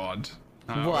my god.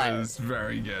 That What? was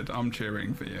very good. I'm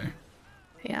cheering for you.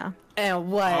 Yeah.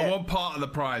 And what? I want part of the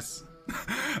price.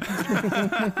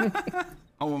 I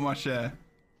want my share.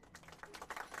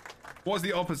 What's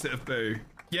the opposite of boo?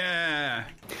 Yeah.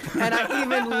 And I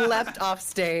even leapt off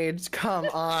stage. Come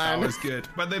That on. was good.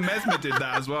 But the Mesmer did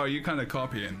that as well. You kind of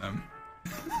copying them.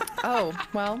 Oh,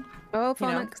 well. Oh, You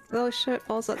know. Phonics, those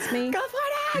shirtfalls, that's me. Go for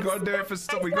We gotta do it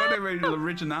for we gotta do it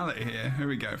originality here. Here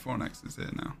we go. Fornex is here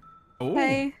now. Oh.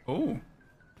 Hey. Oh.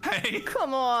 Hey.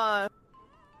 Come on.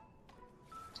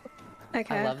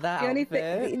 Okay. I love that The only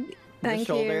outfit. thing- The Thank Do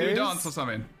shoulders. a you. dance or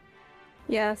something.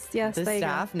 Yes, yes, The there you go.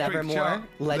 staff, Quick Nevermore. shot. There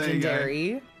you go.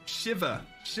 Legendary. Shiver.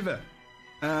 Shiver.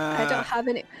 I don't have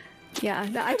any. Yeah,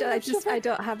 no, I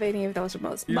don't have any of those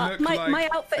remotes. You My, look my, like my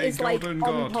outfit a is like golden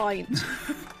on god. point.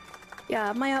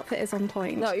 Yeah, my outfit is on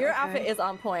point. No, your okay? outfit is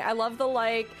on point. I love the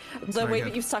the very way good.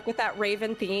 that you stuck with that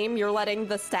Raven theme. You're letting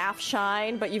the staff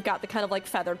shine, but you've got the kind of like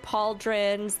feathered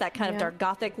pauldrons, that kind of Yeah. dark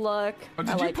gothic look. Oh, I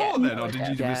did you like pour it. then, or did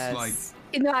you just Yes. like?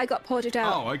 No, I got ported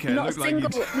out. Oh, okay, Not a looked like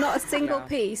you'd- single, not a single Yeah.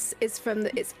 piece is from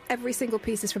the. It's every single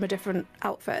piece is from a different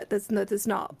outfit. There's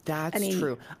not. That's any...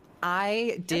 true.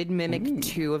 I did mimic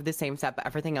 2 of the same set, but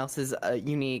everything else is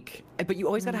unique. But you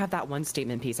always got to have that one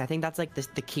statement piece. I think that's like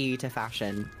the key to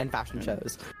fashion and fashion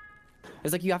shows.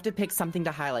 It's like you have to pick something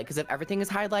to highlight, because if everything is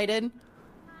highlighted,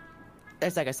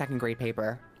 it's like a second grade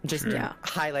paper. Just Yeah.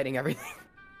 highlighting everything.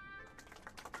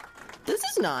 This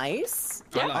is nice.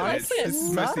 I like this it. is This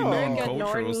is mostly so non-cultural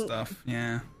Norton- stuff.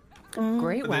 Yeah.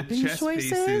 Great The weapon chest pieces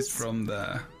choices. from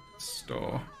the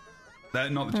store. They're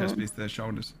not the chest piece. They're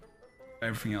shoulders.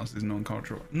 Everything else is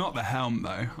non-cultural. Not the helm though.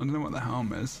 I don't know what the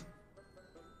helm is.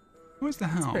 Where's the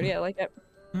helm? Pretty, I like it.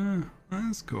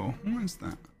 That's cool. What is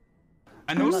that?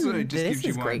 And also, it just This gives you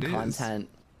is great ideas. content.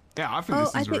 Yeah, I think Oh,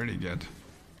 this I is think- really good.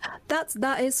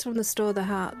 That is from the store. The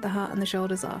hat and the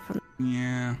shoulders are from.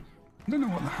 Yeah. I don't know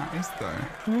what the hat is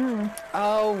though.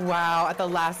 Oh wow! At the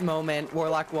last moment,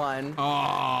 Warlock won.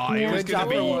 Oh, it Yeah. was Good gonna job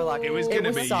be. for Warlock. It was It gonna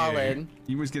was be solid. you.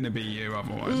 He was gonna be you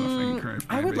otherwise. I think. Chris,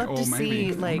 I would maybe. love to Or maybe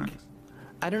see like. Fornex.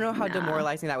 I don't know how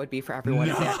demoralizing that would be for everyone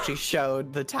if they actually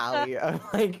showed the tally of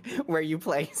like where you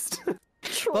placed.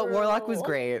 But Warlock was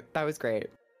great. That was great.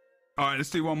 All right, let's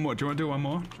do one more. Do you want to do one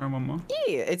more? Try one more.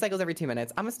 Yeah, it cycles every 2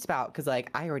 minutes. I'm gonna spout because like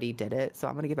I already did it, so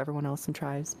I'm gonna give everyone else some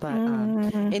tries. But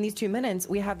in these 2 minutes,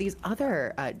 we have these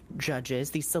other judges,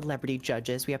 these celebrity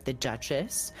judges. We have the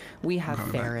Duchess, we have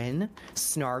Okay. Farron,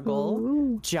 Snargle,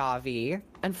 Javi,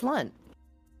 and Flunt.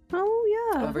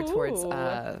 Oh yeah. Over towards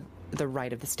the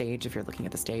right of the stage if you're looking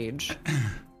at the stage.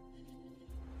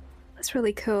 That's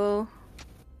really cool.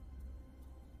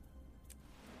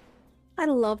 I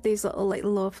love these little like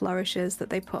low flourishes that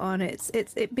they put on.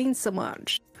 It means so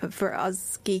much for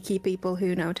us geeky people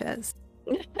who notice.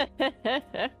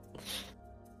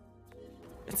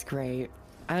 It's great.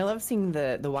 I love seeing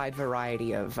the wide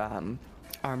variety of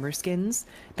armor skins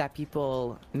that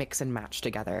people mix and match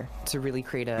together to really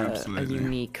create a Absolutely.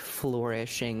 unique,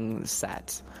 flourishing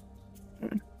set.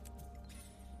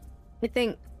 I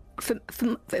think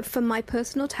for my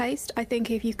personal taste, I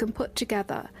think if you can put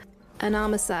together an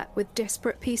armor set with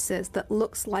disparate pieces that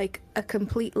looks like a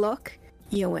complete look,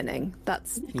 you're winning.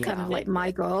 That's kind of like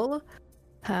my goal.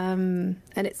 And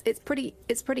it's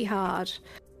pretty hard.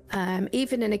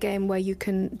 Even in a game where you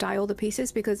can dye all the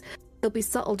pieces, because there'll be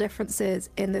subtle differences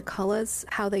in the colors,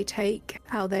 how they take,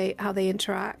 how they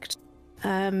interact.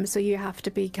 So you have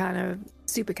to be kind of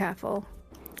super careful.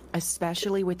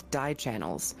 Especially with dye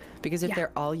channels, because if Yeah.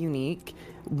 they're all unique,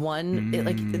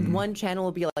 one channel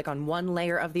will be like on one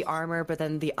layer of the armor, but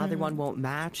then the other one won't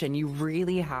match, and you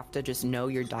really have to just know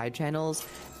your dye channels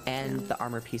and the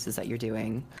armor pieces that you're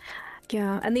doing.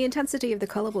 Yeah, and the intensity of the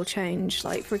color will change.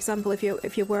 Like, for example, if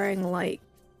you're wearing like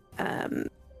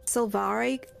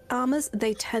Sylvari armors,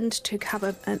 they tend to have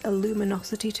a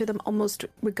luminosity to them almost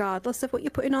regardless of what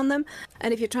you're putting on them.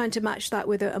 And if you're trying to match that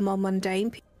with a more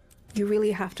mundane piece, you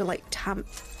really have to like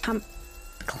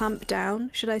clamp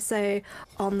down, should I say,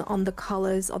 on the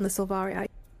colors, on the Silvari.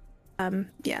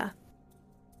 Yeah.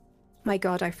 My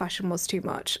god, I fashion was too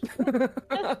much.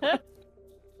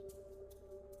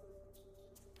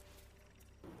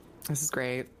 This is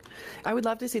great. I would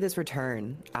love to see this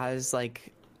return as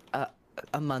like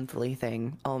a monthly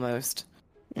thing almost.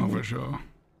 Oh, for sure.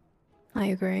 I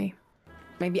agree.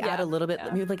 Maybe add a little bit,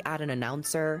 maybe like add an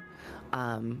announcer,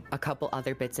 a couple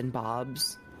other bits and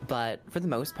bobs, but for the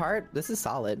most part, this is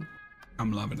solid.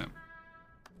 I'm loving it.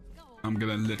 I'm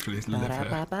gonna literally live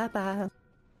here.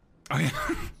 Oh yeah.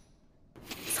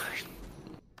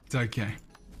 It's okay.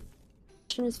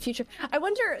 Future. I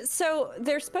wonder, so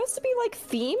there's supposed to be like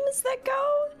themes that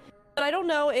go, but I don't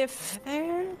know if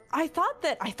I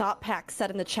thought Pax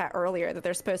said in the chat earlier that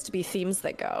there's supposed to be themes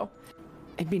that go.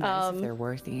 It'd be nice if there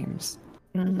were themes.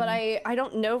 But I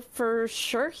don't know for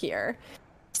sure here.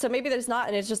 So maybe there's not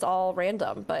and it's just all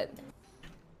random, but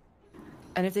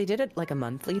and if they did it like a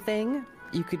monthly thing,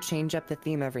 you could change up the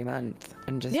theme every month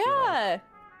and just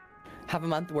have a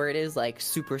month where it is like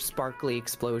super sparkly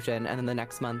explosion, and then the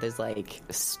next month is like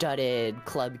studded,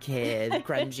 club kid,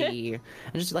 grungy,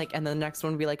 and just like, and then the next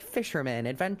one would be like fisherman,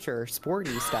 adventure,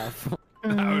 sporty stuff.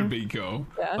 That would be cool.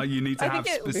 Yeah. Like you need to have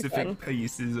think it would be specific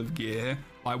pieces of gear,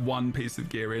 like one piece of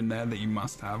gear in there that you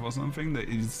must have or something that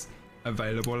is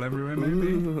available everywhere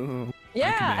maybe.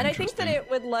 Yeah, and I think that it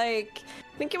would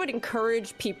it would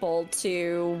encourage people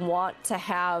to want to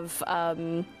have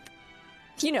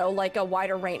you know, like a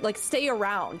wider range, like stay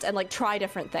around and like try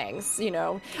different things, you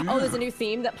know. Oh, there's a new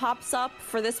theme that pops up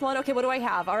for this one. Okay, what do I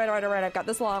have? All right, I've got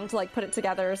this long to like put it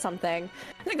together or something.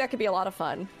 I think that could be a lot of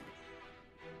fun.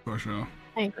 For sure.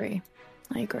 I agree.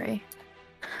 I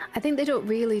think they don't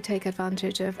really take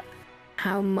advantage of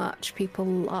how much people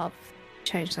love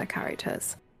to change their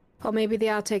characters. Or maybe they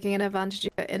are taking an advantage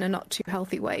of it in a not too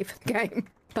healthy way for the game.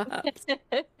 Perhaps.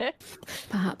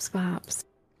 Perhaps.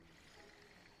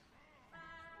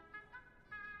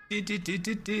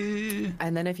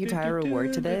 And then if you tie a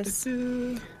reward to this,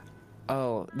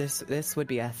 oh, this would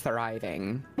be a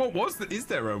thriving. What is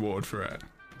there a reward for it?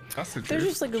 That's the truth. There's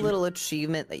just like a little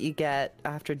achievement that you get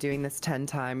after doing this 10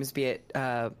 times, be it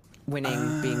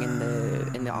winning, being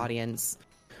in the audience.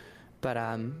 But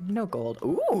no gold.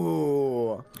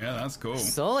 Ooh. Yeah, that's cool.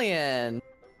 Ascolonian.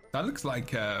 That looks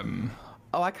like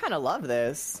Oh, I kind of love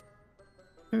this.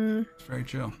 It's very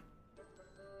chill.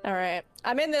 All right,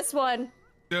 I'm in this one.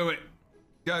 Do it.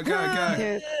 Go.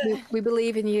 Yeah, we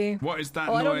believe in you. What is that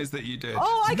noise that you did?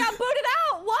 Oh, I got booted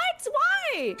out. What?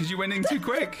 Why? Did you went in too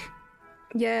quick?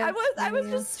 Yeah. I was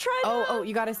just trying. Oh,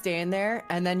 you got to stay in there,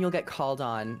 and then you'll get called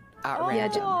on at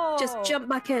random. Yeah, just jump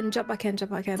back in. Did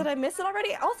I miss it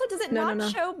already? Also, does it not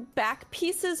show back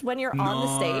pieces when you're on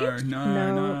the stage?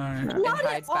 No. Not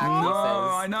at all. No,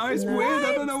 I know, it's weird.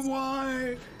 I don't know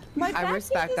why. I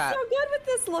respect that. So good with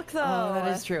this look, though. Oh, that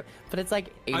is true. But it's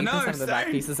like 80% of the back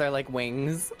pieces are like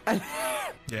wings.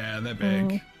 Yeah, they're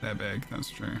big. They're big. That's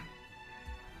true.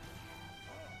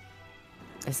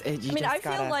 I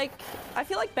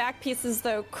feel like back pieces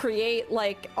though create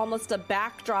like almost a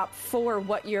backdrop for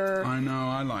what you're. I know.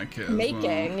 I like it.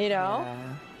 Making, you know.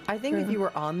 Yeah. I think if you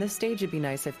were on the stage, it'd be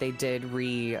nice if they did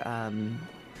reappear.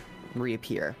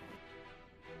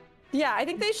 Yeah, I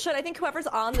think they should. I think whoever's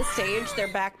on the stage, their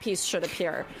back piece should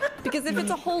appear. Because if it's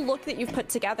a whole look that you've put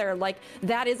together, like,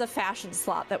 that is a fashion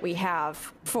slot that we have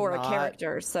for a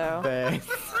character, so...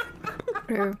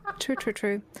 True.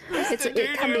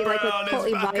 It can be like a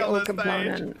totally vital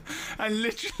component. And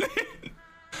literally,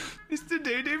 Mr.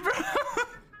 Doodoo Bro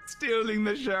stealing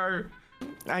the show.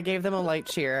 I gave them a light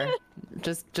cheer,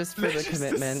 just for the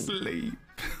commitment. Asleep.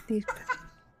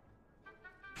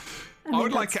 I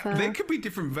would like. There could be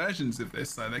different versions of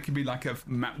this, though. There could be like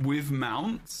with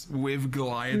mounts, with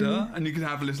glider, and you could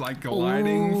have this like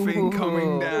gliding thing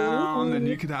coming down, and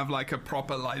you could have like a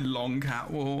proper like long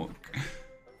catwalk.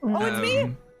 Oh, it's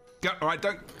me. Go, all right,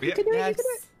 don't. Yeah. Yes.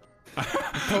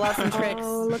 Pull out some tricks.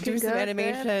 Do some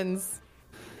animations.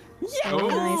 Yeah.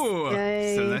 Oh,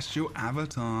 nice. Celestial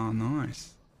avatar,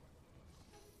 nice.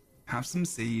 Have some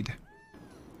seed.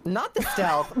 Not the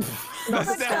stealth. Not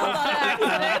the stealth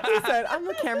on accident. He said, I'm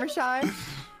the camera shy.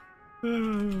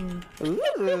 Ooh.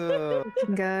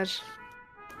 Gosh.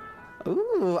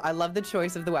 Ooh, I love the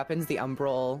choice of the weapons, the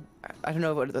umbral. I don't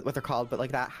know what they're called, but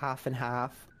like that half and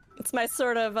half. It's my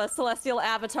sort of a celestial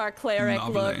avatar cleric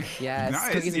look. Yes,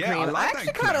 nice. cookies and cream. I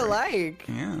actually kind of like.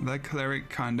 Yeah, that cleric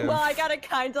kind of. Well, I got a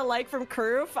kind of like from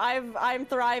Kroof. I'm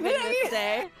thriving this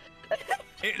day.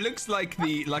 It looks like a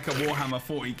Warhammer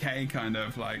 40k kind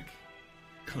of like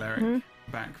cleric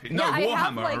back. No, Yeah, I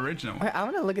have, Warhammer like- original. I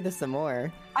want to look at this some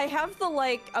more. I have the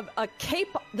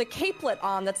the capelet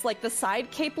on that's like the side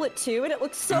capelet too, and it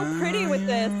looks so pretty with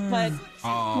this, but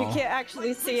you can't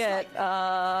actually see it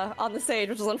on the stage,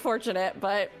 which is unfortunate,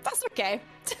 but that's okay.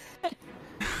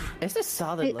 It's a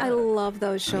solid look. I love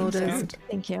those shoulders.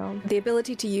 Thank you. The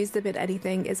ability to use them in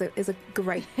anything is a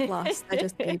great plus. They're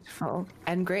just beautiful.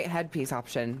 And great headpiece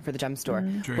option for the gem store.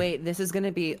 True. Wait, this is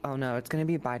gonna be. Oh no, it's gonna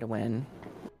be buy to win.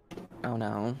 Oh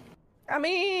no. I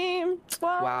mean,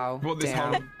 well, Wow. What,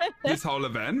 damn. this whole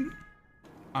event?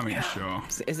 I mean, sure.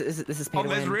 This is pay Oh, to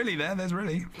there's win. there's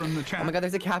really from the chat. Oh my god,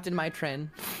 there's a Captain Mitrin.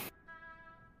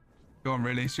 Go on,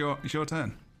 really. It's your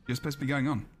turn. You're supposed to be going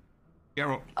on.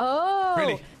 Geralt. Oh,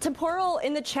 Really? Temporal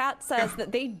in the chat says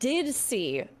that they did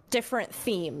see different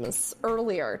themes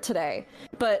earlier today,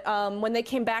 but when they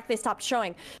came back, they stopped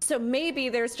showing. So maybe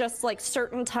there's just like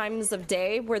certain times of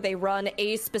day where they run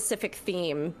a specific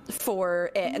theme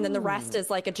for it, and then the rest is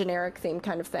like a generic theme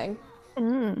kind of thing.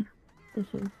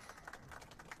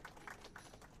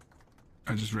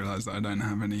 I just realized that I don't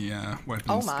have any weapons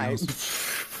Oh my.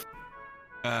 skills.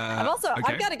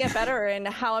 I've got to get better in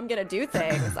how I'm gonna do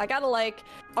things. I gotta like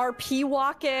RP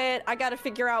walk it. I gotta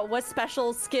figure out what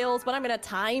special skills, when I'm gonna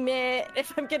time it,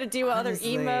 if I'm gonna do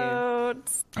Honestly. other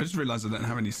emotes. I just realized I don't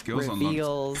have any skills unlocked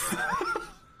Reveals.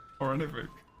 or anything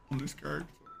on this character.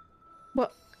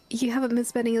 What? You haven't been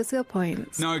spending your skill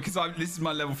points? No, because this is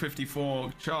my level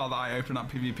 54 char that I open up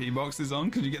PvP boxes on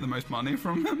because you get the most money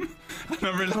from them. And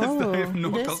I realized that I have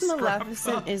not got This scrapped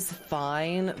Maleficent up. is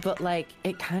fine, but like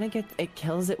it kind of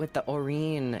kills it with the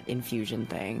Aurene infusion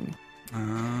thing.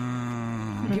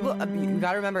 People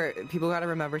gotta remember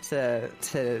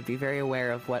to be very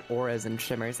aware of what auras and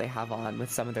shimmers they have on with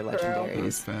some of their That's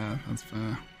legendaries. fair. That's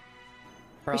fair.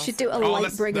 We should do a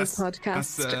Lightbringers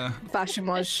podcast Fashion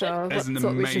Wars show. There's That's an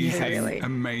what we should do, really.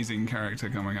 amazing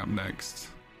character coming up next.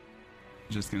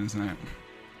 Just gonna say it.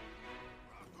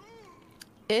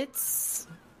 It's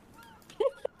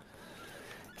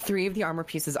 3 of the armor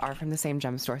pieces are from the same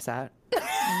gem store set.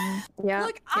 Yeah.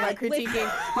 Look, My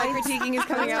critiquing is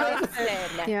coming out. Listen,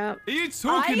 Yeah. What are you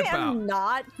talking I about? am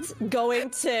not going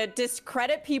to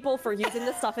discredit people for using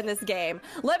this stuff in this game.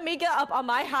 Let me get up on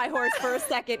my high horse for a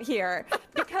second here,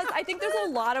 because I think there's a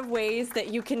lot of ways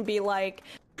that you can be like,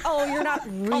 oh, you're not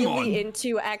really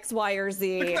into X, Y, or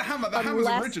Z. Look at the hammer. The hammer's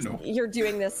unless original. you're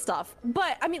doing this stuff.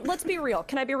 But I mean, let's be real.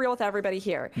 Can I be real with everybody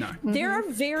here? No. There are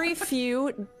very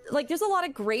few, like there's a lot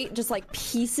of great just like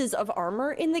pieces of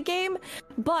armor in the game,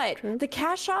 but the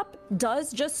cash shop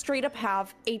does just straight up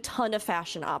have a ton of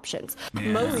fashion options.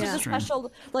 Yeah, most of the that's true.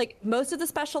 most of the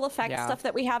special effects stuff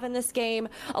that we have in this game,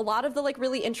 a lot of the like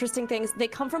really interesting things, they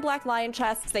come from Black Lion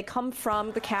chests, they come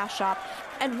from the cash shop.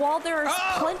 And while there are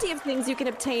plenty of things you can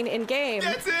obtain in game,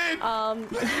 That's it!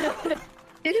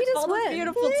 Did he just All win? the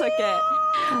Beautiful took it.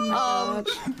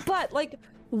 But like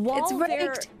while It's there,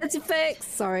 rigged. It's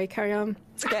fixed. Sorry, carry on.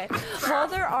 okay, while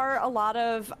there are a lot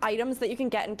of items that you can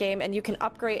get in game and you can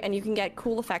upgrade and you can get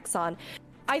cool effects on,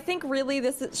 I think really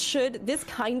this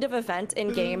kind of event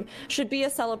in game should be a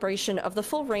celebration of the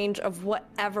full range of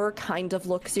whatever kind of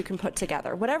looks you can put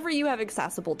together, whatever you have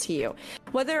accessible to you.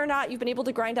 Whether or not you've been able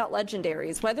to grind out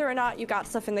legendaries, whether or not you got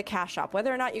stuff in the cash shop,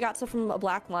 whether or not you got stuff from a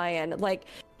Black Lion. Like,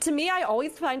 to me, I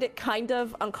always find it kind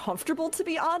of uncomfortable, to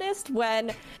be honest,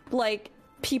 when like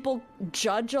people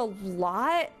judge a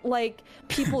lot, like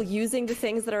people using the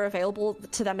things that are available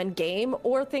to them in game,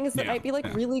 or things that might be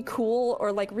like really cool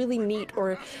or like really neat,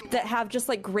 or that have just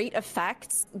like great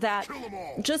effects that,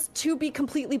 just to be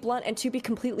completely blunt and to be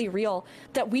completely real,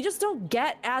 that we just don't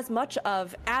get as much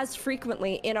of as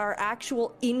frequently in our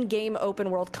actual in-game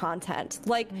open world content.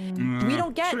 Like we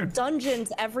don't get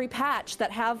dungeons every patch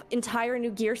that have entire new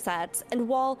gear sets, and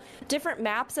while different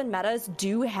maps and metas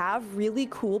do have really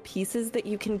cool pieces that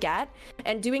you can get,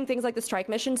 and doing things like the strike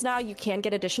missions now, you can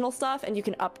get additional stuff and you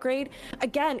can upgrade.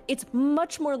 Again, it's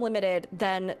much more limited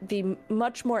than the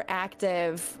much more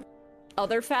active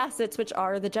other facets, which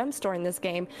are the gem store in this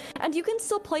game. And you can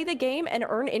still play the game and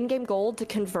earn in-game gold to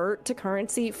convert to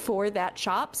currency for that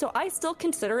shop. So I still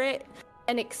consider it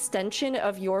an extension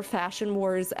of your Fashion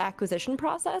Wars acquisition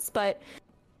process, but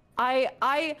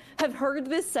I have heard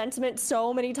this sentiment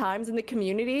so many times in the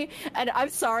community, and I'm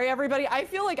sorry, everybody. I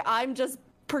feel like I'm just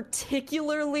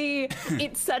particularly,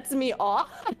 it sets me off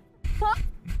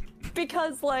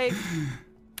because like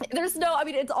there's no, I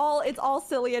mean, it's all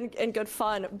silly and good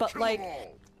fun, but like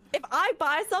if I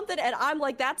buy something and I'm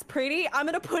like, that's pretty, I'm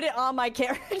gonna put it on my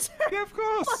character. Yeah, of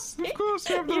course. Of course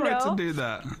you have the right to do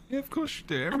that. Yeah, of course you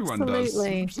do. Everyone does.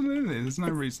 Absolutely. Absolutely. There's no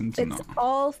reason to It's not.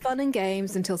 all fun and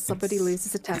games until somebody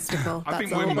loses a testicle. I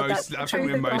think That's we're all, but that's mostly, the I think truth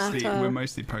we're of the mostly, matter. we're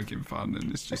mostly poking fun,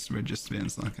 and we're just being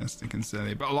sarcastic and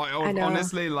silly. But like, I know.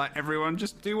 honestly, like everyone,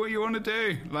 just do what you want to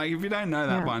do. Like, if you don't know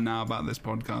that Yeah. by now about this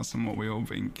podcast and what we all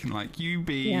think, like, you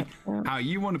be Yeah. how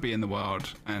you want to be in the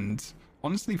world, and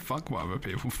honestly, fuck what other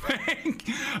people think.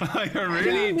 Like, I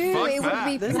really Knew fuck it that.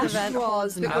 would be This Flash event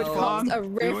Wars that would Have cause fun. a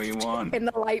Do what you rift want. in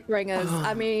the Lightbringers.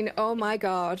 I mean, oh my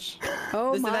god.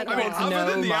 Oh This my event god. I mean, holds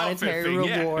other than no the outfit monetary thing,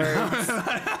 yeah. rewards.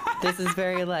 This is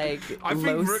very like I think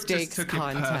low Rook just stakes took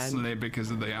content. it personally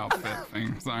because of the outfit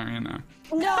thing. So, you know.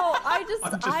 No, I just,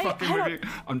 I'm just fucking with you.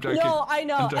 I'm joking. No, I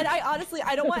know, I'm joking. and I honestly,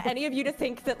 I don't want any of you to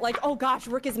think that like, oh gosh,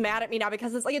 Rook is mad at me now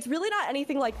because it's like, it's really not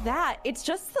anything like that. It's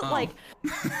just that like,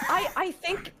 I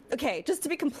think, okay, just to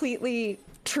be completely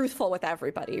truthful with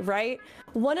everybody, right?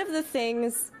 One of the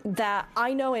things that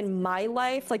I know in my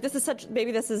life, like this is such,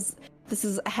 maybe this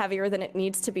is heavier than it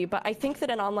needs to be, but I think that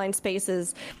in online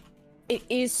spaces, it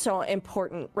is so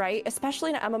important, right?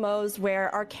 Especially in MMOs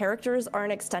where our characters are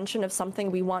an extension of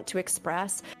something we want to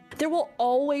express. There will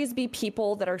always be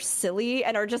people that are silly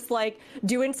and are just like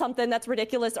doing something that's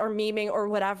ridiculous or memeing or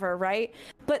whatever, right?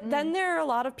 But then there are a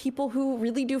lot of people who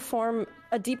really do form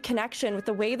a deep connection with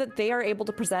the way that they are able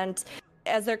to present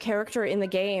as their character in the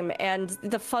game and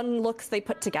the fun looks they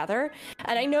put together.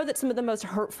 And I know that some of the most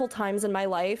hurtful times in my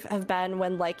life have been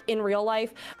when, like, in real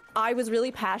life, I was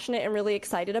really passionate and really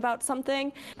excited about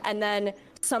something, and then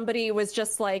somebody was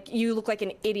just like, you look like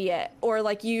an idiot, or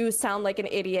like, you sound like an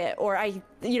idiot, or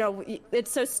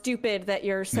it's so stupid that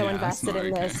you're so Yeah, that's invested not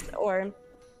in okay. this, or...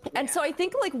 And so I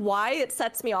think like why it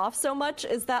sets me off so much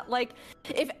is that like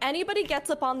if anybody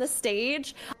gets up on the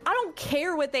stage, I don't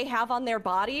care what they have on their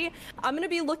body. I'm going to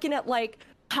be looking at like,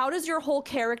 how does your whole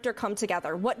character come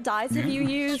together? What dyes have you Yeah,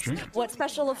 used? true. What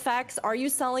special effects? Are you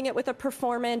selling it with a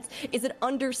performance? Is it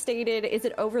understated? Is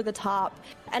it over the top?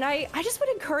 And I just would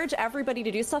encourage everybody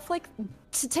to do stuff like,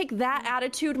 to take that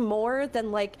attitude more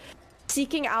than like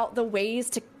seeking out the ways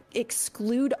to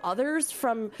exclude others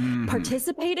from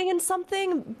participating in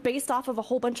something based off of a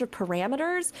whole bunch of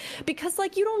parameters, because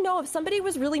like you don't know if somebody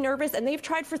was really nervous and they've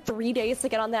tried for 3 days to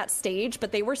get on that stage but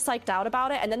they were psyched out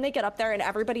about it, and then they get up there and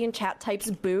everybody in chat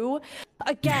types boo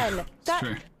again. That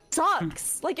true.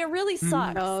 sucks. Like it really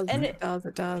sucks.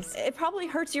 It does. It probably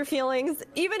hurts your feelings.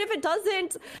 Even if it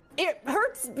doesn't, it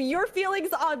hurts your feelings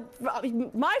on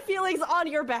my feelings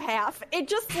on your behalf. It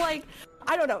just like,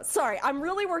 I don't know. Sorry, I'm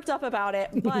really worked up about it,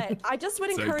 but I just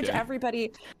would It's encourage okay.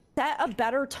 everybody, set a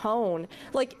better tone.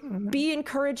 Like, be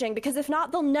encouraging, because if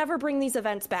not, they'll never bring these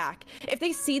events back. If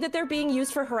they see that they're being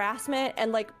used for harassment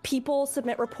and like people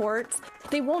submit reports,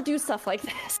 they won't do stuff like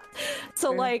this. So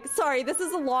like, sorry, this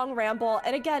is a long ramble.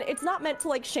 And again, it's not meant to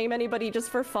like shame anybody just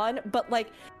for fun, but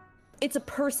like, it's a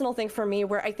personal thing for me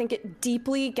where I think it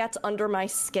deeply gets under my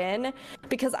skin,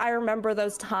 because I remember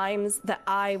those times that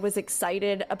I was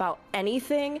excited about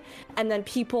anything and then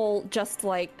people just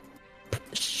like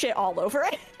shit all over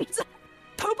it.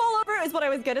 Poop all over it is what I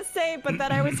was gonna say, but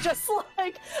then I was just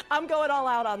like, I'm going all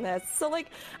out on this. So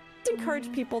like, I'd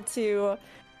encourage people to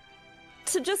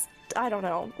just, I don't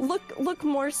know, look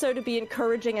more so to be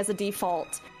encouraging as a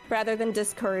default rather than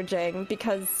discouraging,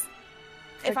 because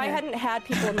if I hadn't had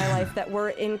people in my life that were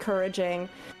encouraging,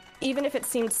 even if it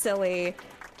seemed silly,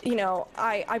 you know,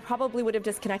 I probably would have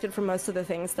disconnected from most of the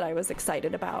things that I was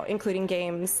excited about, including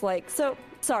games. Like, so,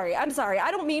 I'm sorry.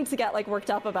 I don't mean to get, like, worked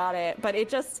up about it, but it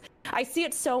just, I see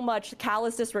it so much,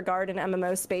 callous disregard in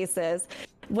MMO spaces,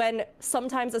 when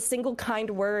sometimes a single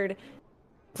kind word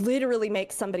literally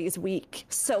makes somebody's week.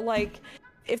 So, like,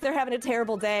 if they're having a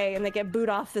terrible day and they get booed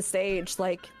off the stage,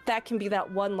 like, that can be that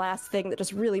one last thing that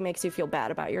just really makes you feel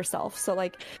bad about yourself. So,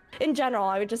 like, in general,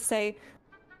 I would just say,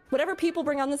 whatever people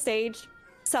bring on the stage,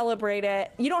 celebrate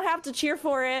it. You don't have to cheer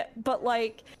for it, but,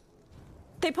 like,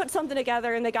 they put something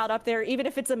together and they got up there, even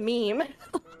if it's a meme.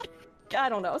 I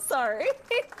don't know, sorry.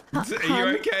 Are you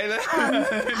okay there?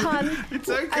 Hun, It's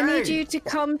okay. I need you to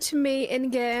come to me in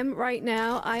game right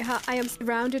now. I am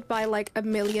surrounded by like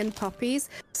 1 million puppies,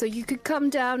 so you could come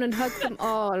down and hug them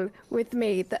all with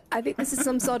me. I think this is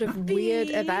some sort of weird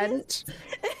event,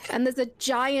 and there's a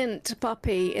giant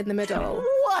puppy in the middle.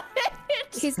 What?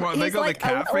 What, they got like the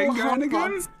cat a thing little going hot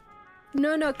again? box.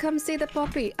 No, come see the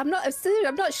puppy. I'm not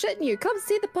shitting you. Come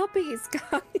see the puppies,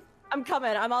 guys. I'm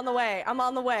coming. I'm on the way.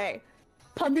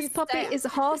 And this puppy is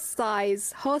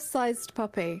horse-sized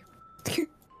puppy.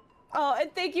 Oh,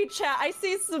 and thank you, chat. I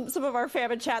see some of our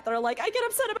fam in chat that are like, I get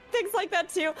upset about things like that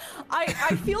too.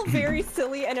 I feel very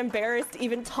silly and embarrassed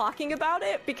even talking about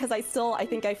it because I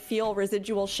think I feel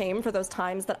residual shame for those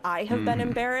times that I have been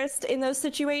embarrassed in those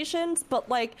situations. But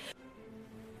like,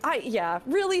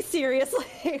 really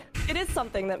seriously, it is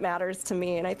something that matters to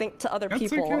me, and I think to other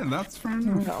people. Okay. That's fair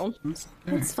enough. No.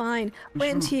 It's fine. Wait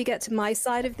until you get to my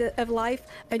side of life,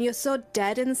 and you're so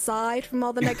dead inside from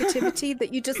all the negativity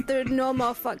that there are no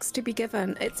more fucks to be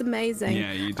given. It's amazing.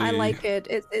 Yeah, you do. I like it.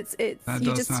 It's that you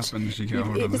does just happen as you get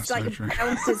older. it just like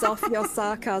bounces off your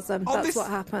sarcasm. That's what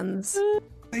happens.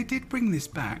 They did bring this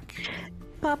back.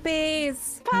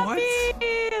 Puppies.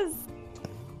 Puppies.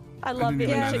 I love the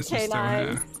ancient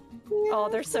canines. Oh,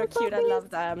 they're so cute. I love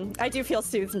them. I do feel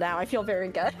soothed now. I feel very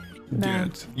good.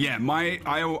 Good. Yeah,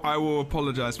 I will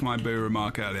apologise for my boo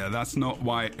remark earlier. That's not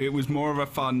why. It was more of a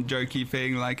fun, jokey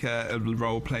thing, like a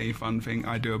role play fun thing.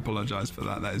 I do apologise for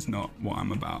that. That is not what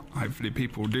I'm about. Hopefully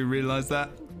people do realise that.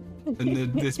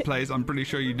 In this place, I'm pretty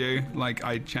sure you do. Like,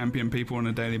 I champion people on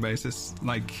a daily basis.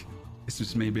 Like, it's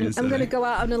just me being silly. I'm going to go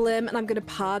out on a limb and I'm going to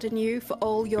pardon you for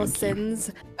all your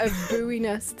sins of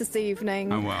booiness this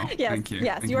evening. Oh, well. Yes, thank you.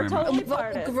 Yes, Thank you are totally We've all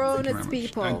pardoned. grown as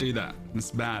people. Don't do that.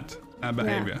 It's bad. Bad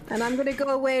behaviour. Yeah. And I'm going to go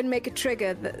away and make a trigger,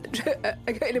 an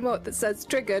emote that says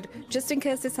triggered, just in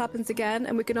case this happens again,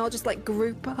 and we can all just like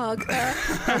group hug her.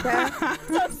 Okay?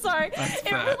 So sorry. That's It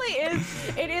fair. really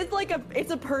is. It is like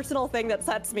it's a personal thing that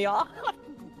sets me off.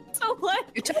 So what?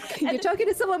 You're talking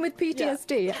to someone with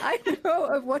PTSD. Yeah. I know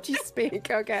of what you speak,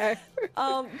 okay?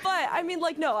 But I mean,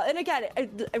 like, no, and again,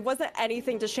 it wasn't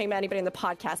anything to shame anybody in the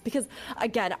podcast because,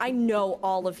 again, I know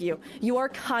all of you. You are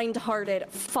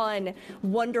kind-hearted, fun,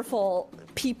 wonderful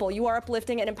people. You are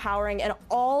uplifting and empowering, and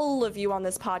all of you on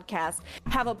this podcast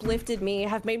have uplifted me,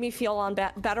 have made me feel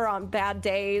better on bad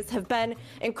days, have been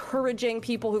encouraging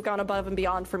people who've gone above and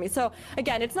beyond for me. So,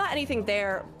 again, it's not anything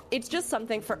there. It's just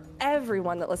something for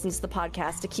everyone that listens to the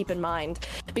podcast to keep in mind,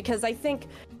 because I think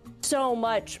so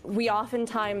much we all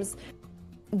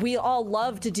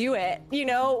love to do it, you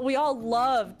know, we all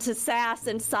love to sass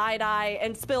and side-eye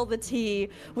and spill the tea.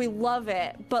 We love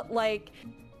it, but like,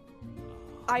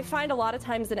 I find a lot of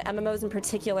times in MMOs in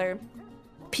particular,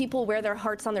 people wear their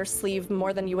hearts on their sleeve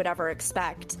more than you would ever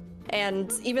expect,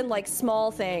 and even like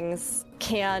small things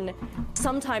can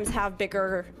sometimes have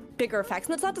bigger effects.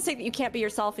 And that's not to say that you can't be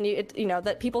yourself, and you know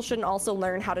that people shouldn't also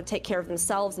learn how to take care of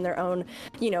themselves and their own,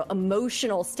 you know,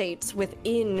 emotional states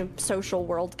within social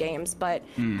world games. But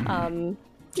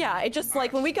yeah, it just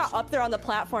like when we got up there on the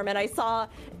platform and I saw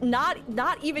not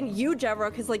even you, Jevro,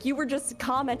 because like you were just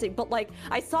commenting, but like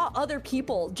I saw other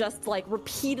people just like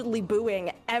repeatedly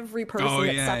booing every person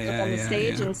that stepped up on the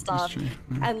stage and stuff.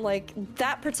 And like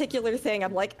that particular thing,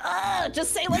 I'm like,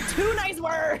 just say like 2 nice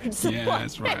words. Yeah,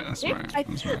 that's right. That's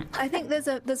right. I think there's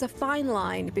a fine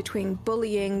line between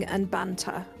bullying and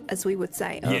banter, as we would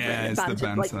say. Yeah, it's the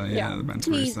banter. Like, The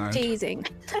banter side. Teasing.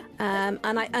 And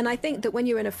I think that when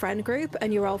you're in a friend group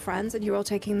and you're all friends and you're all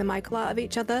taking the mic out of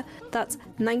each other, that's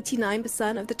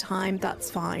 99% of the time that's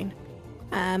fine.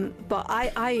 But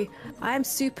I am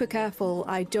super careful.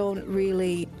 I don't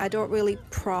really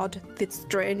prod the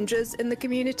strangers in the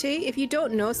community. If you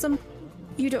don't know some,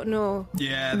 you don't know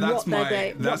what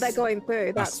they're going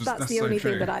through. That's the only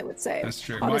thing that I would say. That's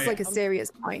true. On like a serious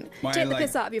point. Take the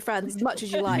piss out of your friends as much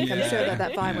as you like. I'm sure that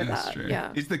they're fine with that. True.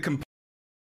 Yeah. Is the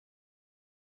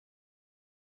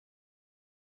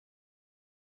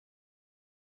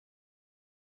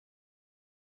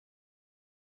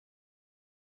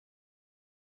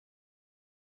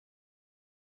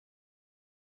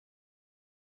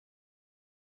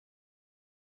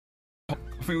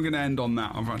I think we're going to end on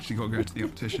that. I've actually got to go to the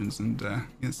opticians and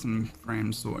get some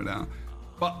frames sorted out.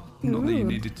 But not that you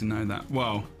needed to know that.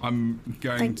 Well, I'm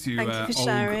going to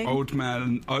older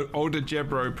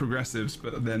Jebro progressives,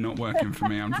 but they're not working for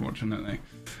me, unfortunately.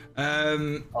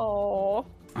 Oh.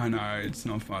 I know, it's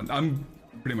not fun. I'm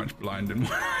pretty much blind in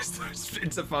one eye, so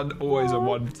it's a fun, always a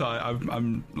one time.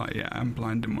 I'm like, yeah, I'm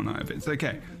blind in one eye, but it's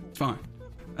okay. It's fine.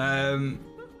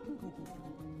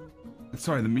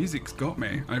 Sorry, the music's got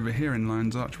me over here in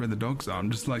Lion's Arch where the dogs are.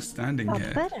 I'm just like standing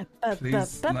here.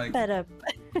 Please, like,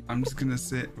 I'm just gonna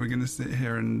sit. We're gonna sit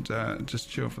here and just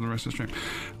chill for the rest of the stream.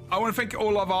 I want to thank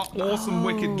all of our awesome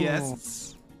wicked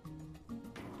guests.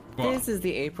 What? This is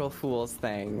the April Fool's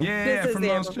thing. Yeah, This from is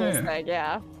the last April Fool's year. thing,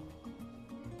 yeah.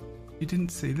 You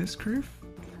didn't see this, Kroof?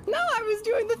 No, I was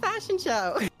doing the fashion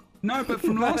show. No, but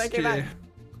from last year.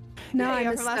 No, Yeah, I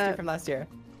missed from last year.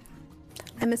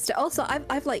 I missed it. Also,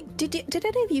 I've like, did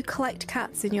any of you collect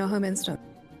cats in your home instance?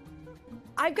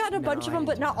 I've gotten a bunch of them,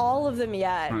 but not all of them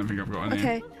yet. I don't think I've got any.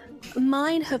 Okay.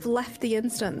 Mine have left the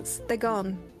instance. They're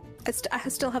gone. I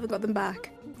still haven't got them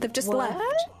back. They've just left.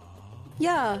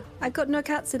 Yeah, I've got no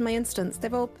cats in my instance.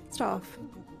 They've all pissed off.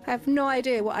 I have no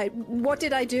idea what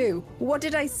did I do? What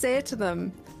did I say to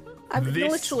them? I've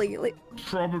literally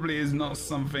probably is not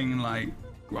something like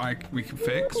we can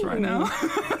fix right now.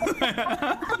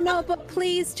 No, but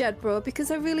please, Jedbro,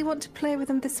 because I really want to play with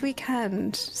them this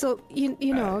weekend. So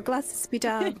you know, glasses be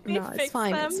damned. No, it's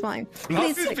fine. It's fine.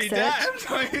 Please Glasses fix be it.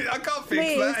 damned. I can't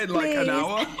fix that in like an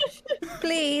hour.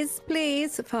 Please.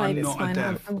 Fine. I'm it's not fine. a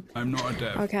dev. I'm not a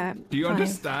dev. Okay. Do you fine.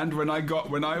 understand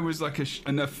when I was like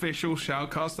an official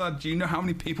shoutcaster? Do you know how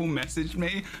many people messaged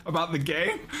me about the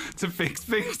game to fix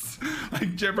things?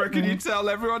 Like, Jebro, can you tell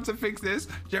everyone to fix this?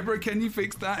 Jebro, can you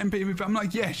fix that in PvP? I'm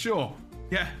like, yeah, sure.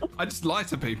 Yeah, I just lie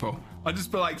to people. I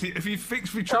just be like, if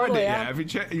you tried it, yeah. If you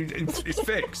check, it's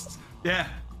fixed. Yeah.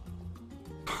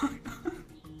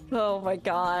 Oh my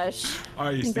gosh.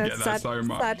 I used to get that so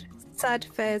much. Sad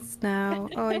face now.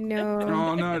 Oh no.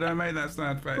 Oh no, don't make that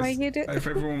sad face. Why you do- If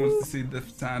everyone wants to see the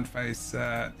sad face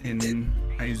in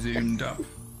a zoomed up.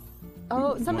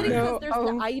 Oh, somebody Wow. says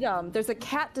there's the item. There's a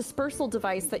cat dispersal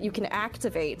device that you can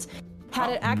activate.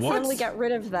 Had it accidentally get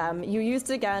rid of them, you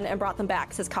used it again and brought them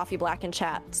back, says Coffee Black in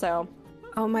chat. So,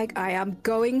 oh my, I am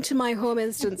going to my home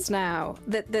instance now.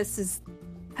 This is.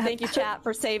 Thank you, chat,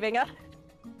 for saving us.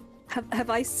 Have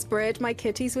I sprayed my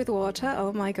kitties with water?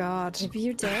 Oh my god. Maybe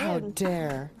you did. How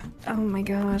dare. Oh my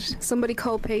god. Somebody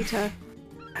call Peter.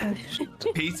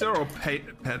 Peter or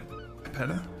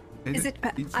Peter? Is it?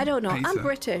 I don't know. Peter. I'm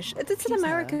British. It's an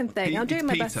American thing. I'm doing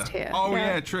my best here. Oh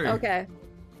yeah, true. Okay.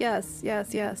 Yes.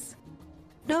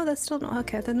 No, they're still not.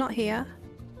 Okay, they're not here.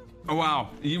 Oh wow,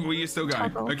 you're still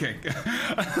going. Toggle. Okay.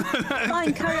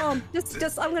 Fine, carry on.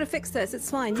 Just, I'm gonna fix this.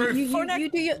 It's fine. You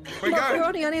do your. We're Look, going. you're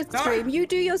only on your stream. You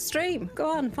do your stream.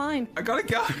 Go on, fine. I gotta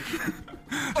go.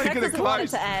 Fornex doesn't want it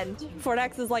to end.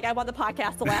 Fornex is like, I want the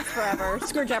podcast to last forever.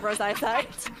 Screw Jebro's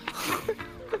eyesight.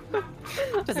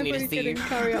 Doesn't need to see you.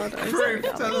 Carry on. Proof,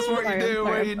 tell us what you do,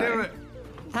 where you do it.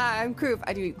 Hi, I'm Kroof.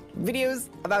 I do videos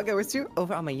about Guild Wars 2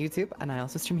 over on my YouTube, and I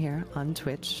also stream here on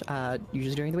Twitch,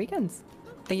 usually during the weekends.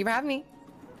 Thank you for having me.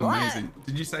 Amazing. What?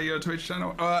 Did you say your Twitch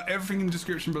channel? Everything in the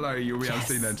description below. You'll be able to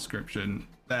see their description,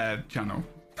 their channel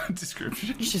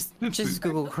description. Just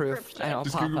Google Kroof, and it'll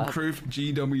just pop Google up. Kroof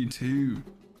GW2.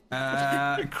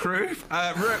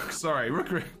 Kroof. Rook. Sorry,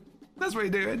 Rook. That's what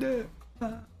you do. I do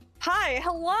it. Hi,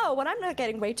 hello. When I'm not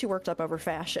getting way too worked up over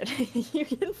fashion, you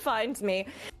can find me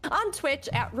on Twitch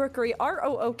at Rookery,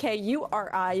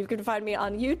 ROOKURI. You can find me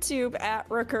on YouTube at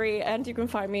Rookery, and you can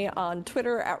find me on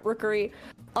Twitter at Rookery_.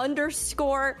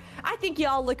 I think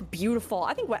y'all look beautiful.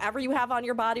 I think whatever you have on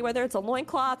your body, whether it's a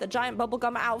loincloth, a giant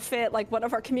bubblegum outfit, like one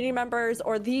of our community members,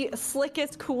 or the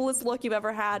slickest, coolest look you've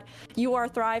ever had, you are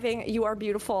thriving, you are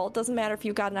beautiful. It doesn't matter if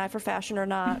you got an eye for fashion or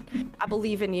not. I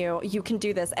believe in you. You can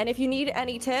do this. And if you need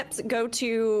any tips, go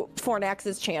to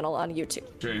Fornax's channel on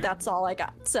YouTube. True. That's all I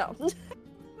got. So.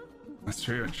 That's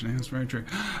true, actually. That's very true.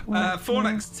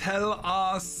 Fornax, tell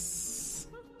us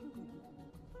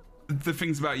the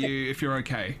things about you if you're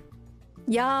okay.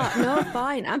 Yeah, no,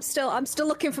 fine. I'm still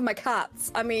looking for my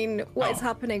cats. I mean, what is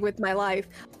happening with my life?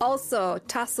 Also,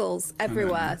 tassels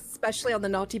everywhere, especially on the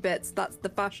naughty bits. That's the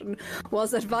fashion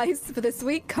was advice for this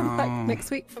week. Come back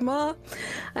next week for more.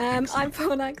 I'm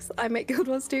Phonax. I make Guild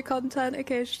Wars 2 content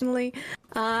occasionally.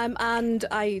 And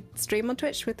I stream on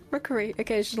Twitch with Rookery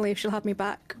occasionally if she'll have me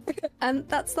back. And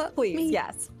that's that. Please, me.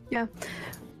 yes. Yeah.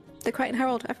 The Crichton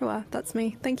Herald everywhere. That's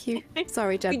me. Thank you.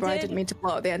 Sorry, Deborah. I didn't mean to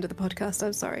blow at the end of the podcast.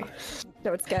 I'm sorry.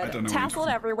 No, it's good.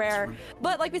 Tasseled everywhere.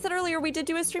 But like we said earlier, we did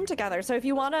do a stream together. So if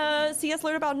you want to see us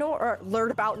learn about Nor,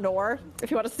 if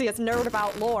you want to see us nerd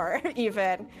about lore,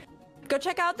 even, go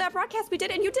check out that broadcast we did.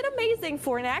 And you did amazing,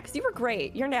 Fornax. You were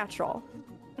great. You're natural.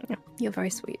 You're very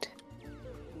sweet.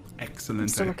 Excellent. I'm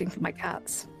still looking for my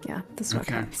cats. Yeah, the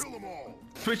cats.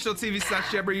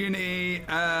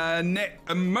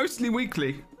 Twitch.tv/JebroUni, mostly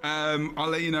weekly. I'll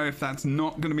let you know if that's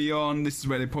not going to be on. This is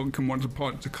where they can watch the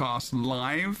podcast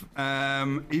live.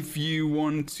 If you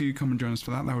want to come and join us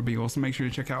for that, that would be awesome. Make sure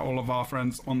you check out all of our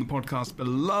friends on the podcast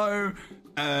below.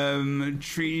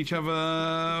 Treat each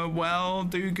other well,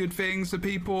 do good things for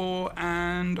people,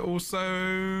 and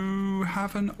also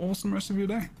have an awesome rest of your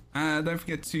day. Don't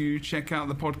forget to check out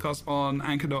the podcast on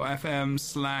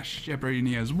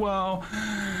anchor.fm/JebroUni as well.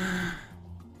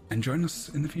 And join us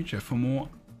in the future for more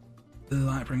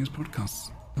Lightbringers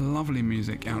podcasts. Lovely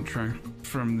music outro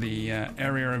from the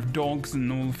area of dogs and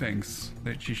all the things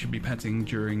that you should be petting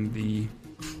during the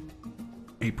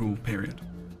April period.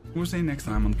 We'll see you next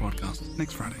time on the podcast,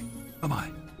 next Friday. Bye-bye,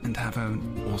 and have an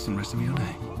awesome rest of your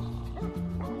day.